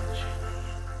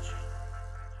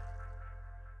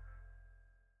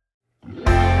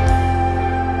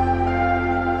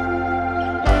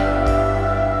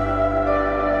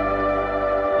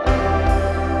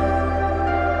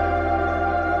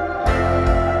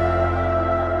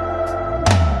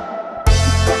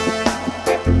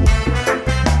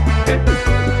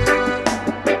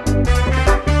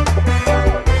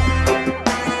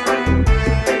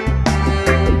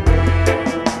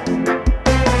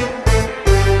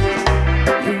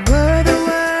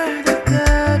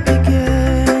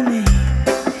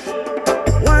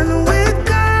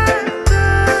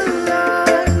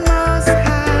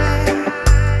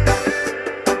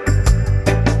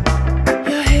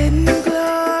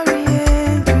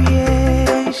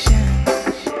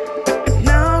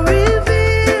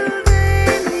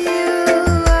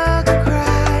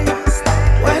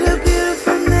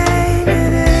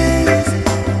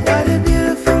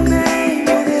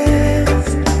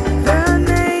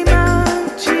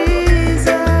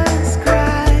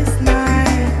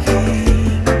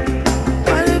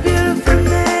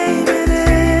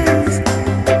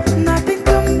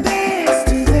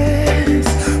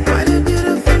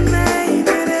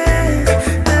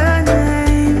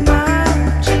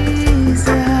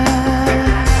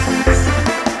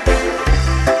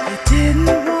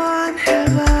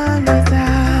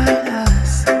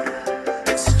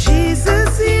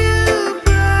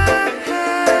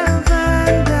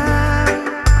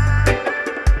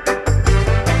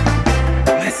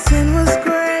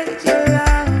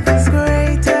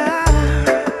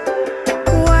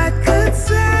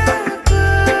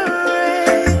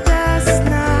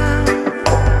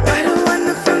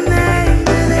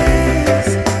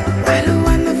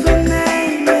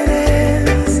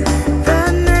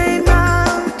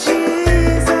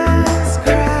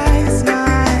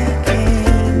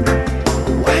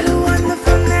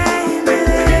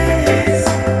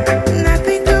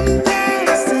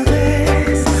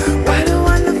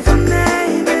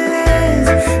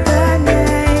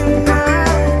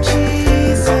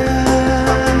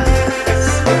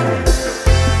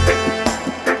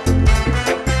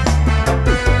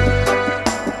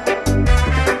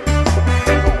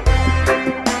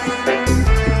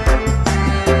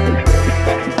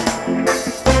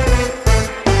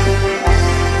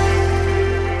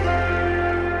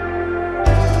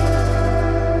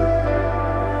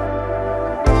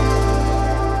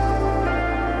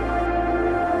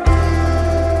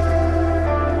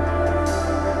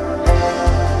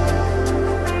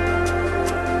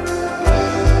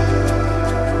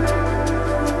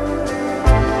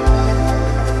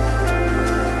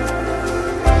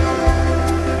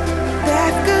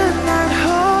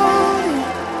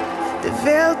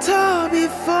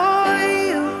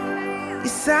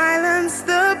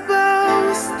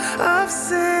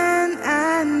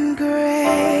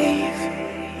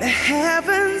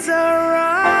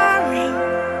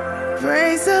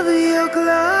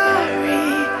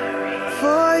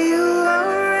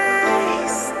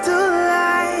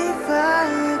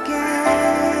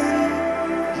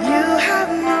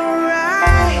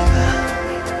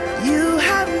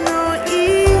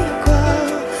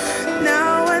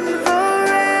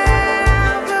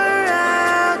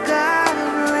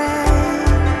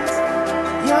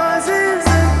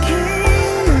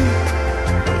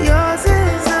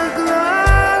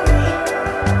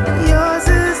 Yours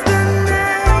is the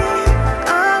name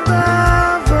of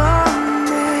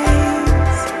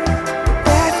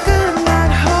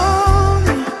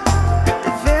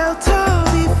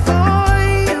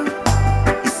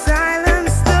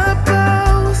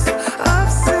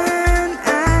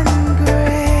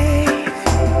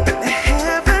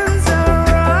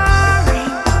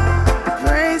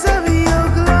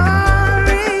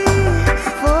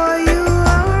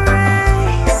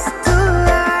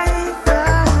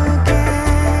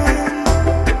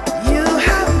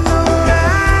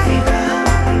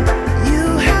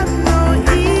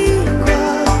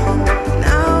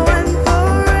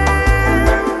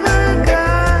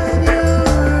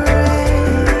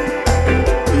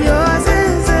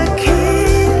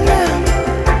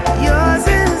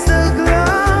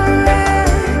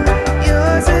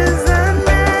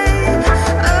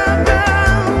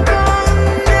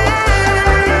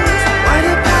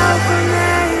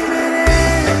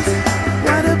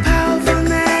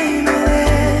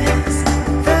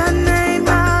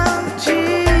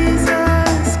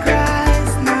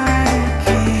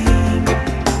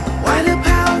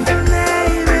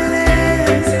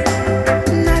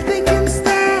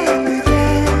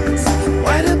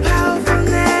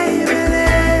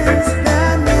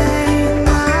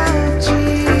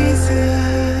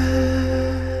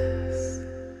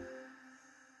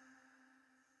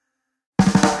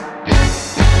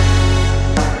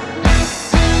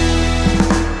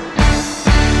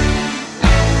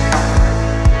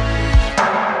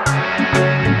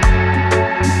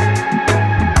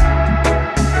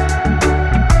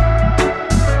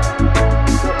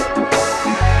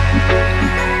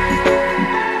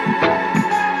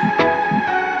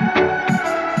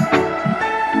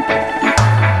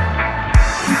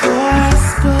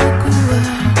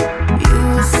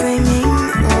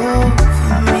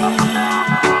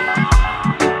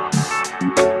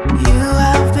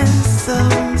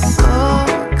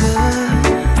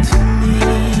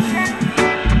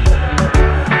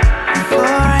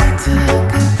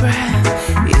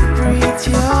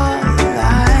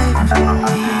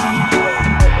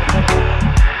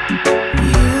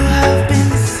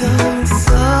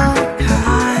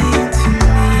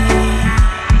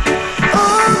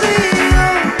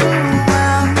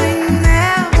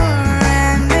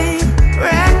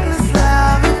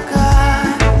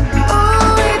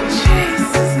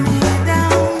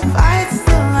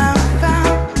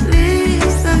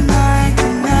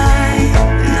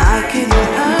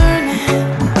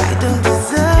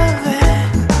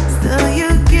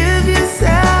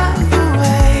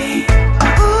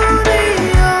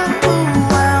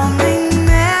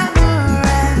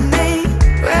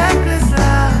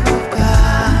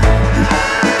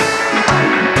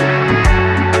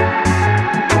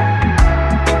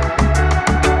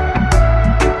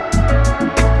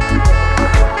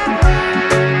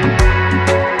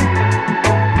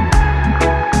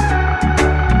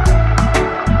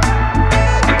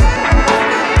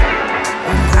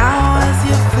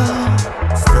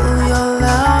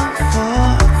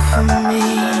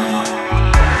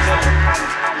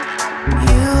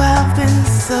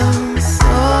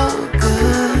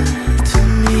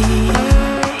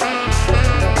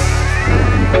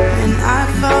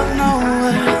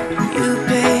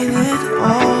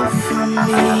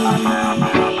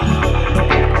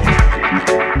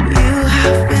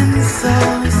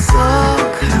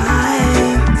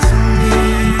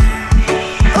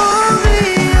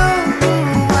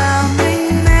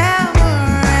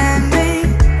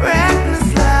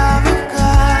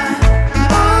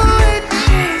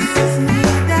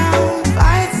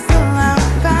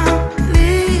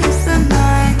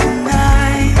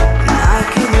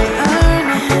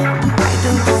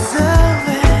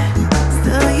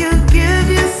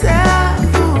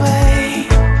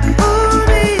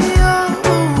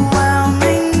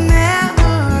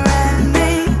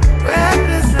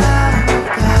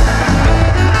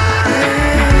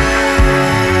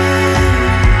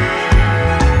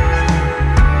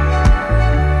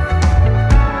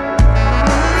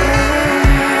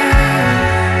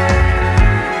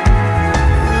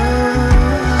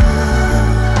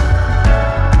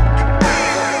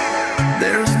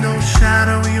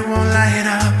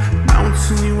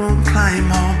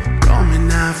all coming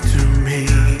after me.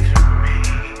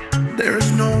 There's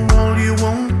no wall you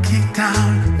won't kick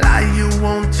down, lie you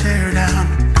won't tear down,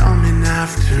 coming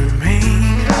after me.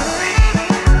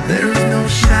 There's no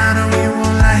shadow you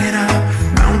won't light up,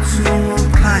 mountain you won't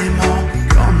climb up,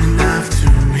 coming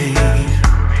after me.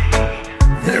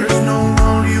 There's no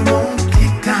wall you won't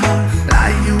kick down,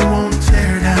 lie you won't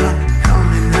tear down,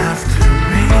 coming after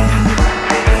me.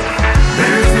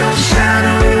 There's no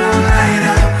shadow you won't light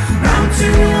up,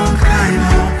 mountain you won't climb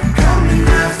up, coming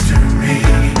after me.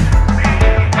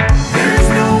 There's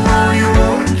no wall you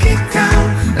won't kick down,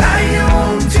 lie you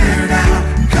won't tear down,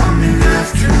 coming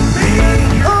after me.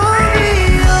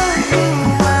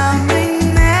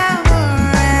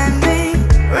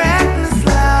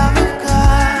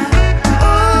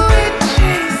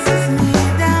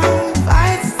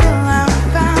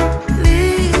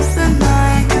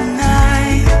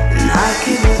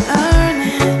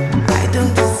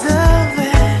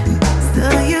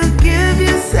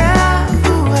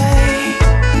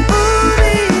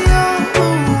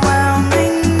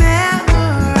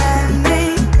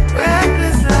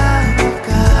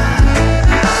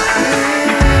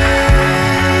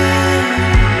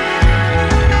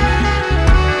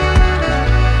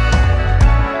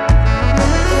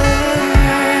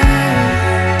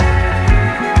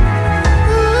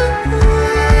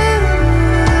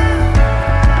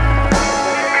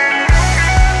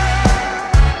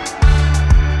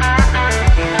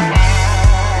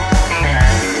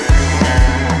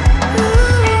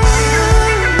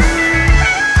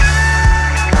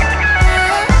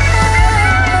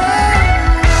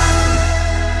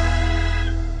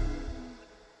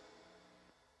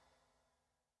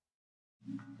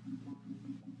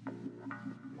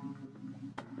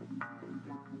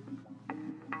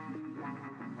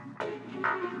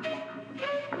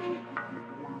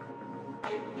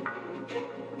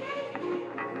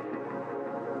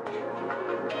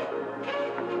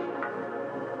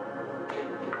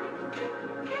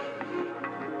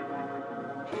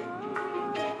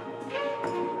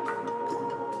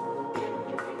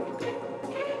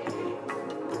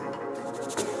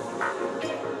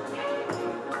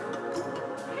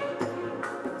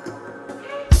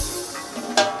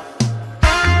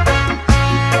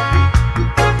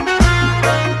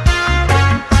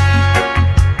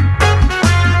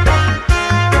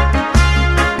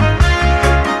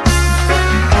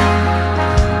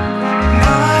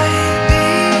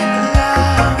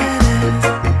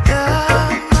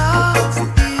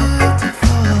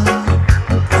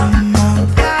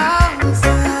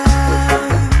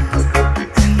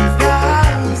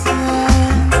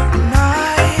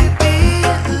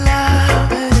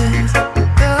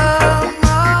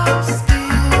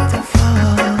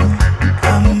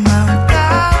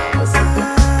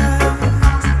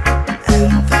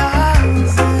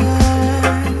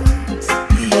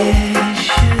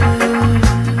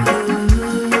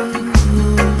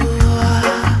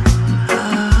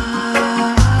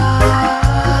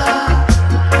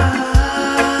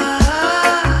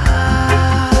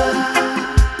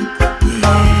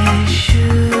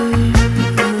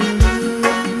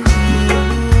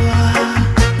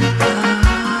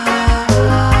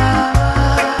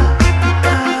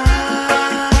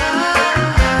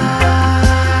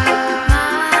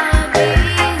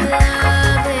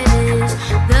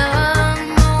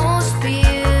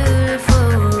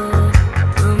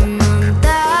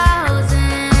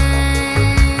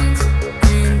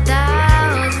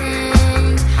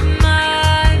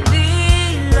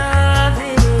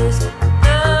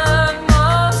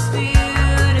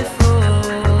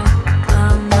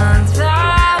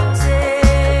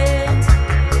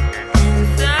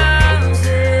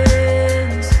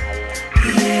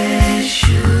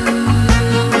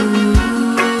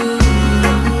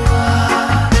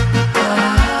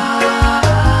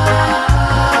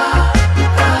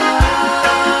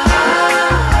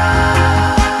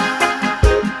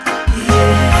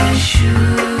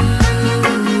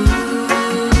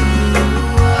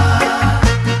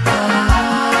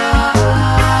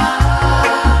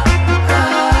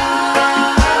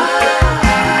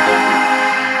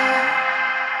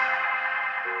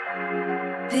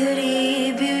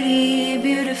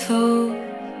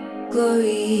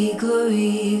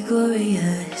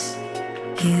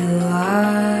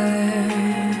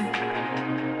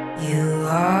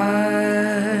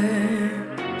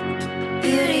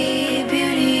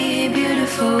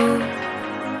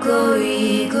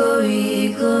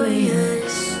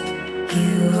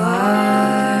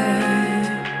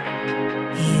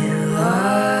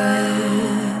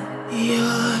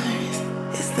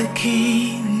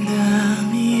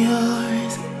 Kingdom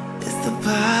yours is the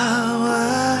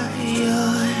power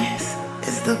yours.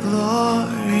 the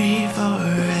glory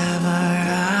forever.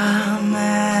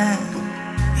 Amen.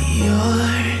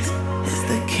 Yours is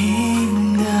the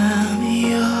kingdom.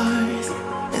 Yours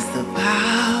is the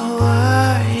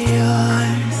power.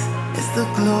 Yours is the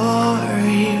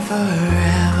glory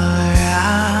forever.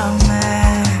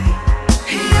 Amen.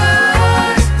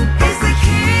 Yours is the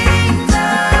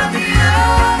kingdom.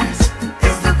 Yours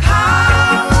is the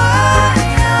power.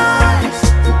 Yours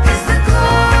is the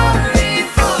glory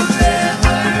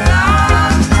forever.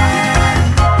 Amen.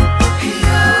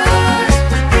 Yours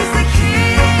is the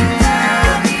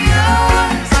kingdom.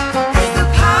 Yours is the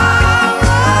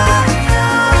power.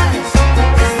 Yours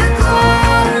is the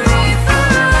glory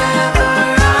forever.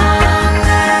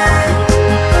 Amen.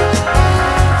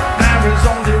 There is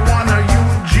only one of you,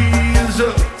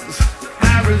 Jesus.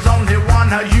 There is only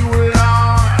one of you,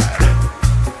 Lord.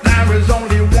 There is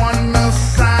only one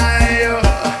Messiah,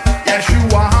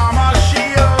 Yeshua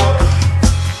HaMashiach.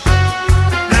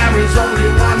 There is only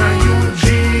one of you,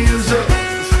 Jesus.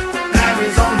 There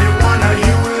is only one of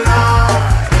you, Lord.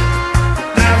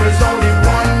 There is only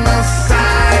one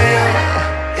Messiah,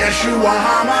 Yeshua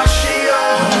HaMashiach.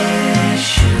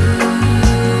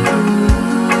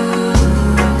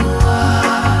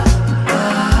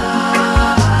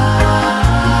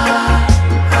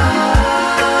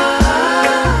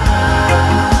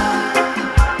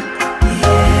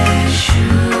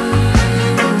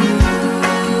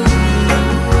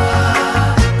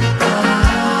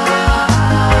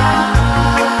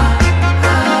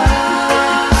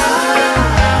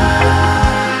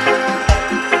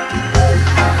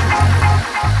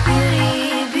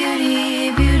 Beauty,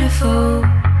 beauty, beautiful.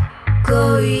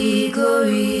 Glory,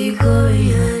 glory,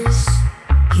 glorious.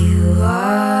 You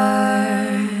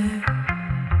are.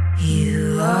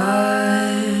 You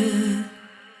are.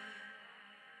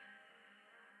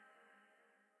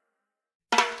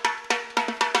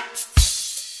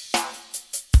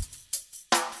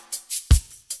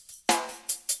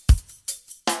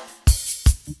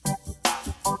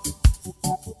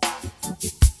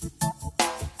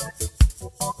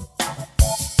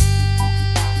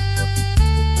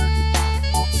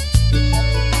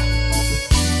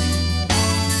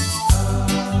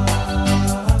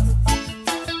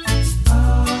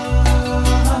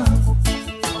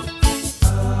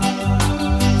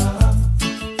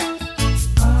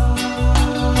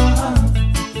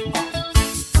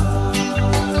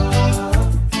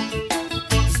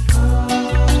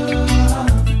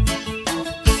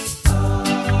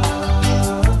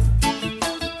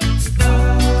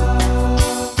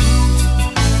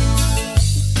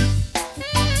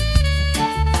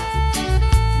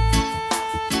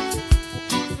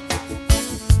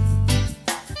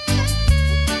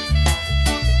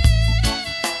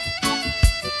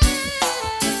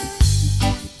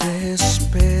 Te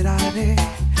esperaré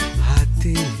a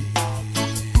ti.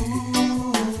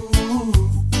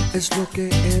 Es lo que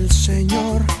el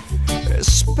Señor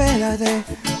espera de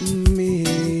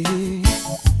mí.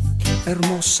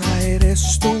 Hermosa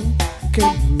eres tú que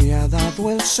me ha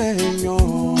dado el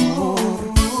Señor.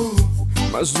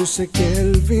 Más dulce que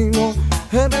el vino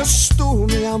eres tú,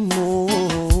 mi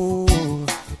amor.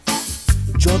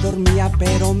 Yo dormía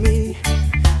pero mi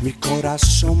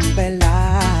corazón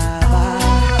velaba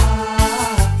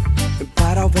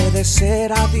para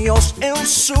obedecer a Dios en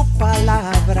su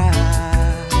palabra.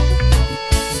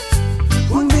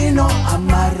 Un vino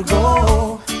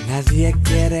amargo nadie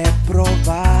quiere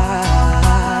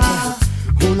probar.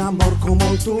 Un amor como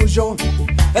el tuyo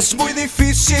es muy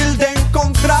difícil de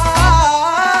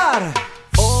encontrar.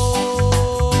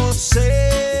 Oh Señor,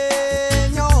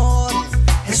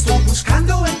 estoy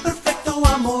buscando el perfecto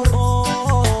amor.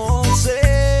 Oh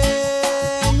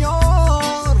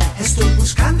Señor, estoy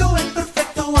buscando el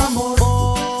perfecto amor.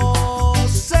 Oh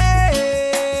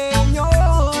Señor,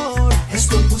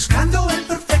 estoy buscando el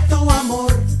perfecto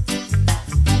amor.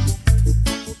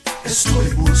 Estoy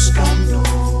buscando.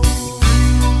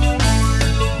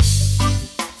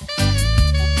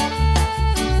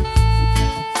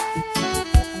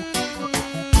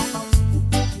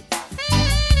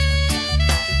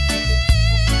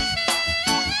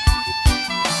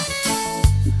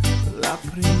 La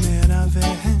primera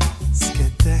vez que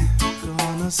te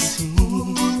conocí,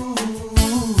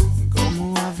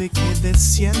 como ave que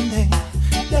desciende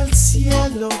del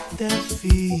cielo te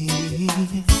vi.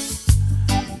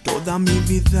 Toda mi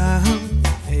vida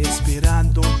he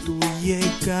esperado tu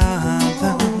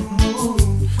llegada.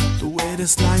 Tú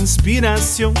eres la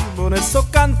inspiración, por eso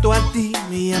canto a ti,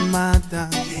 mi amada.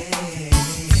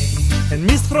 En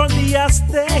mis rodillas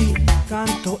te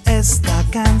canto esta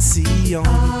canción,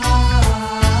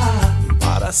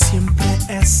 para siempre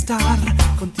estar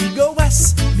contigo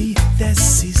es mi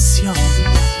decisión.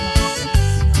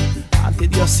 Ante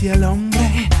Dios y el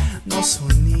hombre nos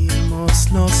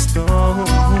unimos los dos,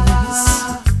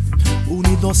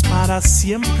 unidos para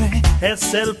siempre,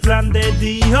 es el plan de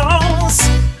Dios.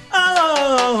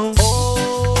 Oh,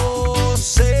 oh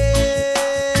Señor,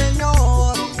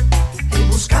 y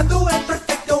buscando el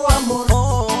perfecto amor.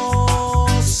 oh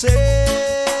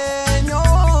Señor,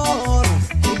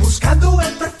 Y buscando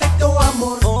el perfecto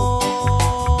amor.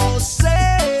 oh Señor,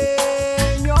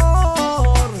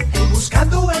 Y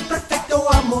buscando el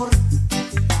perfecto amor.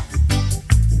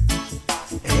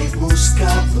 He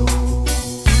buscado.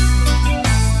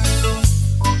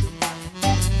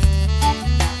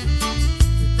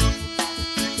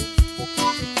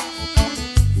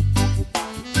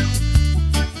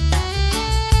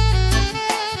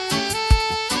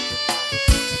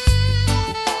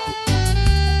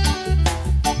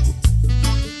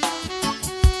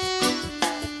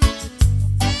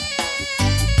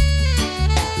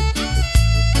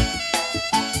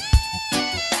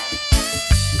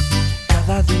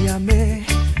 cada día me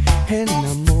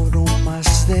enamoro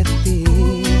más de ti.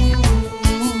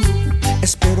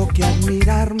 Espero que al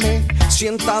mirarme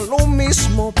sienta lo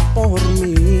mismo por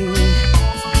mí.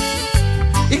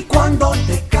 Y cuando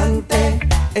te cante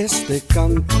este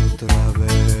canto otra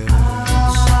vez,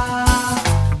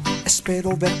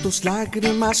 espero ver tus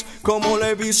lágrimas como lo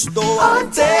he visto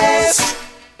antes.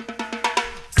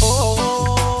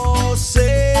 Oh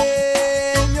Señor,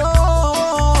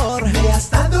 Me has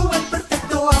dado el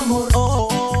perfecto amor.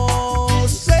 oh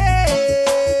Señor,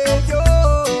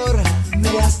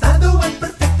 Me has dado el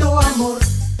perfecto amor.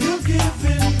 You've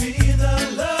given me the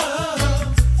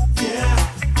love, yeah.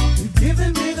 You've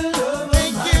given me the love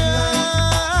of my life.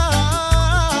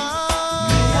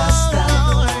 Me has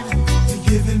dado. You've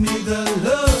given me the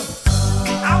love.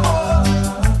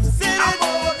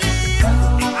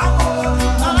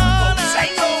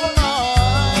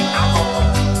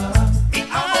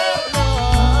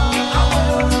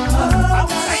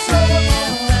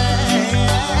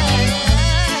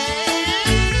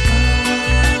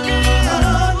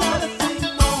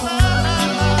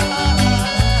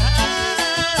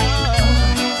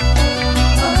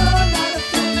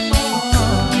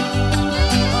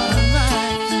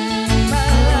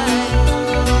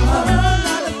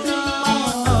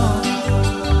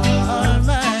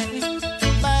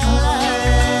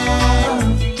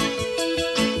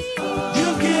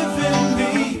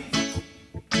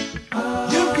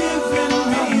 You've given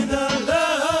me the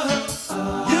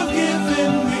love. You've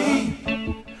given me.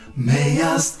 Me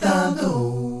has dado.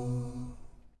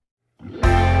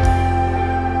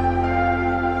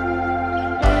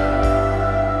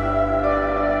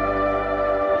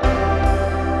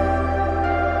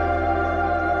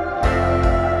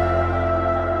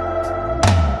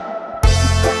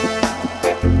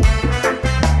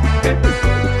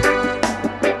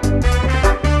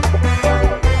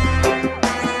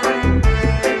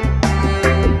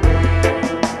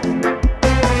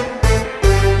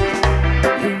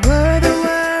 You were the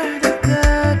word of God.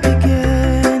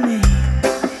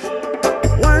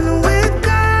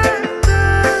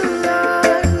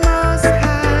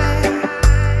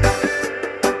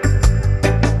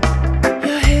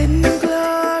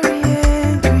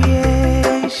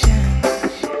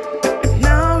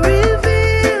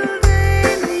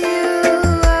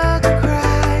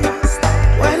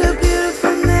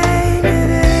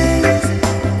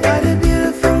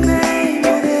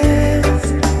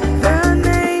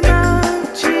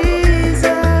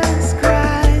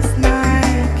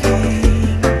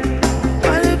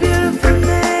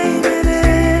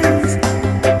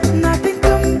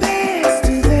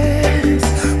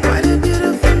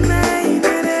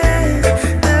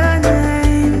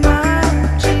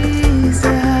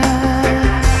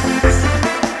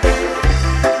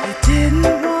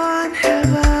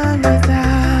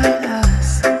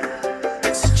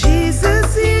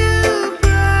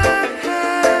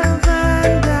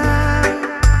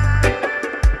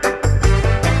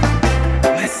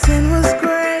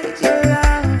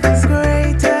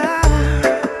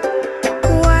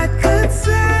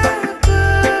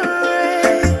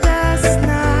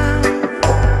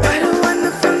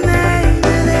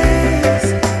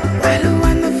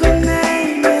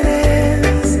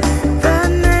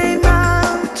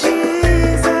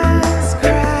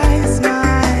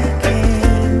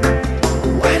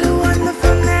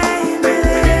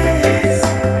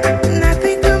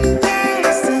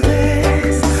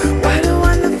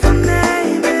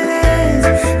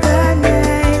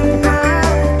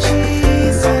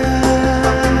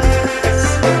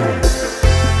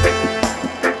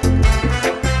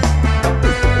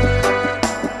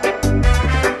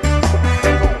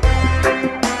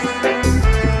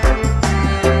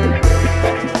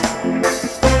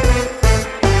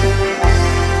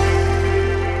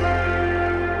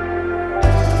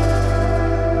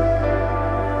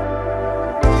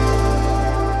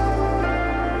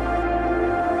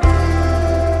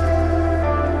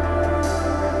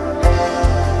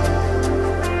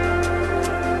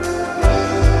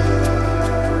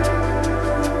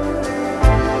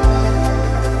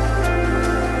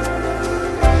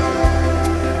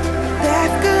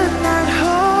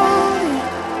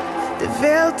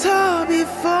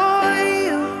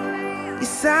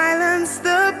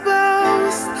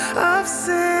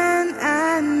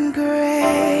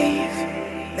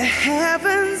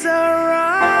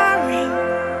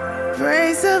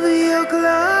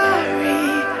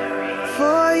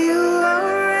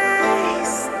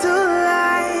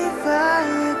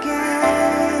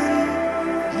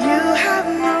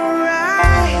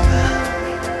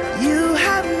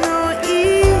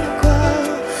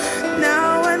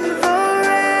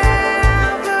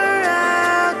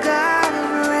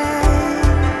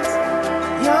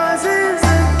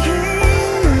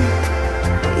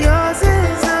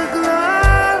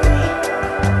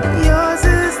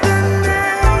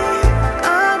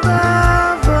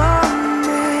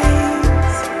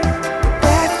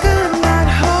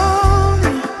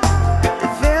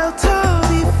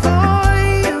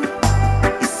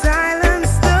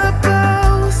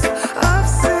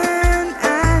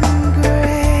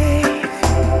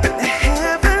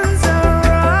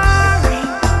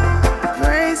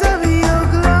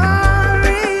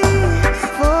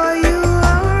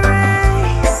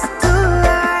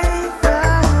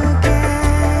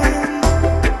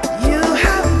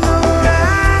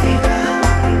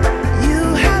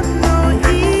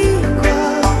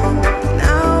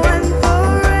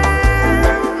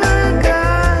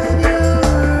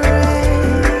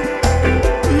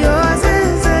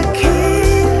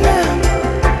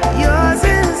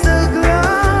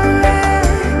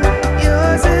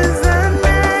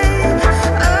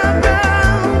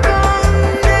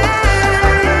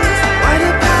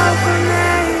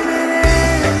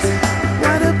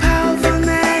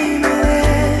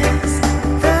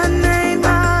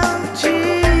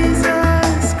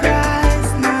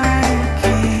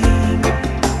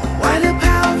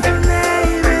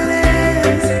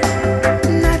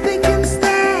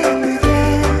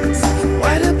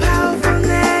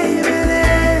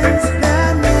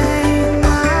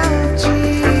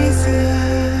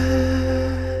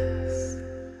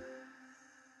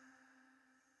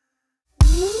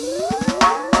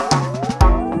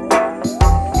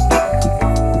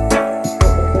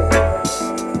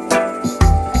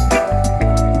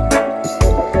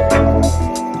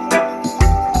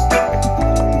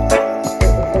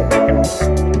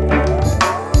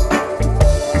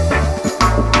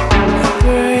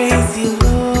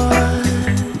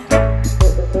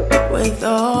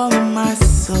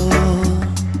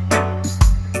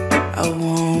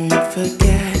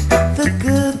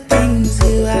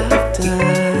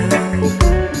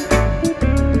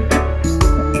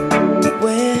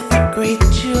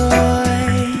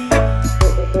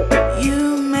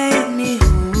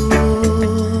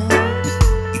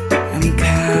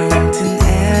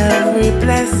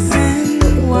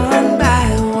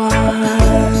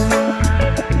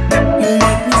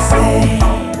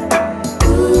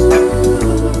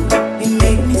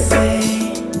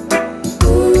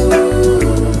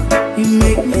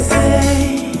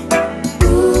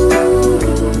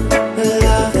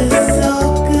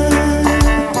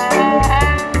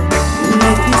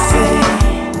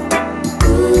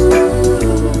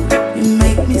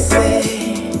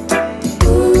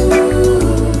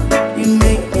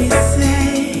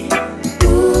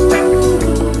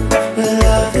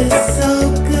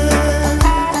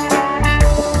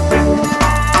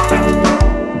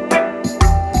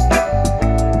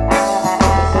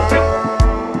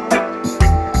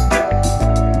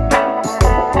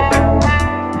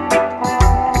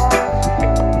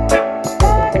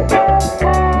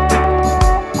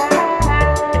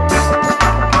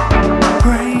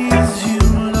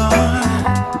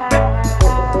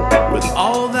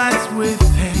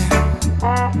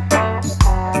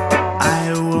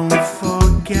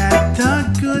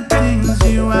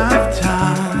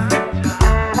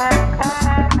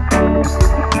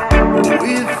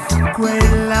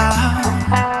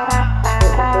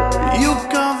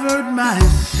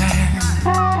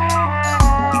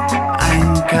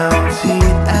 See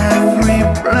every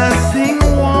blessing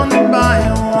one by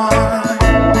one.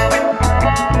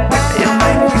 You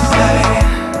make me say,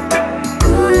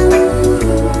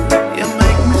 you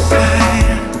make me say,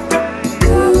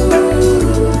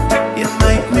 you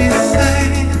make me say,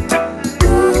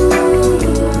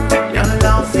 your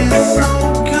love is so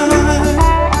good.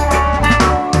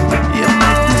 You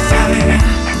make me say,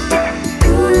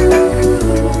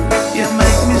 you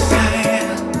make me say,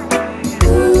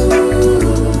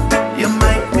 you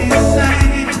make me say,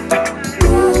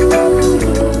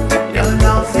 your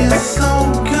love is so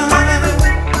good.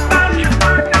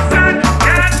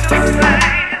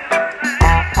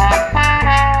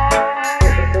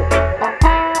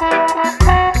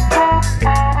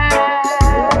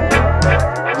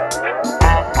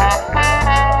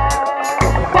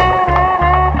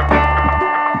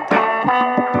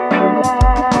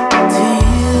 To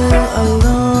you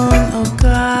alone, oh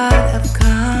God, I've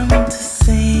come to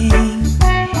sing.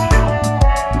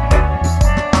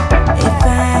 A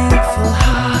thankful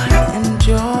heart and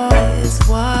joy is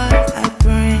what I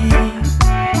bring.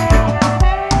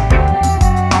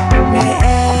 May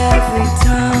every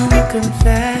tongue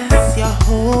confess your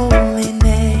holy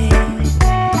name,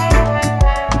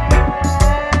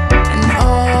 and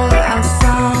all our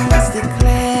songs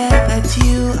declare that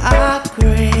you are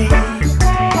great.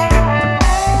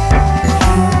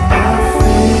 You are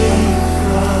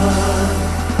faithful.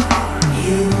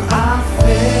 You are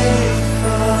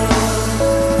faithful.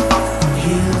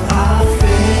 You are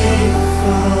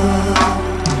faithful.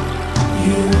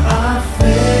 You are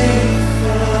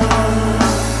faithful.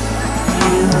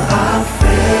 You are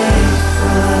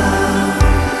faithful.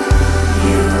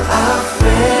 You are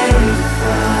faithful.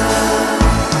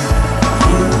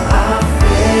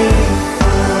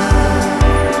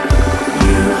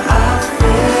 You are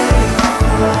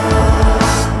faithful.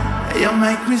 You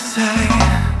make me say,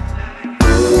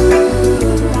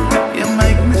 you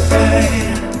make me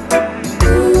say,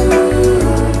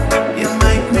 you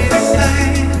make me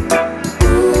say,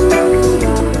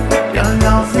 your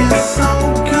love is so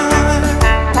good.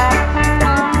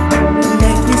 You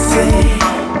make me say,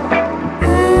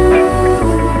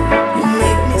 you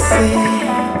make me say,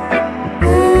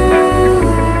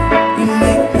 you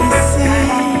make me say,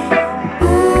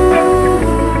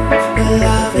 your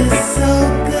love is so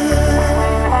good.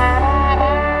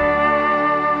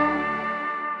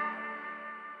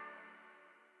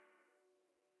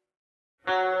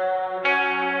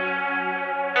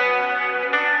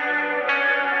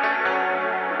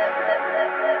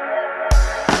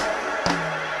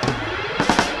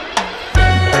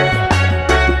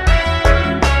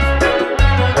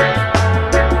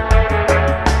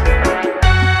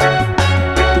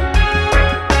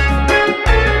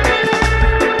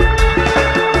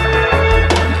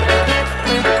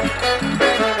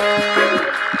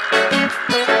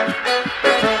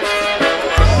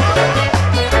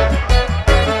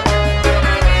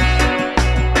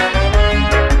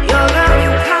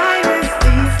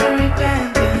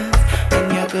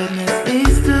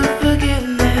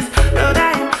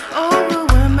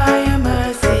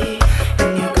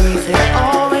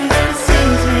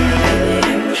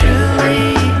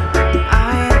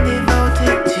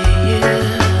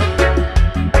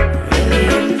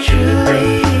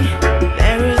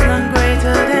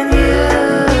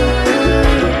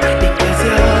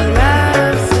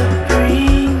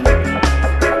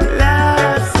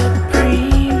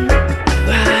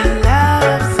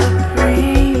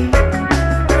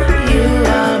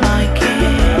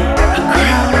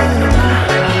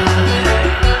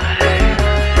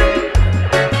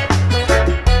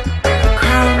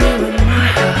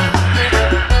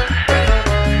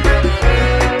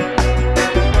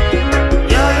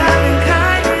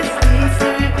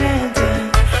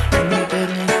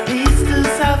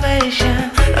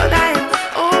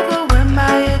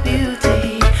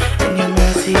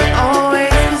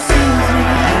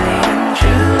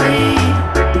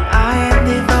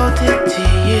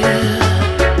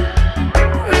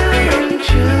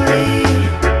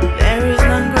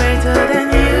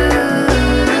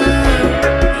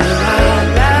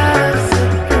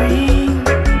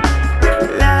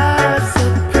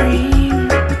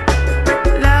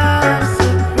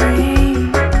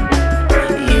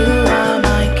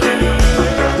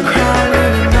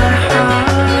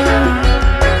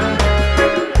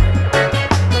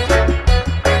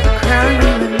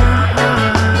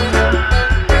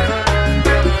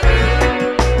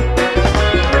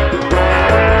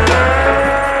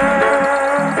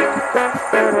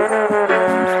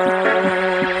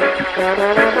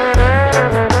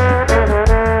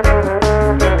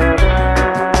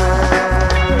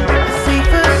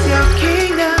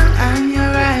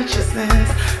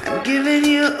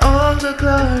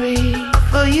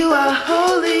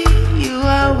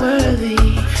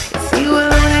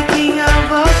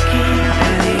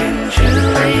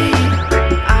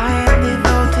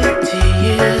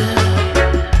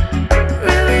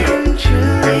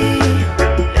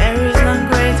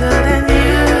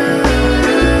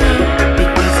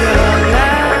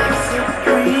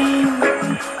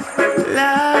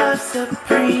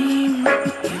 supreme.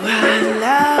 You are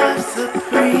love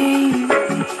supreme.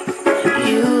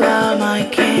 You are my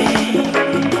king.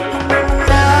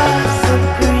 Love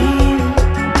supreme.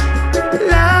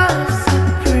 Love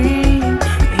supreme.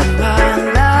 You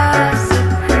are love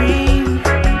supreme.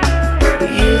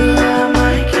 You are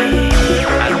my king.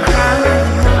 I'm crying in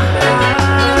my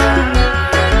heart.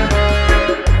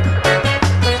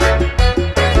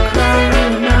 Crying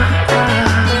in my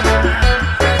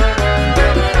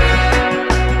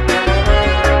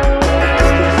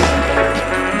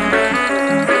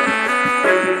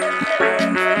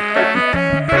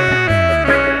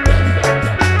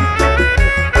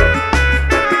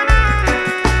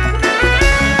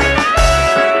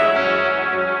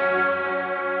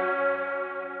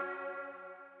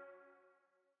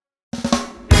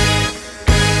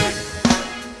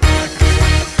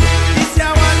This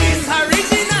your one is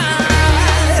original.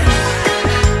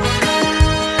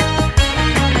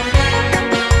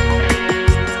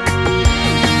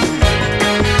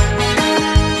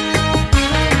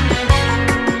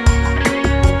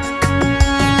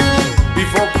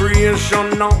 Before creation,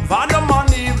 now Adam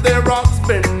and Eve, there has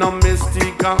been a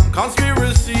mystic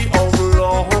conspiracy of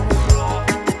love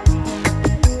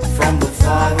from the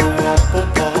Father up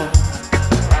above.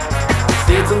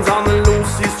 Satan's on the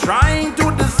loose, he's trying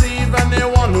to deceive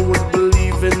anyone who would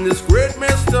believe in this great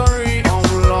mystery of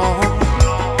love.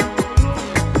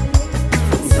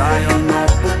 From Zion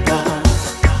up above.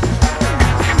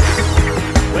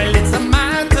 Well, it's a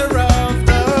matter of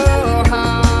the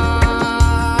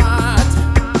heart.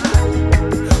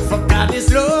 For God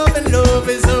is love and love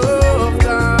is of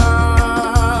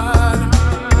God.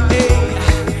 Hey,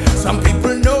 some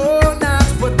people know not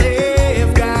what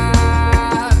they've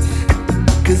got.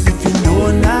 'Cause if you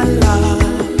know not love,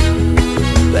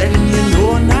 then you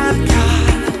know not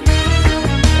God.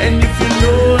 And if you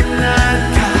know not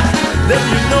God, then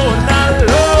you know not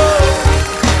love.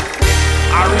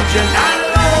 Original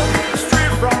love,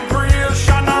 straight from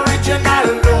creation. Original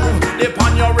love,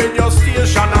 upon your radio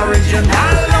station.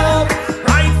 Original love,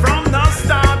 right from the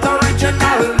start.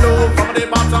 Original love, from the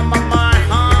bottom of my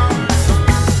heart.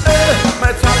 Me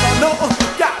tell you no,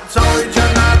 God's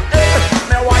original.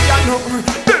 Me why you know,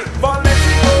 never let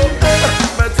it go.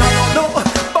 Me tell you no,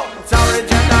 but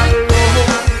original love.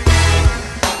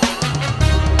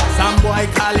 Some boy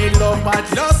call it love, but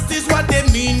lust is what they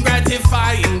mean.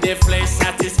 Gratifying the flesh,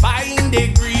 satisfying the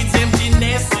greeds,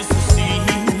 emptiness is the seed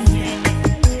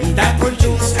that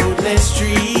produce fruitless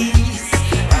trees.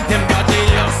 Them got the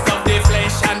lust of the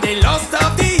flesh and the lust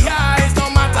of the eyes. No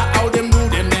matter how them do,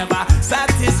 them never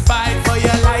satisfied. For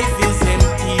your life is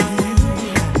empty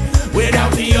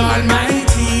without the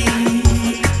Almighty.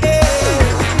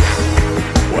 Yeah.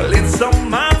 Well, it's a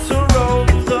matter of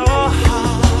the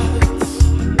heart.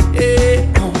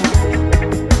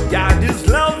 God is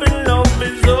love and love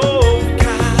is of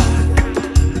God.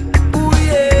 Ooh,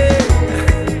 yeah.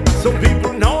 Some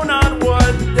people know not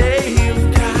what they've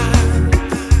got.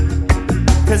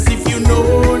 'Cause if you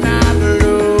know not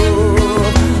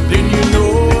love, then you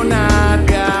know not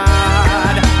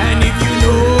God. And if you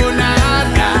know not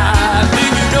God, then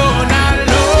you know not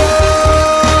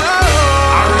love.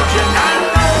 Original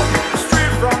love,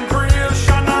 straight from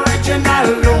creation. Original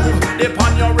love,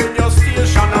 upon your radio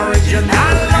station.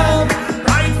 Original love,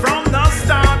 right from the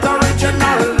start.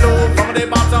 Original love, from the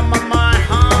bottom of my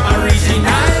heart.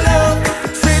 Original love,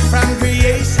 straight from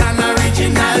creation.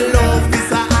 Original love,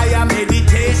 this a higher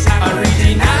meditation.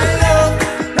 Original love,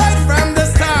 right from the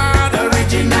start.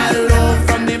 Original love,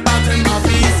 from the bottom of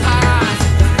his heart.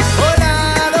 Oh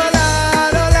Lord, oh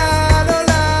Lord, oh Lord, oh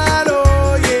Lord,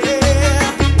 oh yeah.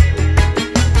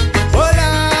 Oh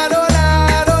Lord, oh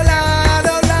Lord, oh Lord,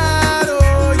 oh Lord,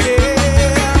 oh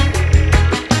yeah.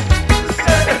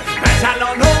 Me tell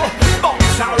you no,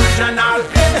 but original.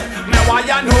 Me why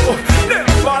you know,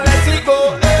 never let it go.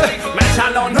 Me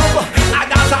tell you no, I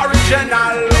got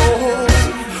original love.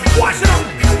 Watch out,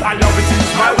 I love it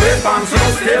is my weapon, so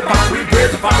step back, we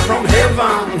praise far from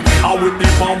heaven. I will be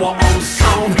power on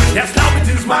sound. Yes, love it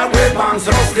is my weapon,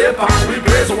 so step back, we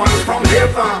praise the ones from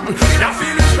heaven. Now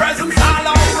feel his presence all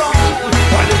around.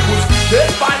 While it was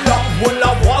dead by love, when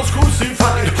love was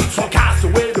crucified. So cast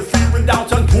away the fear and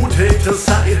doubt and put it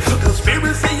aside.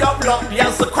 Conspiracy of love,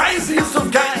 yes, the craziest of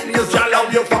kind. Yes, I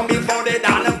love you from before the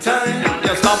dawn of time.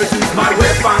 Yes, love it is my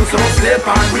weapon, so step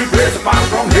back, we praise far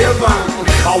from heaven.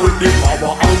 I will be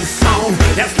power on sound.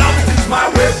 Yes, love it is my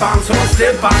weapon, so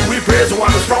step back, we praise the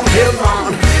ones from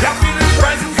heaven. Yeah, feel his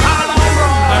presence all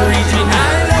around.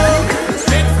 Original love,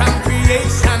 straight from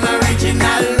creation.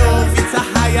 Original love, it's a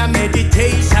higher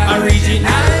meditation.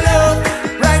 Original love,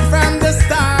 right from the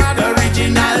start.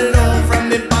 Original love.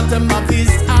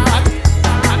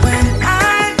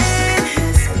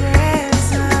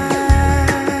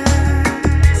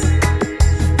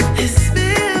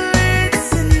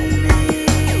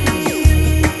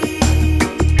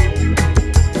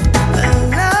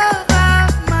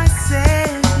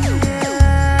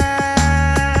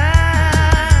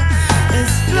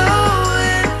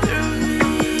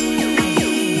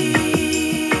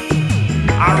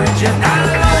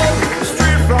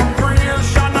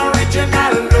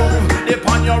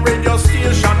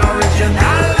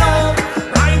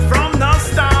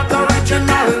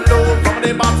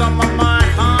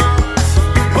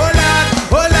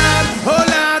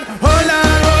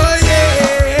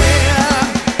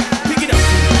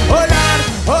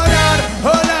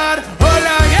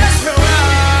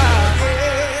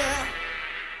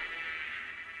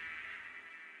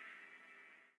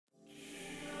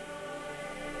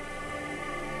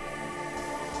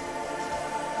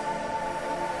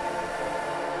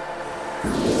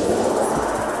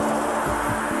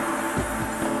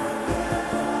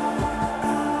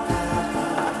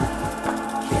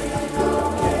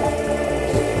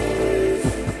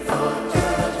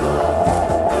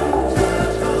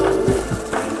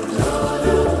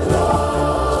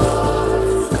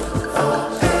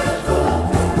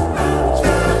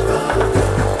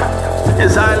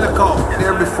 I look up,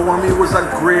 there before me was a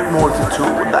great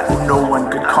multitude that no one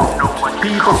could count.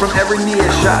 People from every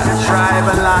nation, tribe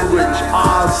and language,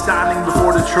 all standing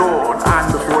before the throne and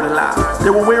before the Lamb. They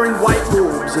were wearing white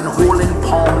robes and holding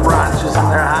palm branches in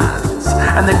their hands.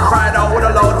 And they cried out with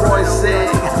a loud voice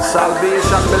saying,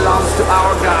 salvation belongs to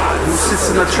our God who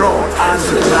sits on the throne and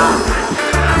to the Lamb.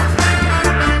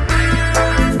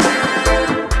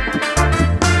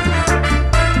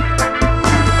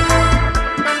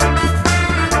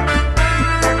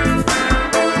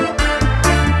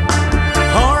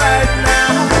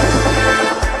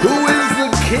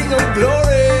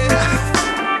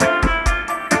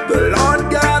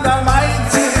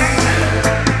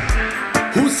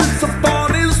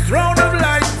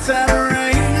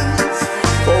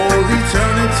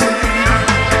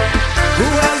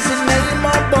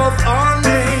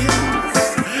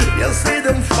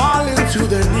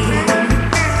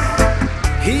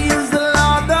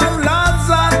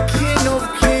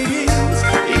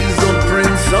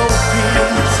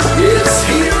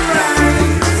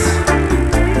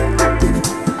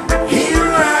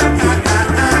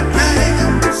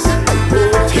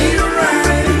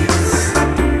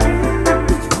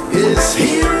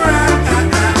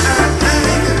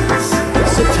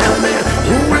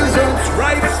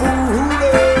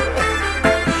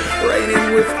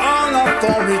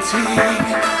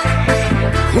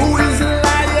 Who is the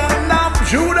Lion of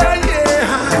Judah?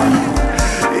 Yeah,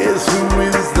 yes, who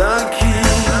is the King?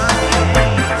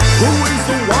 Who is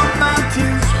the one that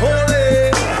is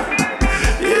holy?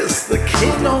 Yes, the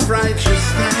King of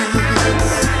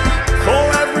righteousness. For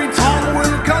every tongue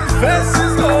will confess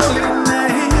His holy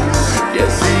name.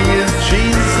 Yes, He is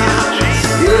Jesus.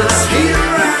 Yes, He reigns.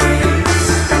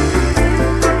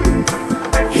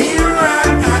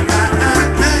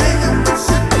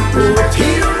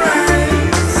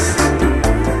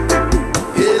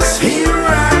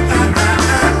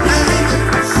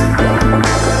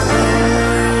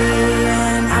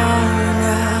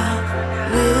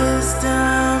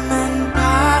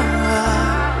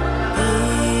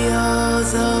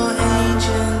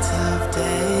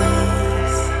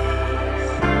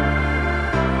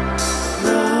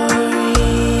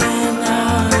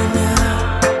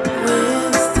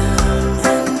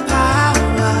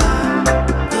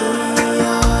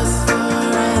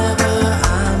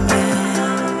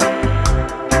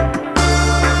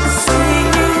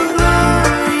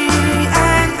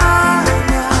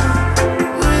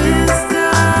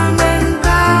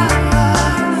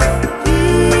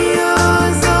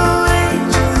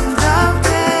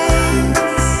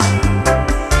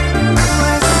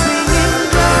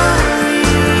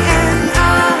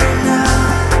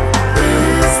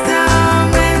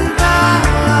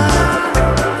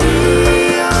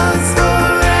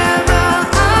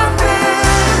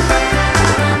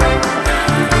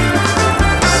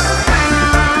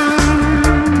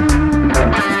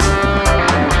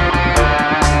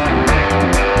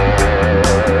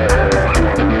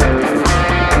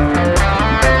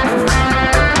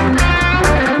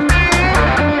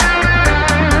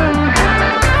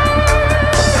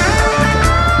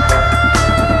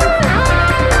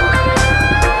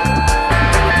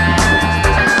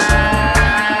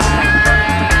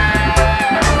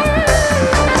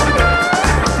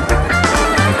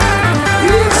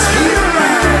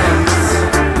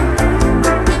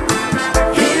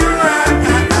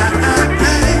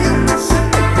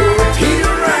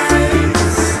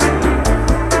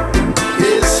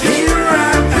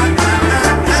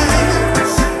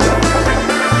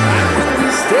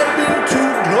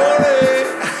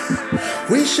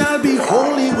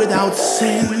 Without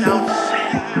sin,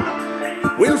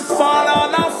 we'll fall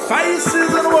on our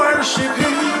faces and worship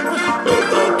Him,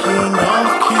 the King of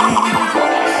Kings.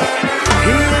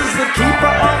 He is the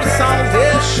keeper of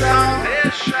salvation,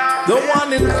 the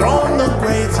one enthroned, the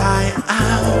great I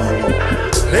am.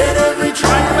 Let every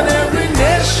tribe and every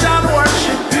nation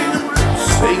worship Him,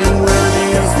 singing worthy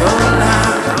is the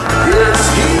Lamb. Yes,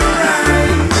 He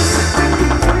reigns.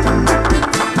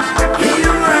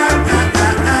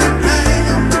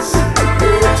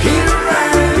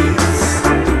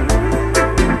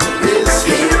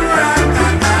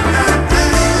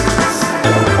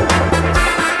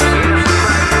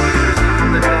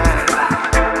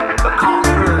 The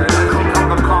conqueror, the king of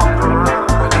the conqueror.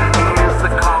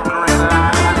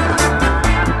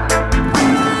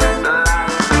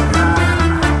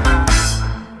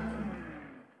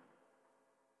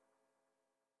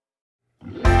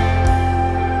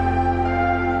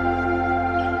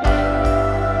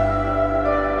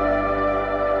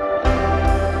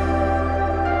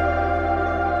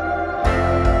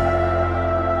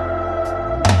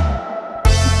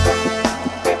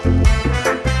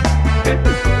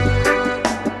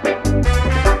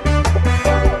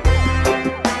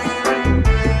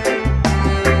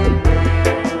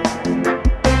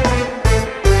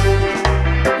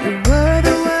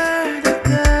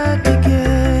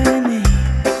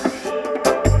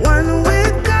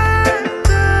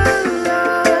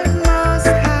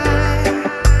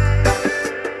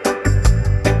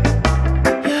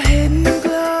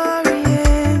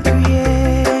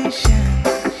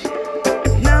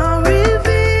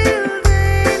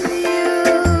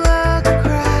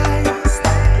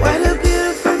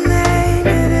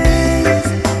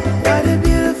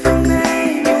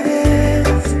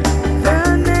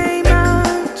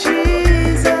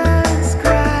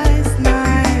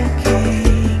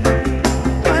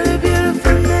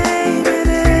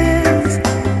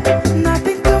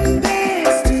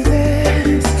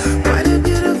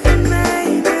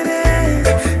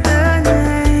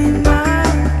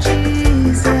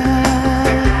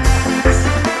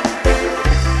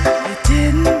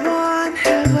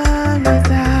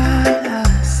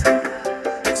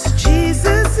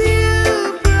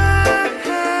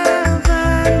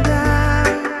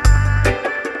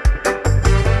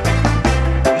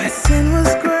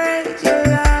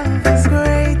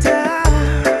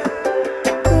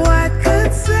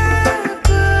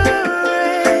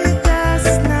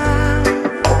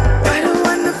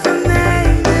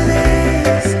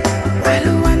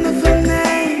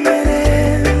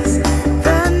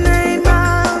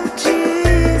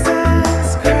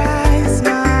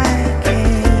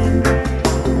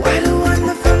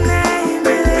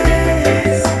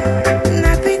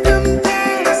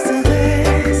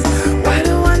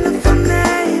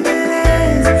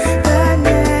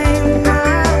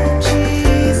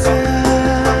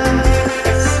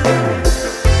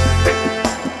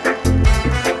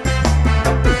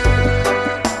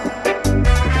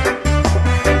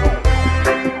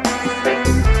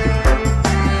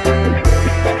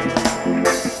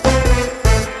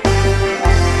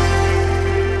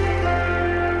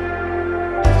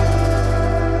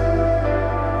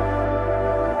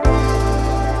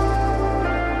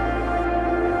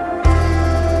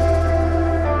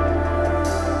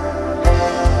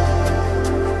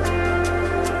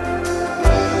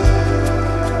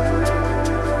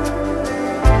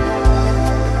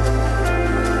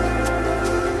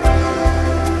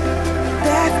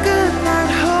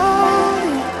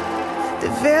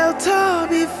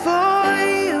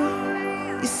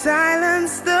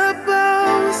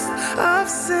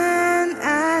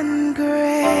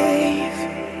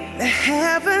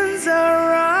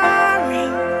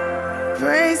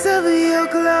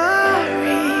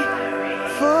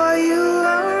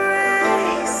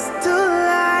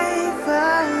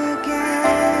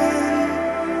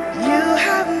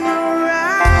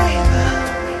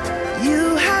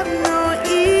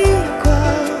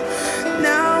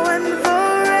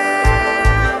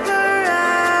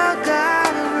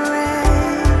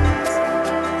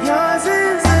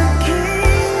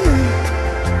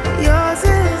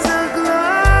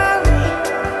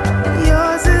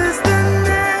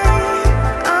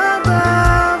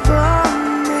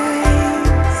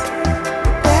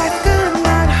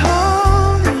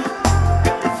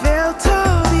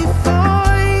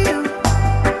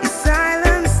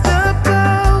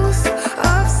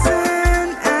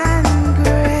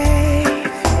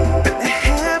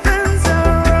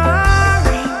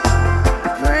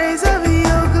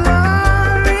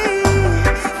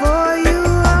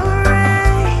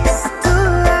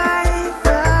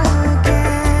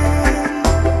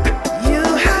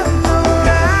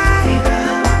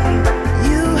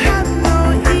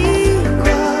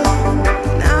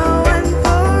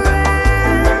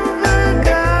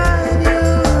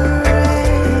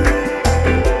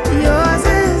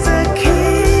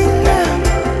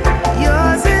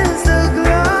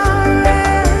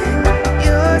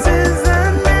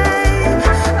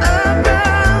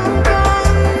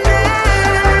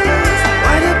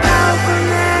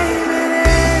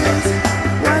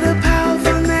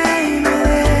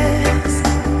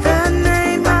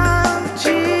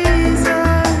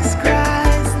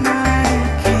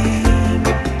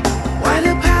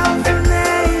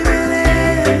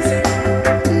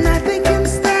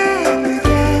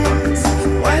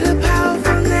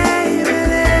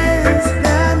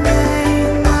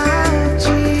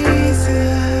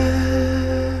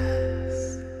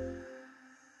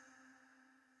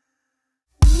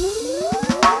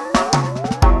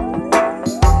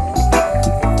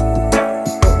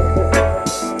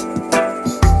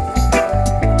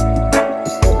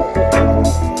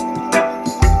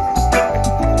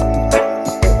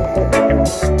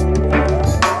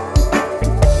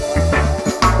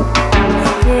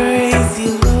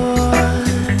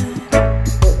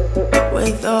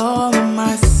 with all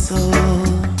my soul.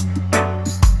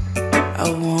 I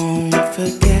won't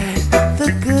forget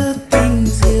the good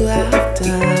things you have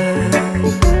done.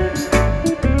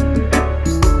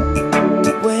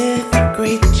 With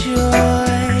great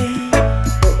joy,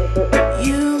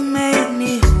 you made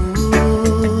me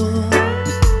whole.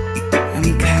 I'm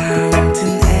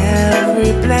counting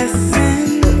every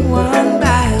blessing one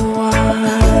by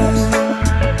one.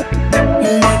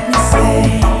 You make me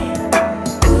say,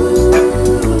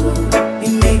 ooh.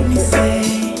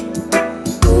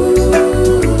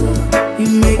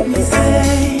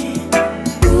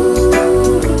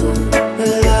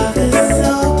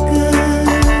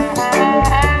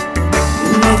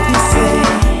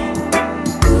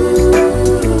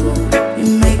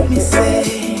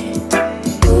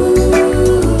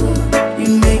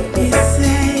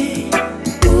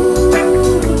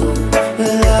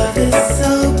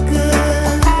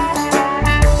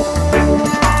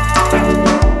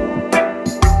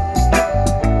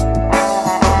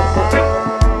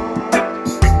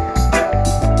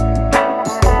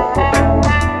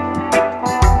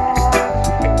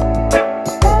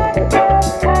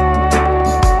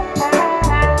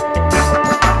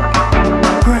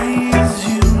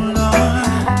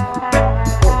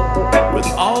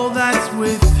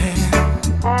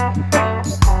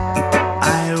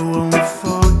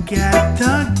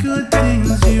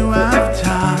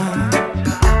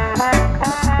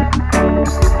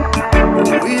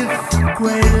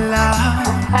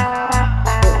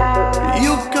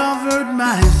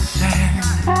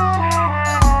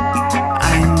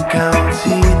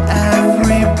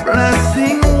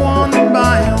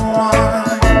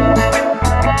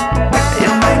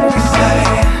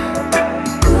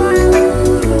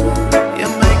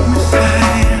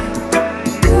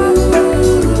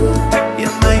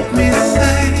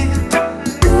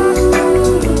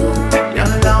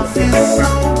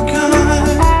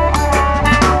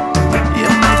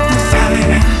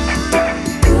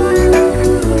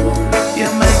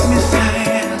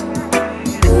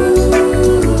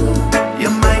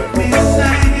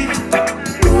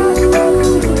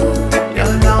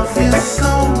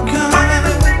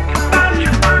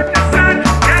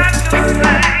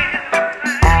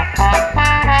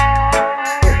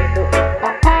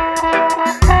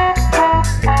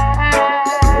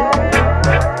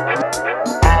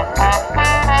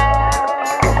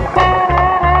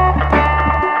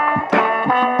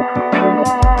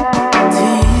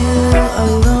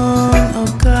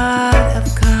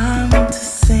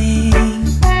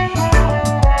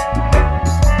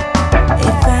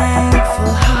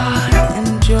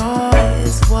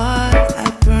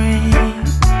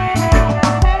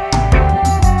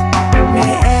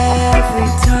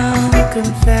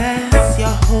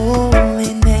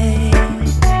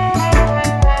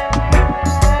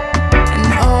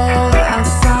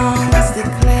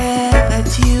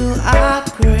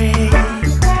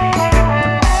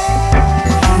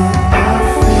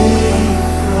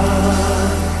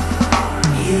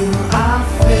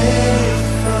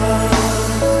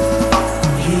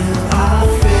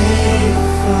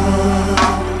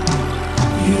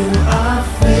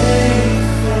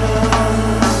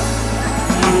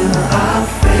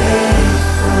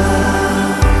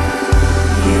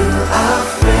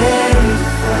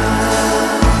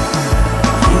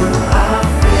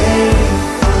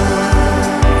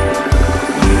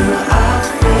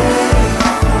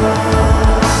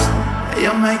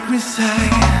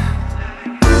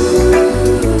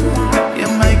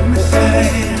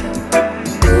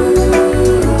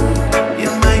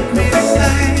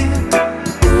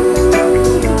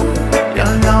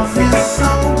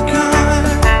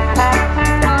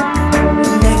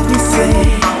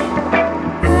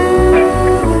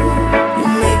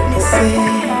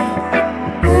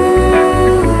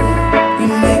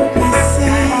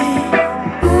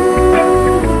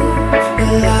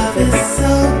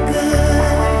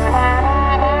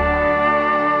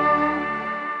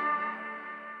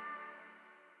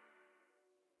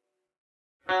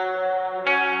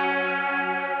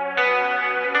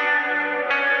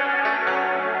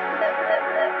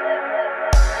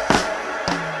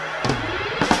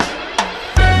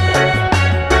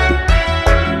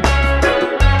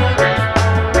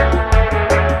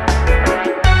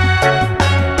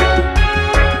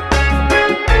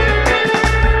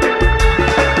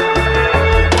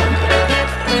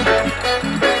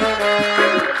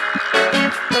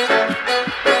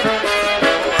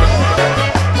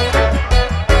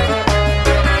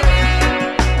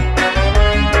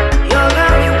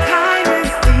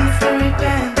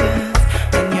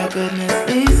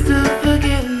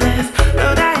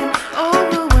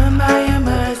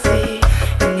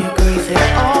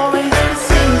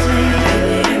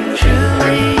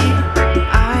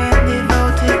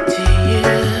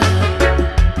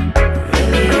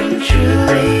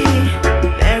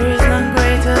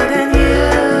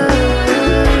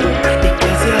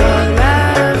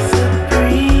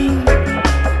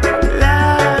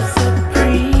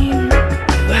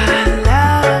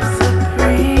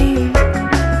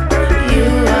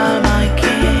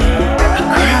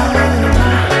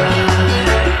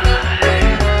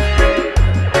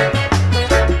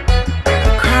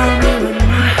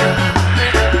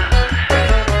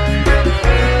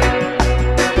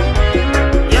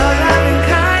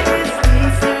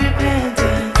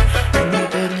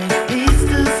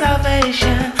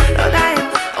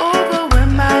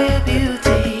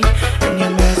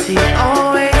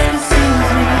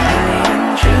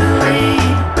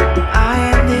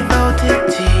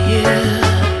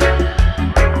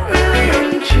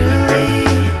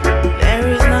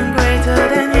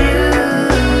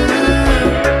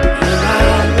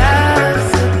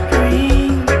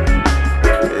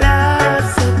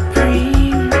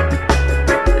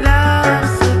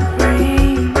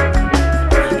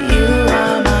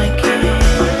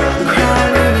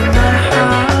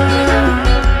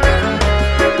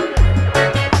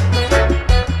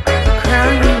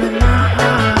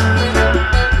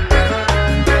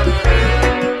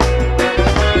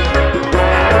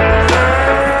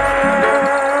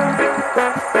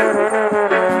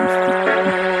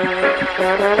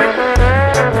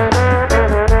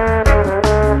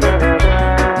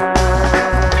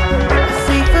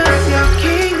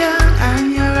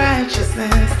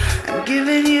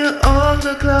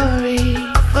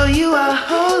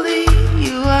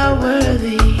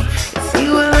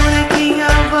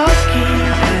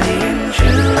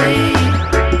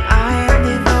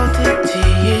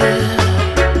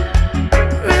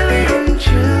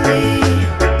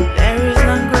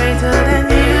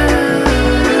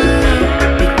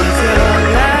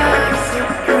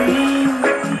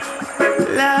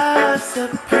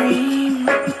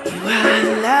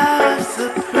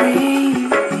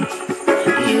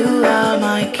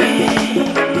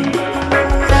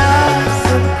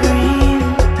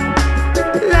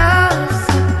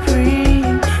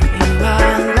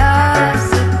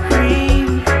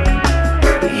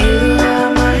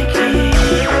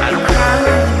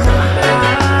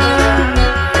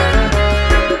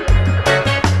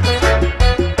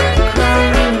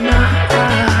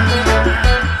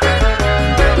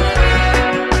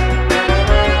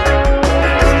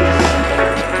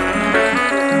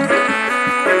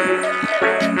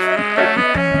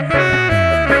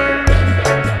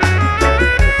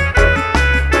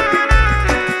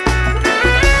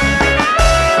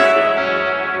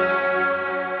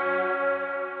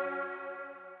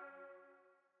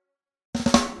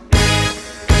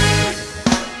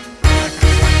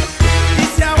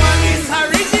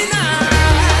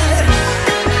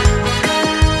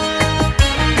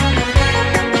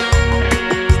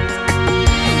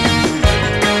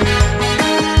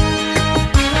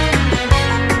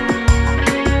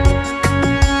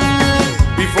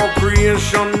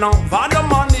 creation of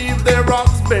Adam and Eve, there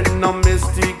has been a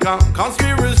mystic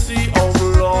conspiracy of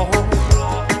love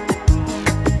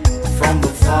from the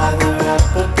Father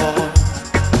up above.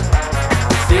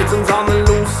 Satan's on the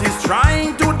loose, he's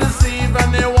trying to deceive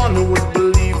anyone who would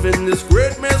believe in this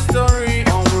great mystery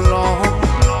of love.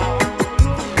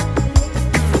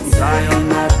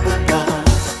 Zion up above.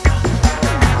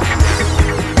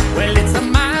 Well, it's a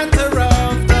matter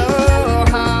of the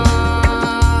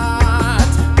heart.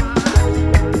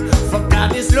 For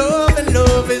God is love and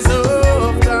love is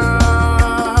of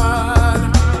God.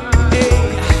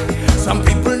 Hey, some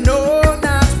people know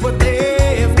not what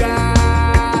they've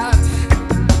got.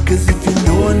 'Cause if you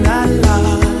know not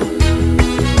love,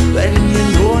 then you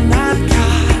know not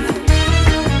God.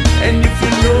 And if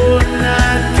you know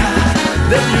not God,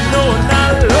 then you know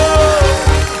not love.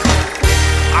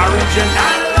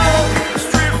 Original love,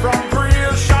 straight from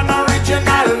creation.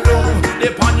 Original love,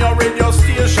 upon your radio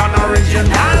station.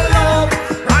 Original love,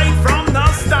 right from the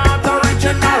start.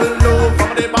 Original love,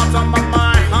 from the bottom of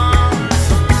my heart.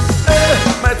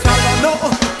 Me tell you no,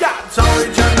 God's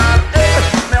original.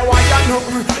 Me why you know,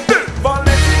 never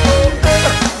let it go.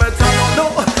 Me tell you no,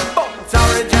 but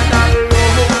original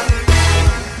love.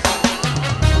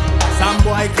 Some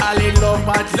boy call it love,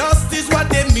 but lust is what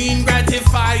they mean.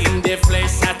 Gratifying their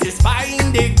flesh,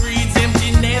 satisfying their greeds.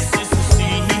 Emptiness is the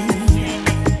seed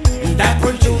that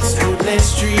produce fruitless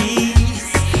trees.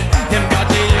 Them got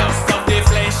the lust of the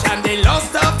flesh and the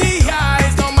lust of the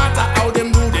eyes. No matter how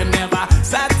them do, them never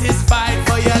satisfied.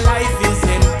 For your life is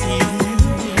empty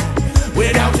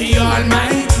without the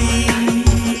Almighty.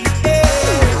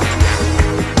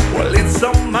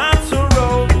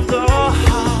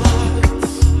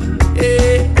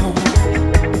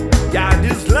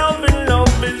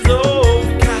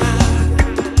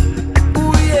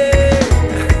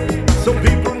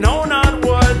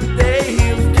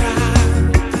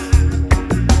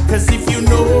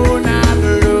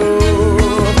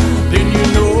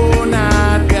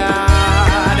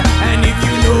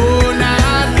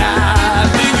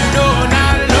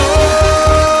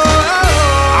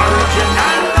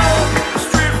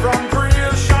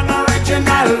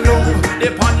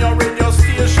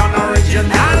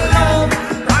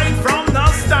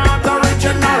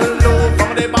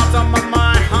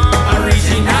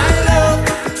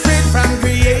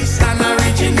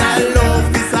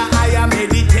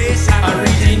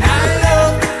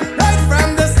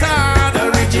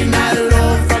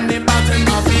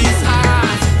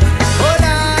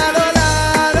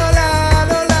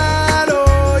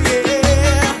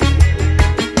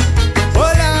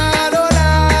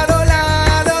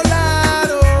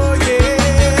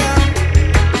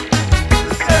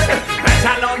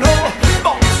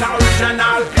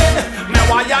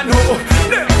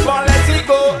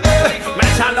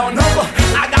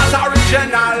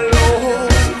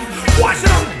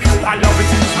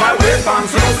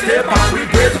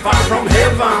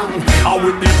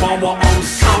 our own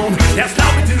sound. Yes,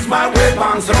 love it is my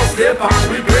weapon, so don't step on.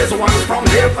 We praise the ones from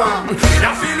heaven.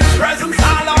 Now feel his presence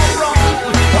all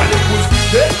around. While it was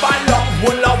dead by love,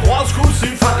 when love was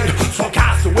crucified. So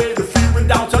cast away the fear and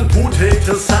doubt and put it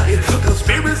aside.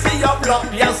 Conspiracy of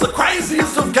love, yes, the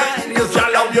craziest of kind. Yes, I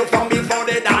love you from before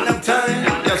the dawn of time.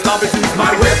 Yes, love it is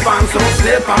my weapon, so don't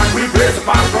step on. We praise the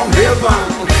one from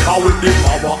heaven. How we live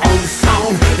our own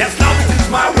sound. Yes, love it is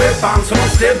my weapon, so don't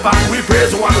step on. We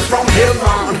praise the ones from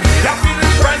heaven. Now feel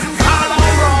his presence all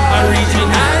around.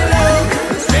 Original love,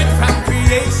 straight from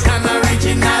creation.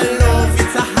 Original love,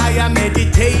 it's a higher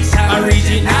meditation.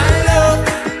 Original love,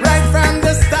 right from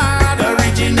the start.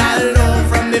 Original love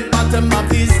from the bottom of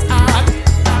his heart.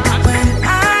 When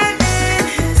I'm in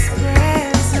his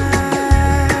presence,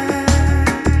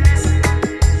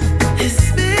 his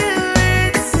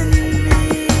spirit's in me.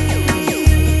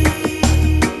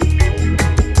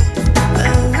 The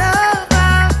love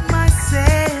of my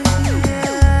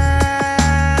Savior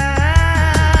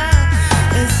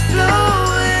is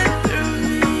flowing through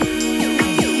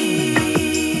me.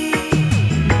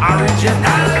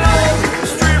 Original love,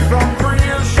 straight from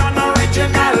creation.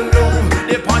 Original love,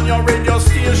 upon your radio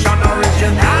station.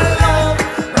 Original love,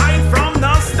 right from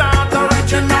the start.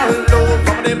 Original love,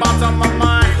 from the bottom of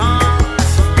my heart.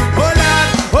 Hold on,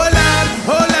 hold on,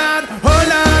 hold on,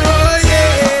 hold on, oh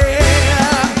yeah.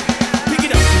 Pick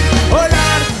it up. Hold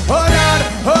on, hold on,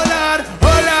 hold on,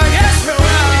 hold on, yes, we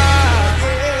are.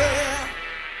 Yeah.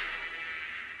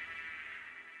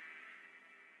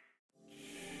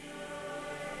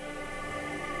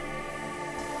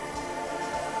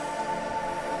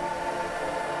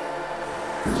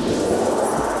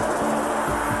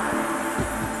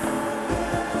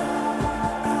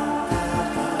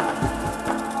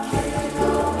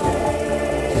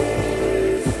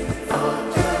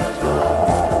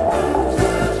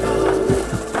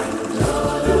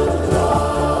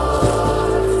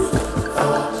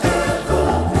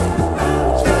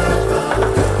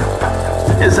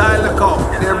 As I look up,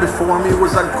 there before me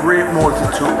was a great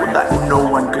multitude that no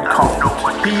one could count.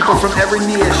 People from every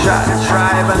nation,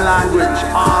 tribe and language,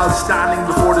 all standing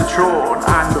before the throne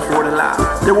and before the Lamb.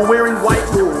 They were wearing white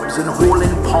robes and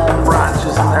holding palm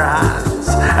branches in their hands.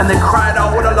 And they cried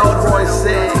out with a loud voice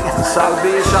saying,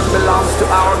 salvation belongs to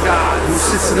our God who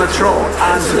sits on the throne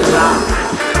and to the Lamb.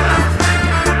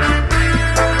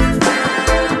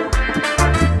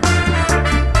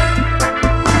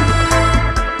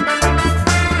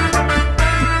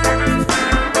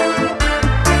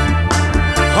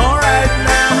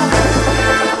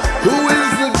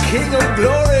 King of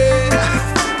glory,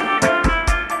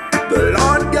 the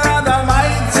Lord God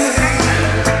Almighty,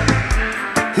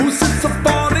 who sits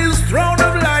upon his throne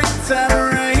of light and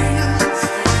reigns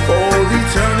for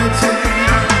eternity,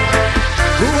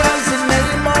 who has a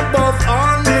name above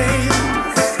all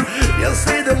names. You'll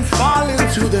see them fall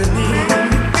into their knees.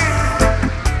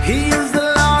 He is the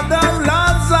Lord of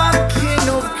lords and King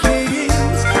of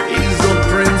kings. He's the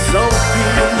Prince of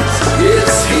peace.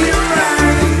 Yes, he reigns.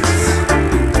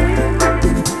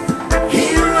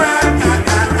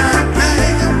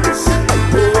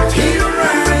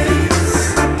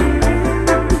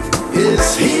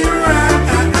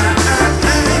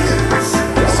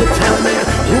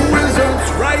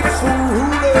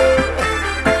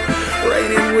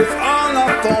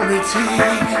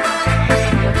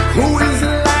 Who is the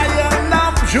Lion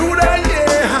of Judah?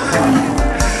 Yeah,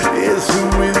 yes, who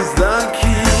is the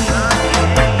King?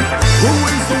 Who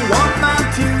is the one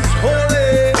that is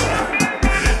holy?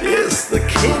 Yes, the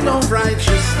King of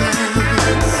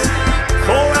righteousness.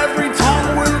 For every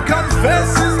tongue will confess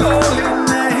his holy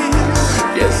name.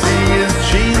 Yes, he is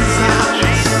Jesus.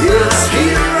 Yes, he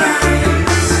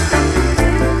reigns.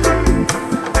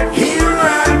 He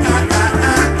reigns.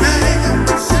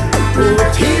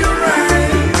 He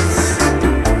reigns.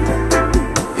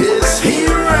 Yes, he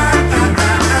reigns.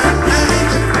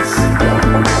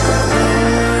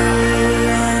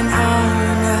 And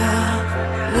honor,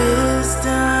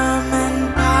 wisdom and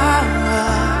power,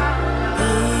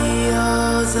 he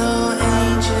also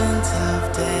ancient of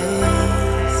days.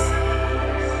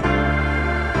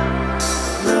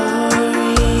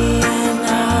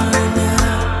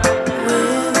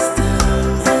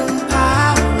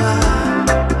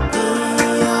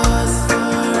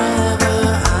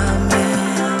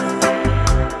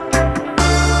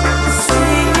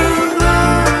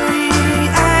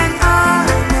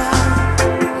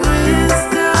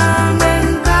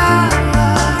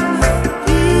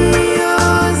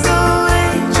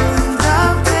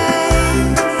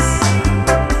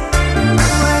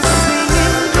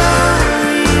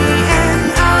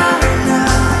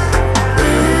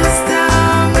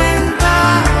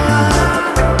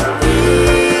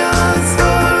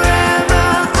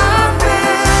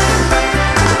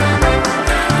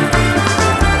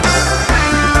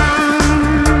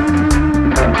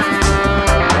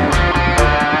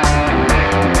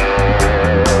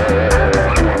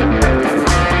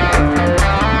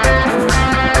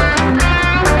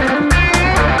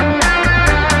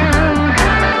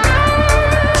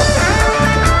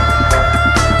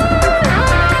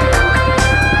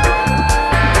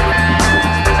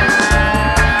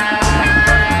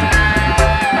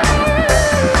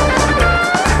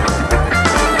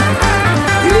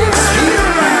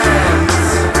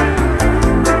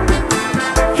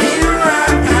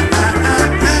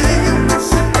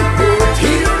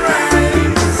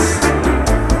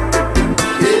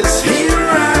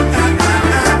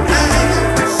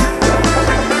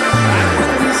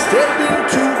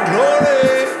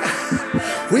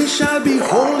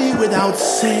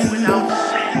 sin.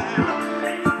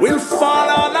 We'll fall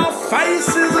on our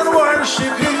faces and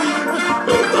worship Him,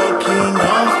 the King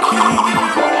of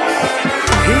Kings.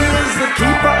 He is the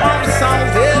keeper of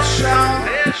salvation,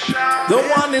 the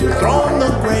one enthroned,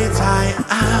 the great I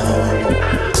am.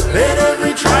 Let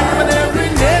every tribe and every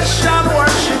nation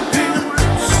worship Him,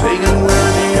 singing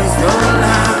worthy is the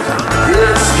Lamb.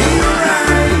 Yes, He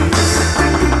reigns.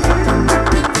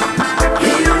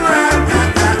 He reigns.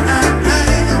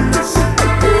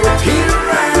 He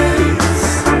reigns.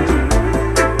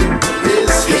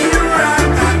 Yes, He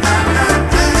reigns.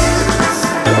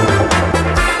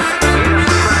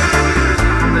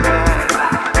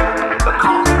 The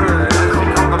conqueror,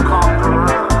 the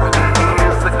conqueror. He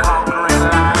is the conquering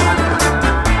lion.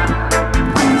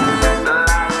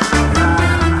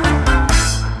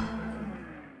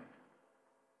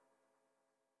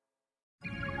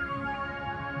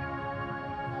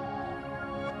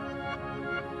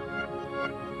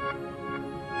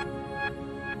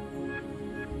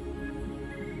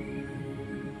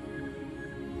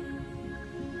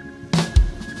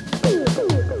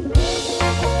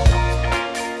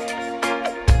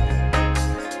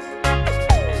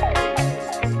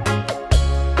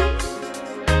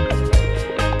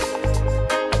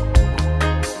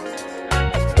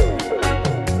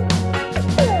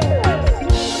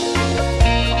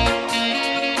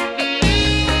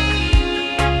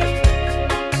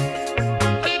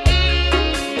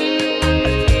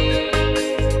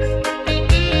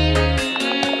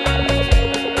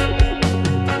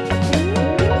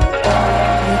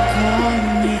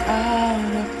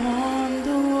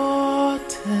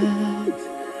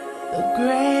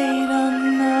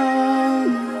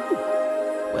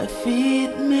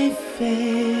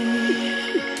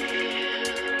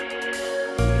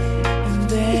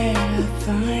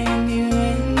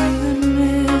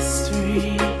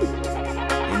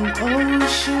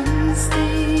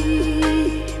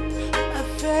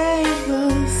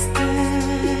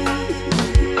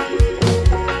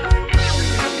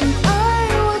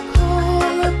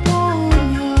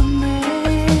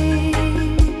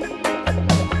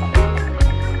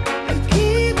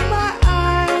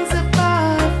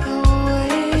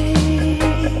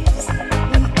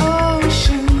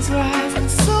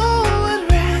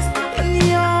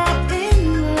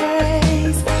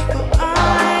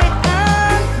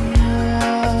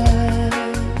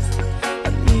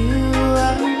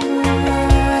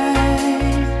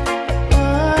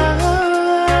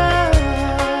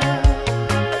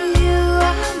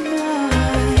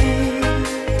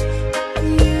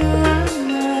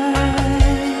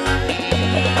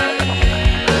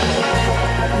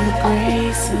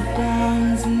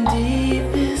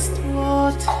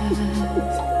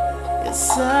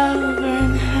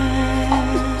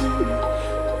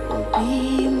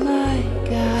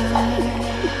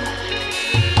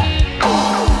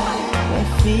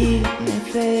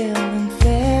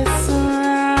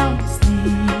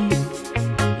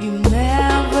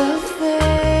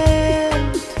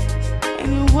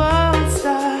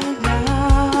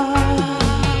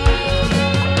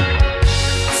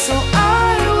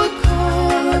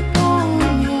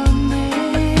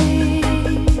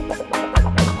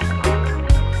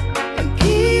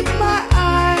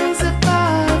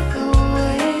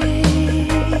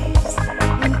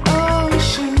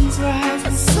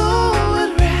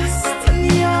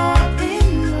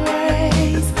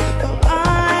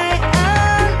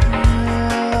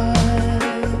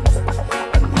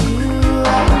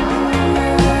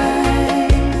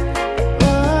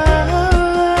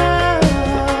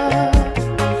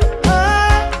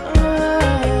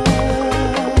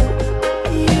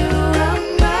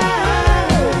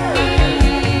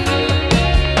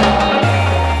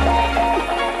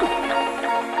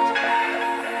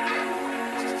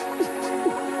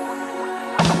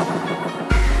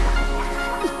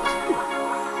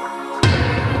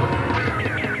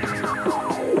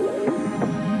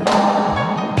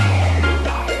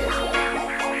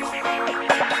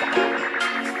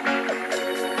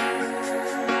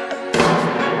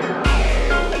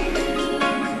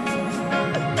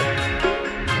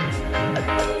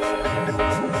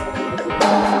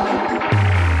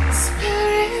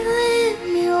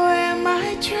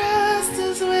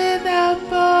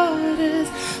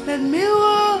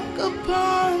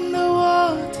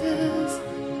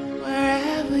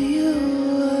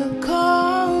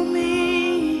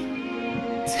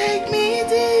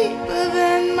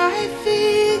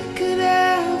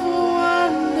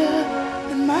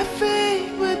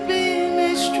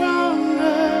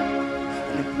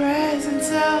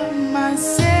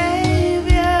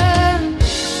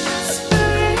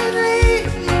 Spirit, lead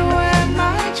me where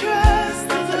my trust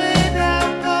is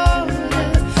without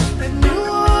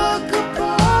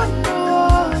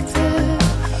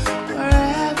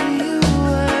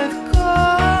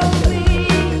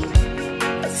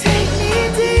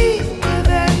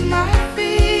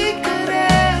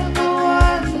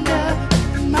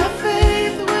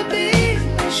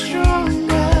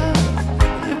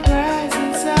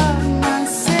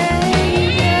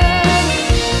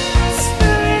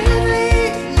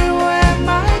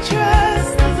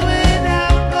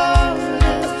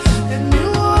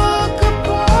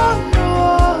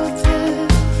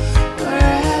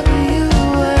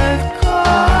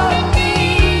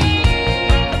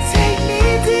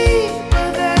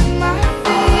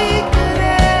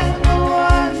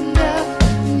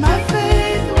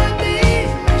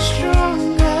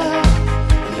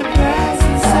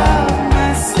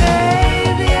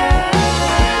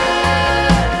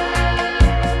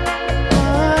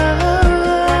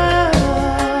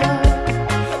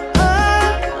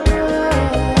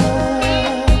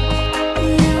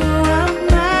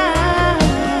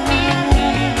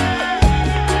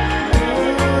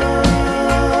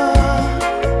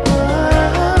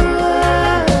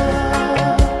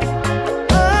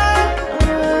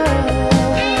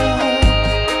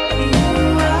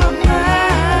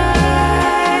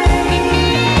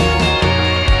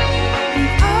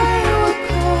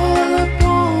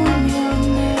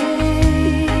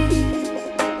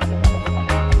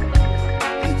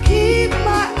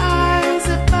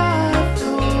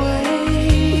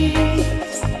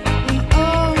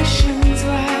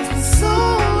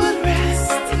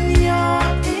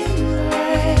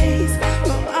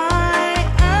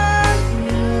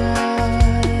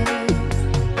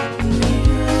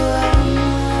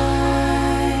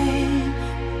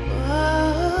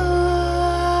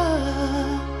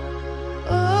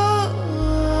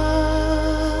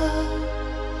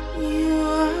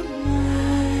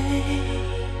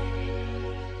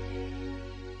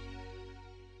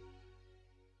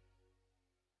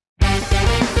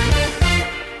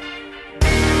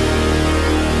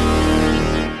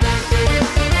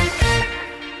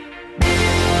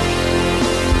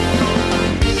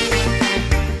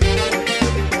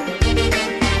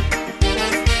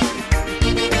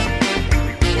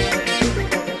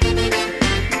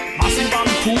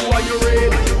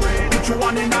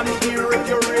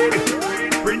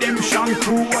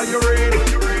crew, are you ready?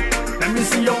 Let me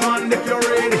see your hand if you're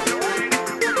ready.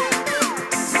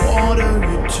 Water,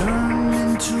 you turn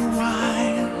into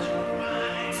wine.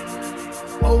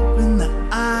 Open the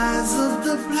eyes of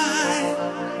the blind.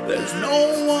 There's no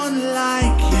one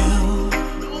like you.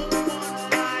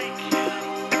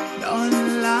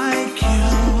 None like you.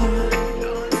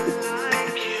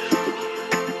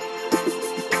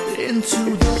 Into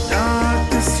the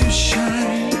darkness you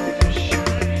shine.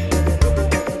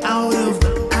 Out of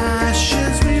the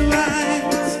ashes we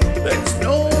rise. There's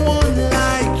no one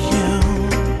like you.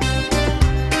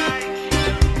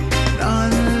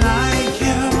 None like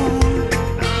you.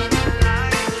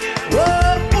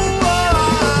 Whoa,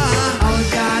 whoa. Our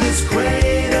God is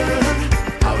greater.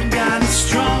 Our God is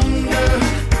stronger.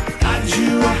 God,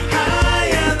 you are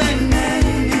higher than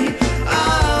any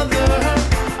other.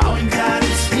 Our God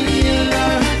is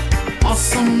healer.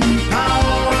 Awesome in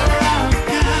power. Our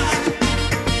God.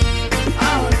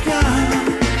 Our God.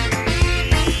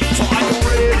 So are you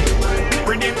ready?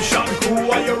 Redemption crew,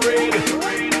 are you ready?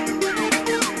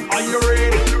 Are you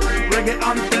ready? Reggae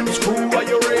anthems crew, are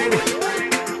you ready?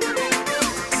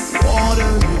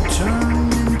 Water, you turn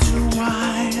into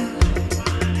wine.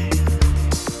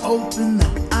 Open the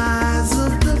eyes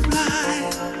of the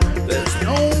blind. There's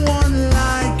no one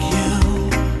like you.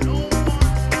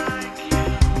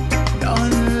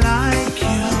 None like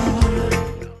you.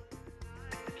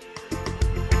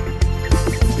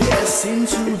 Yes,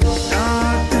 into the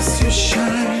darkness you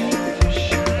shine.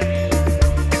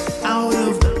 Out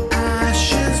of the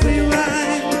ashes we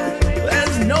rise.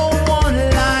 There's no one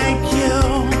like you.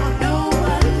 No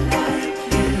one like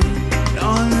you.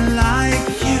 None like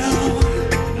you.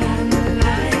 None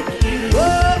like you.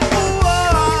 Whoa,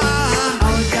 whoa.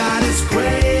 Our God is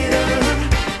greater.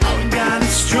 Our God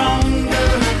is stronger.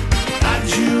 God,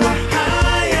 you are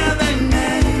higher than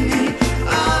any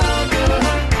other.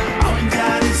 Our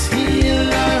God is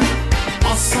healer.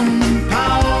 Awesome in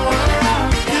power.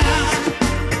 Our God.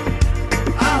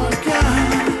 Our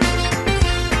God.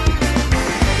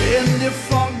 And if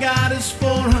our God is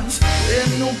for us, then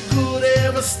no could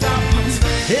ever stop us.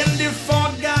 And if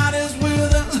our God is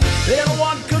with us, then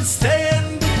what could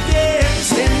stand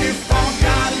against? And if our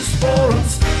God is for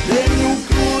us, then no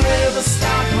could ever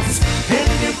stop us.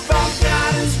 And if our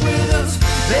God is with us,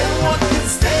 then what could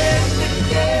stand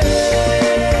against?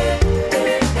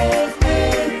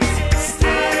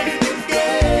 Stand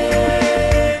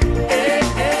against.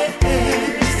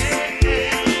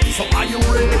 So are you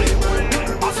ready?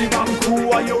 Massive and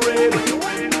crew, are you ready?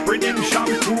 Redemption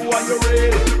crew, are you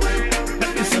ready?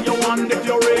 Let me see your hand if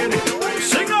you're ready.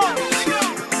 Sing on!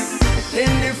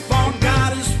 And if our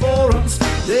God is for us,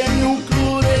 then who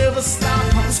could ever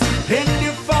stop us? And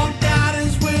if our God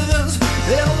is with us,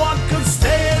 then what could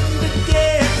stand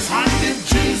against? And if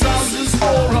Jesus is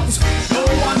for us, no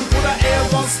one could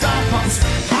ever stop us.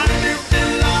 And if the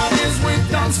Lord is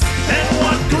with us, then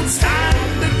what could stand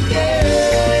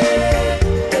against?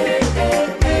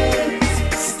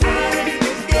 Stand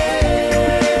against.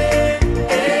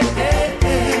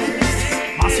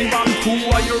 Massive and crew,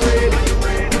 are you ready?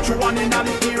 Put your one in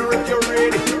the ear if you're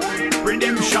ready.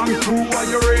 Redemption crew, are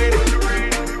you ready?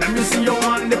 Let me see your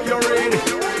hand if you're ready.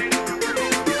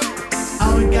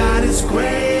 Our God is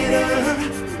greater,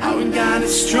 our God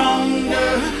is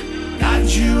stronger. God,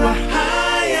 you are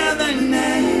higher than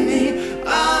any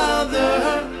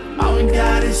other. Our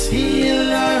God is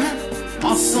healer,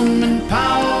 awesome in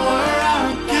power.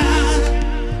 Our God,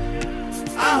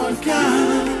 our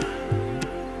God.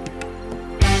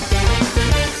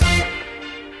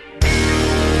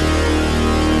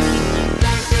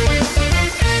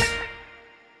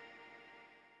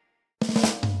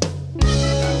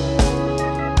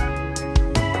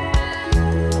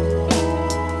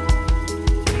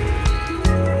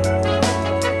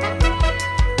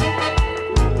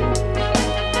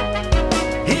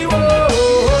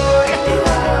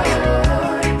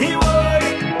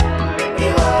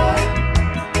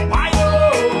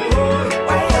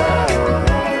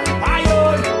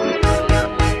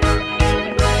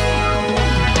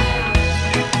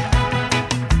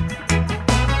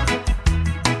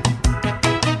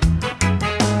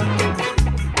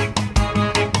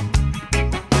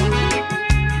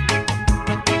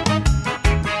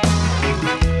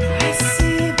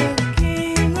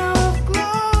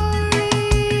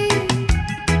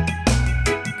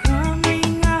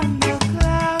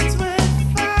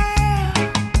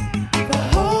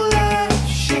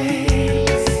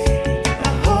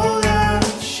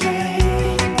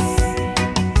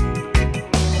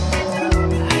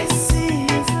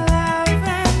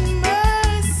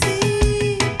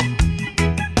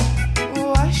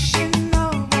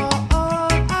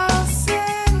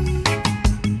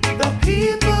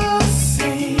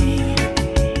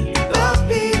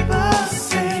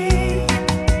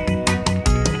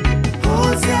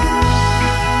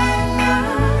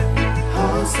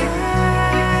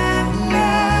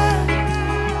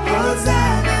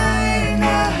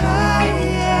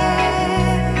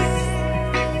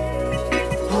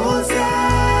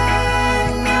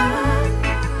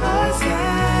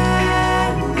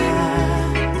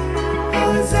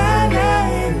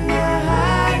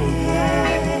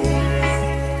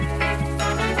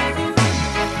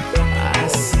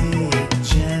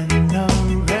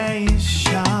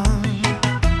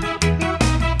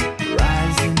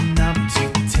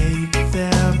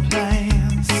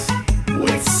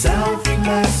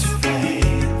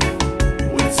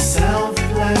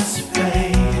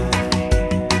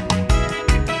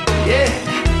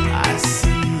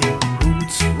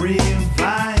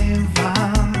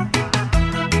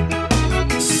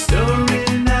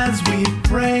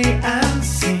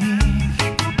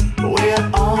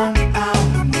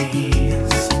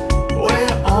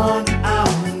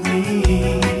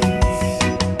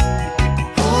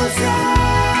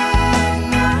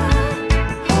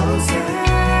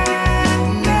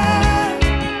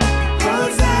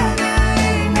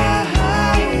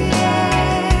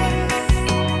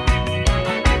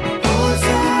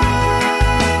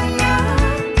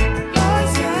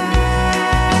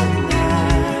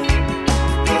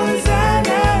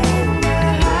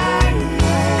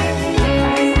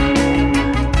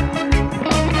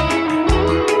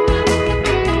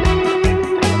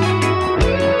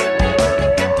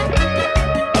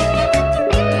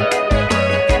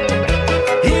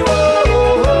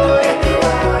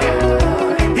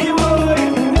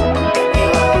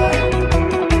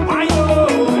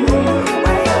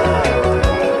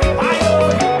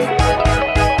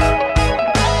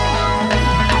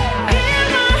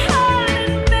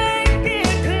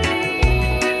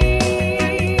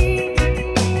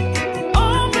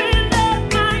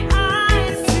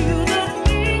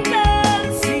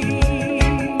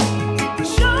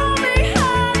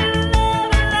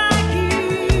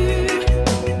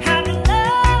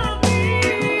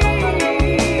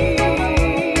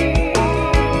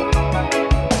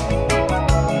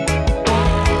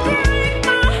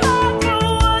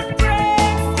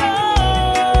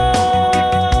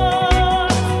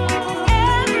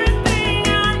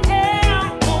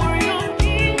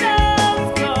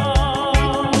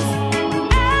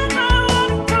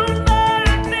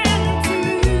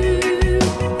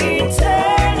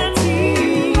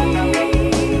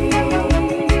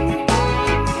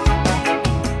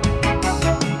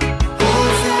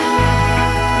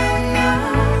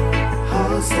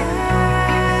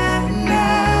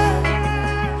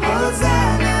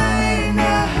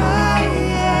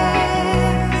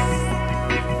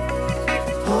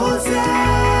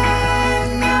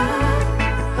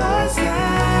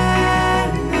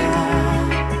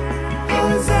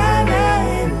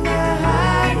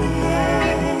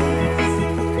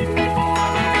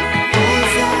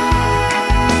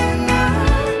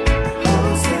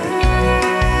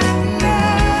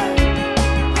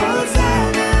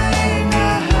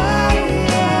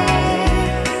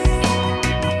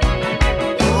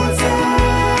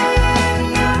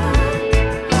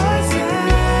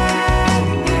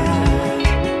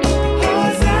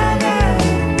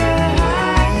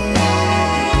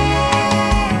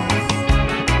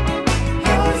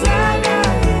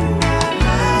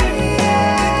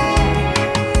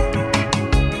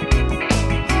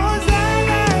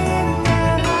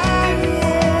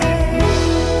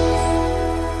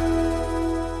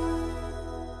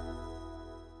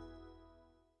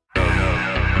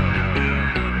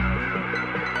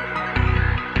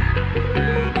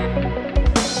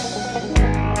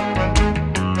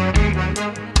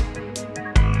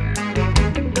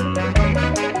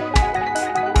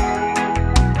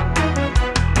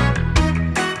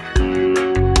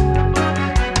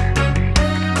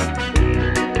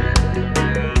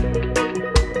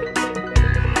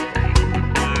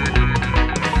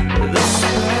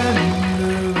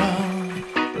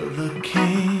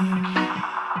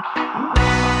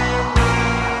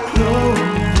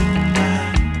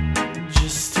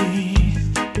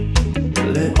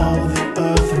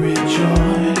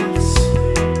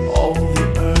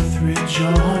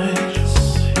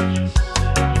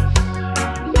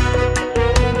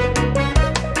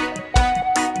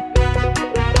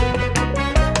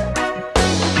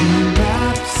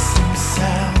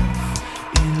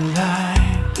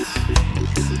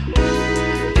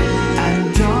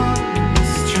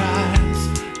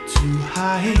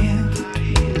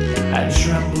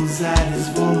 trembles at his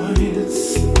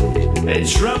voice. It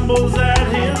trembles at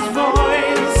his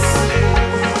voice.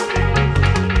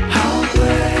 How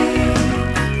great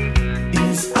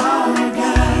is our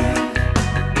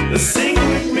God? Sing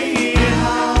with me.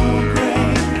 How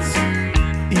great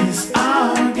is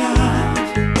our God?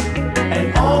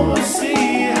 And all will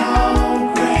see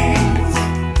how great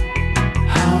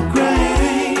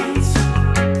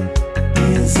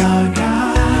is our God.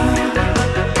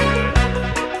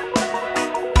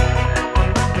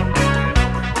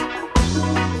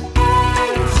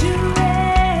 It's you.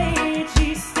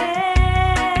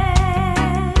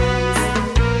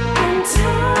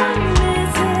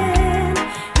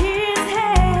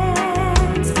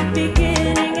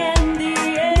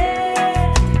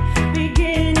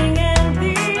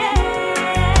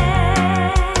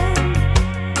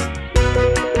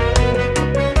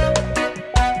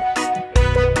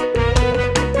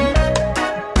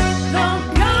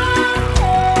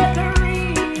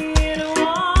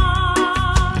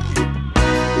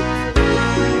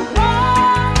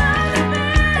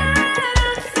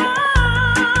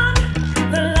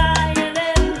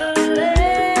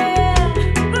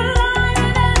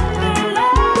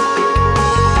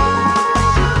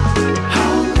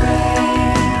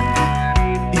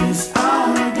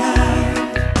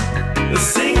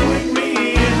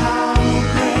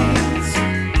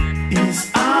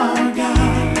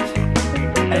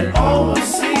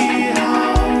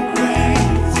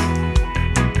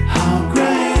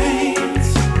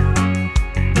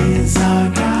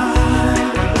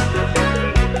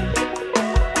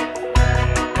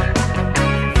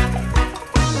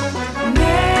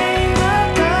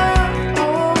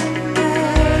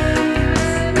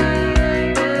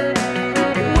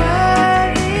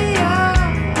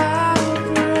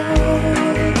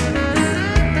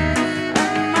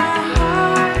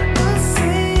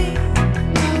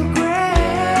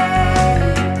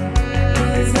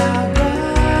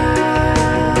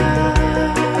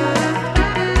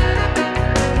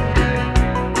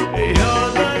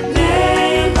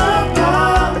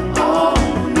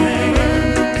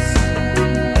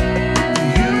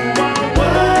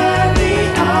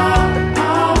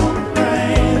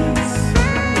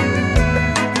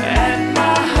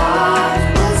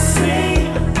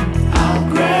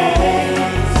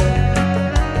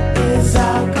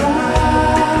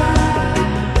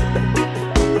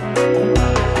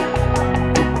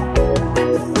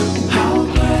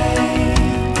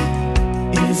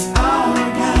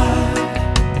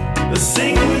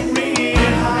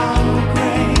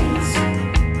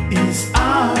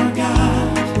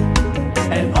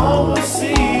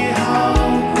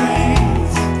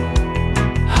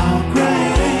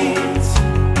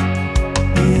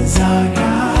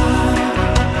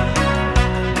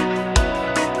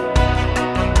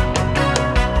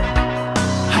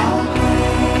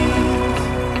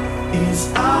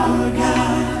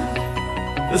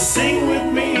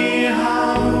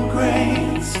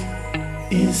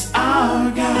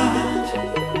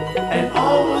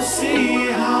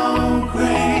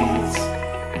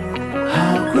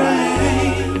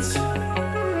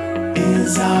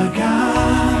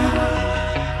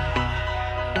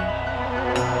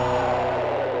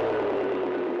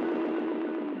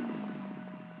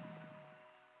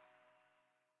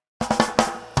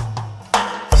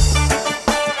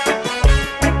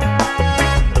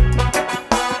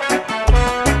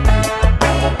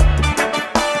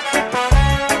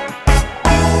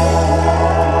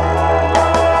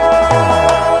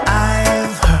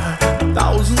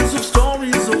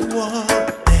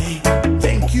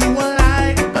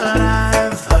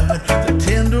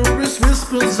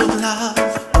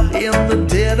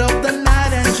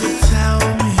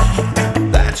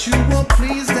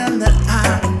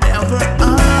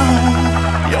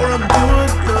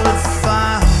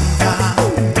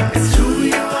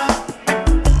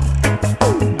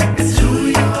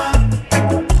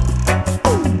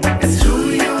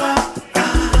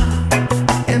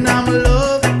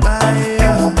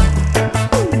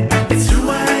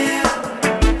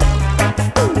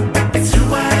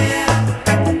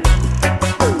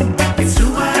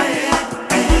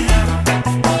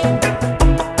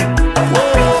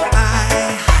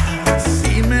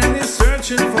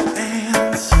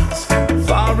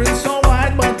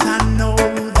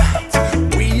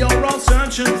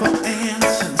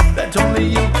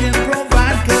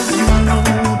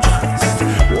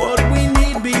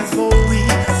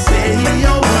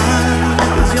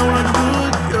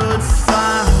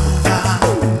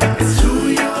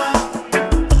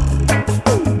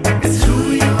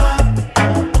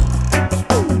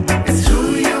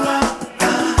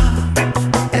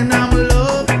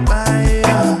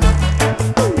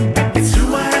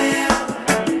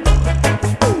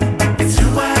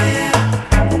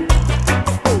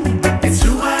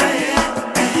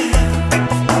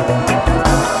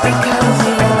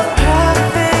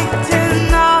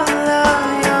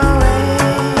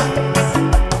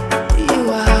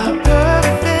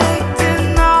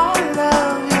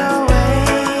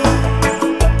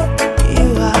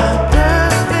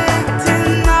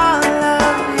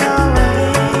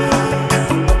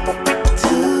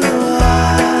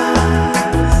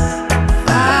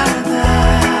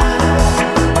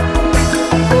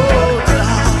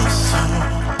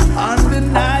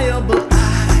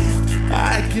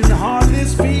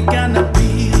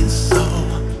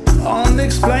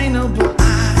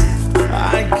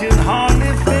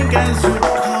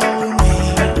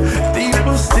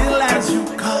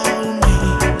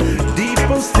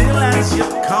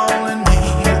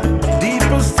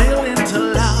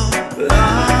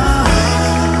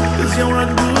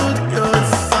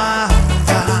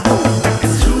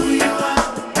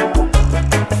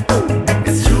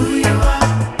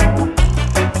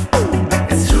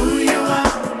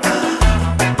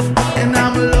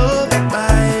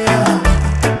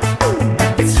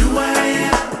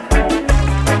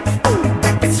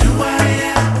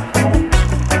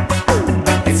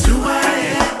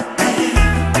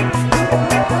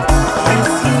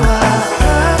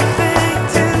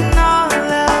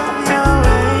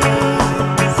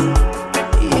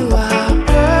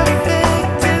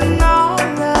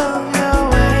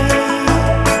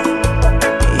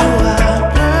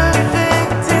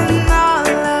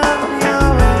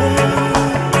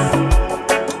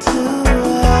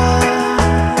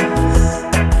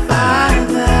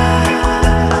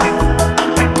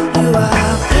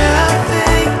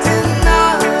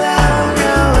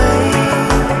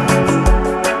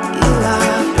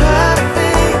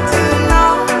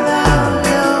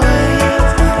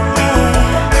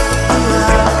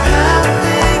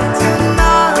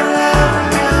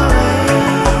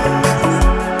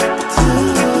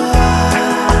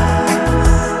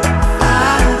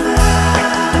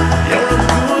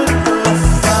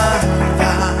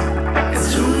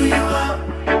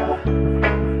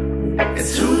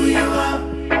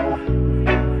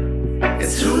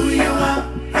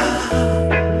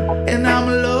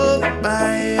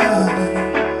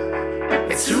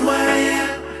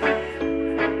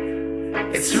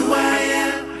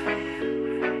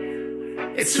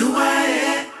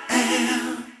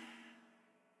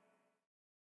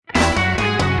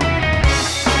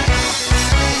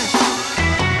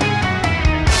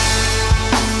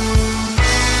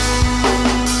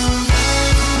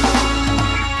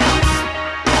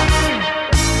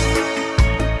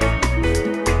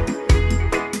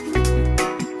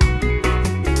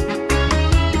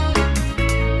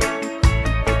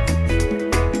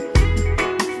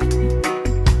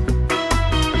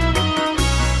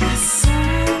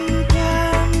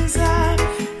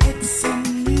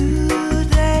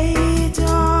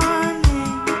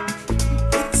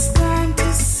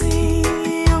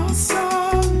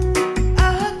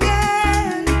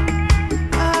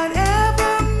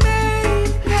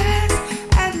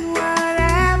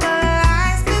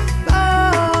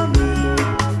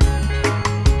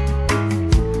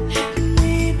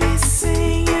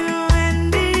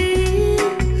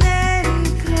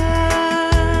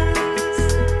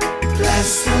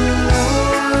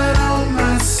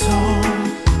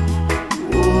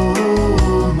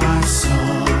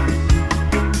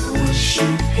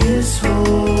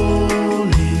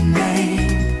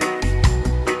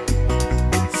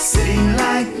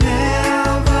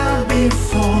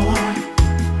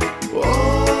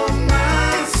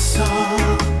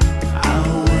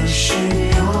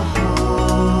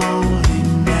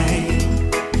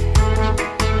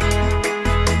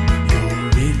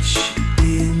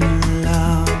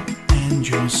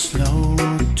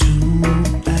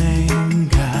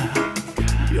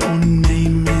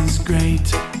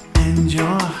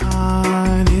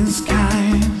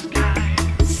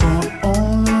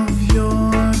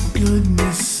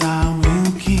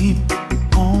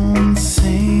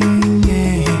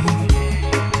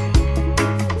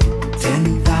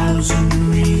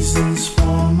 reasons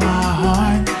for my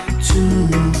heart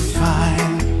to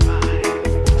find.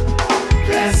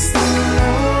 Bless the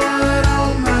Lord, oh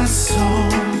my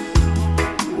soul,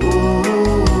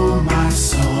 oh my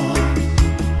soul.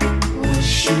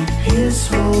 Worship His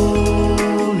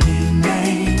holy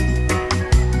name.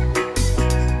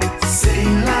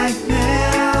 Sing like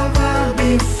never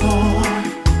before.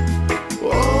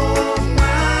 Oh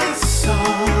my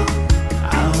soul,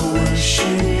 I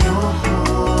worship Your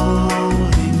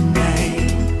holy name.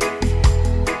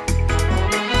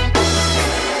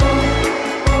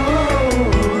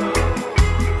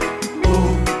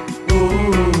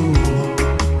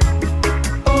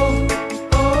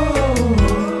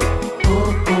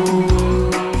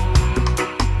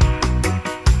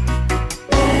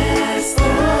 Bless the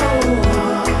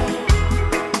Lord,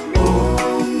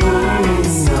 oh my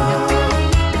soul.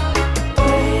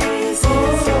 Praise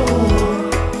His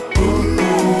holy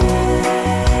name.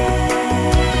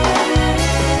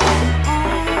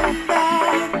 On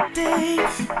that day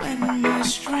when my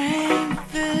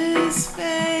strength is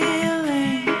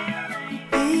failing,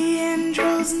 the end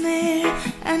draws near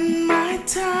and my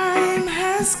time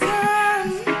has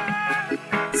come.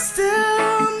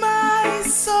 Still my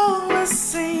soul will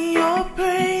sing Your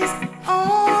praise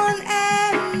unending.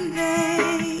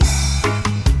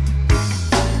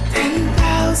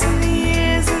 10,000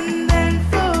 years and then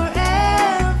forevermore.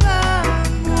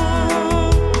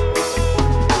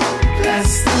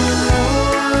 Bless the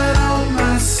Lord, oh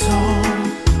my soul,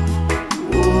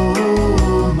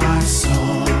 oh my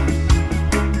soul.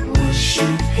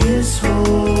 Worship His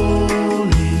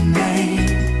holy name.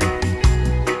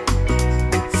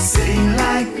 Sing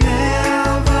like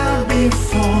never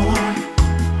before.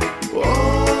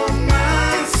 Oh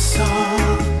my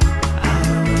soul, I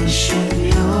worship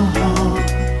Your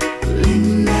holy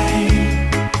name.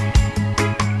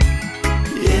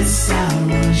 Yes, I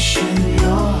worship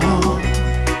Your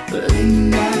holy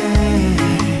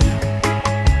name.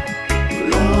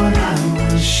 Lord, I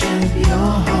worship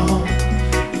Your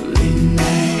holy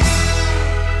name.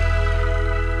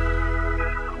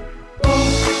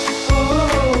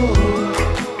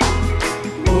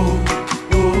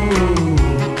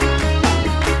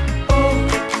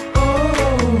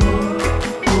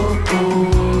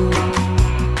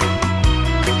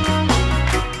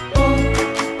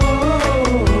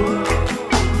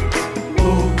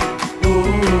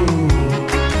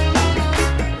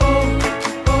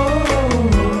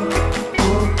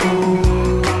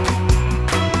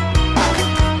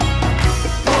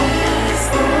 Bless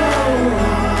the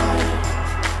Lord,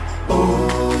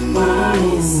 oh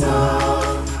my soul.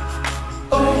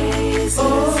 Praise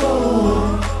His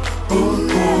holy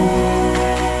name.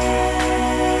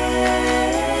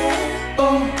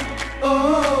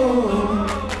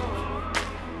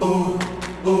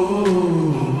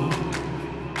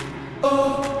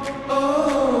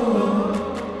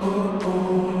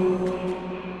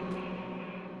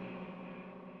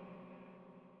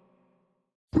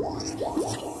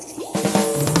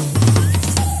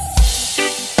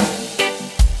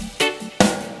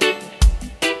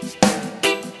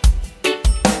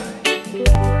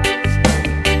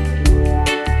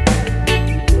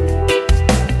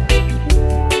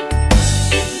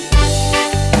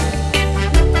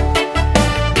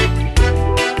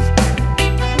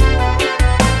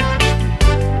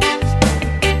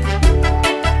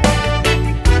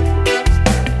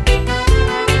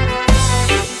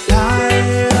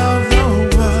 Light of the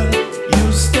world,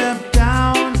 You step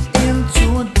down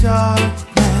into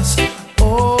darkness.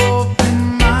 Open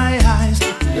my eyes,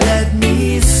 let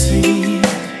me see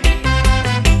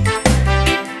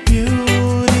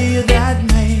beauty that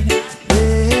made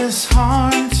this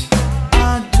heart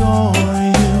adore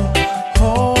You.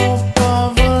 Hope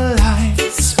of a life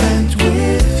spent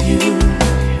with You.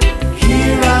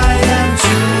 Here I am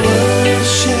to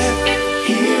worship.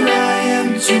 Here I am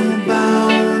to bow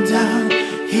down.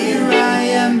 Here I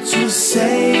am to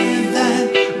say that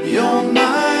You're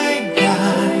my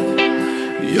God.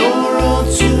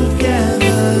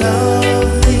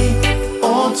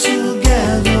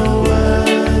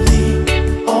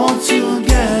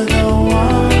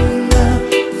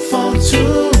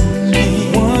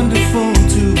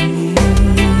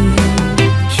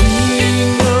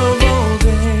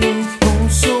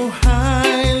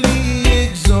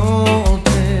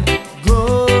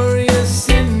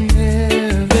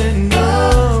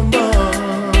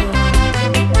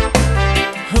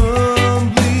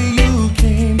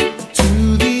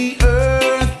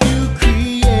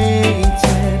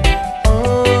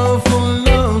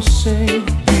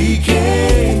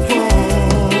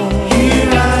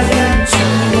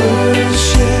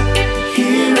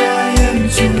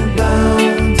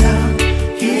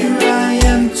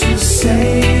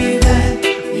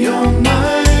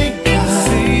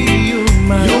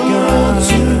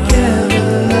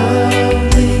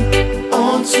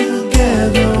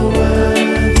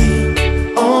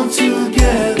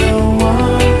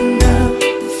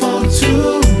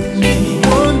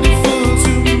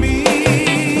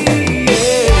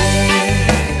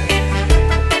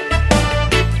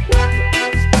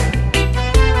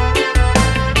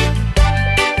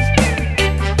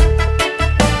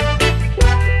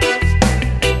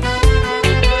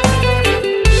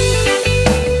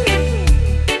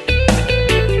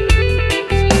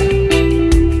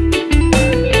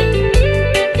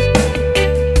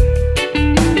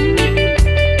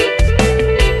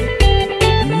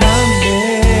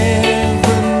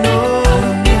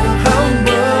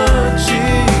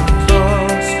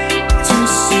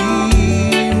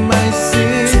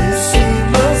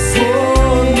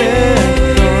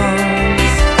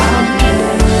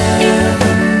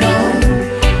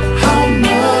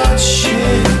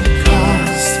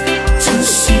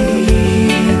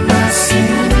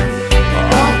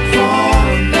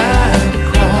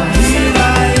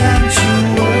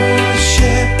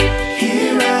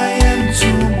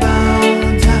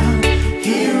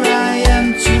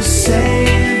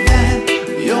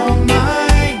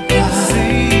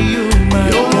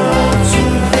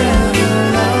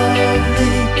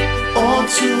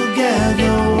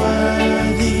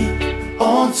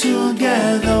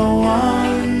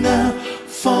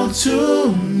 to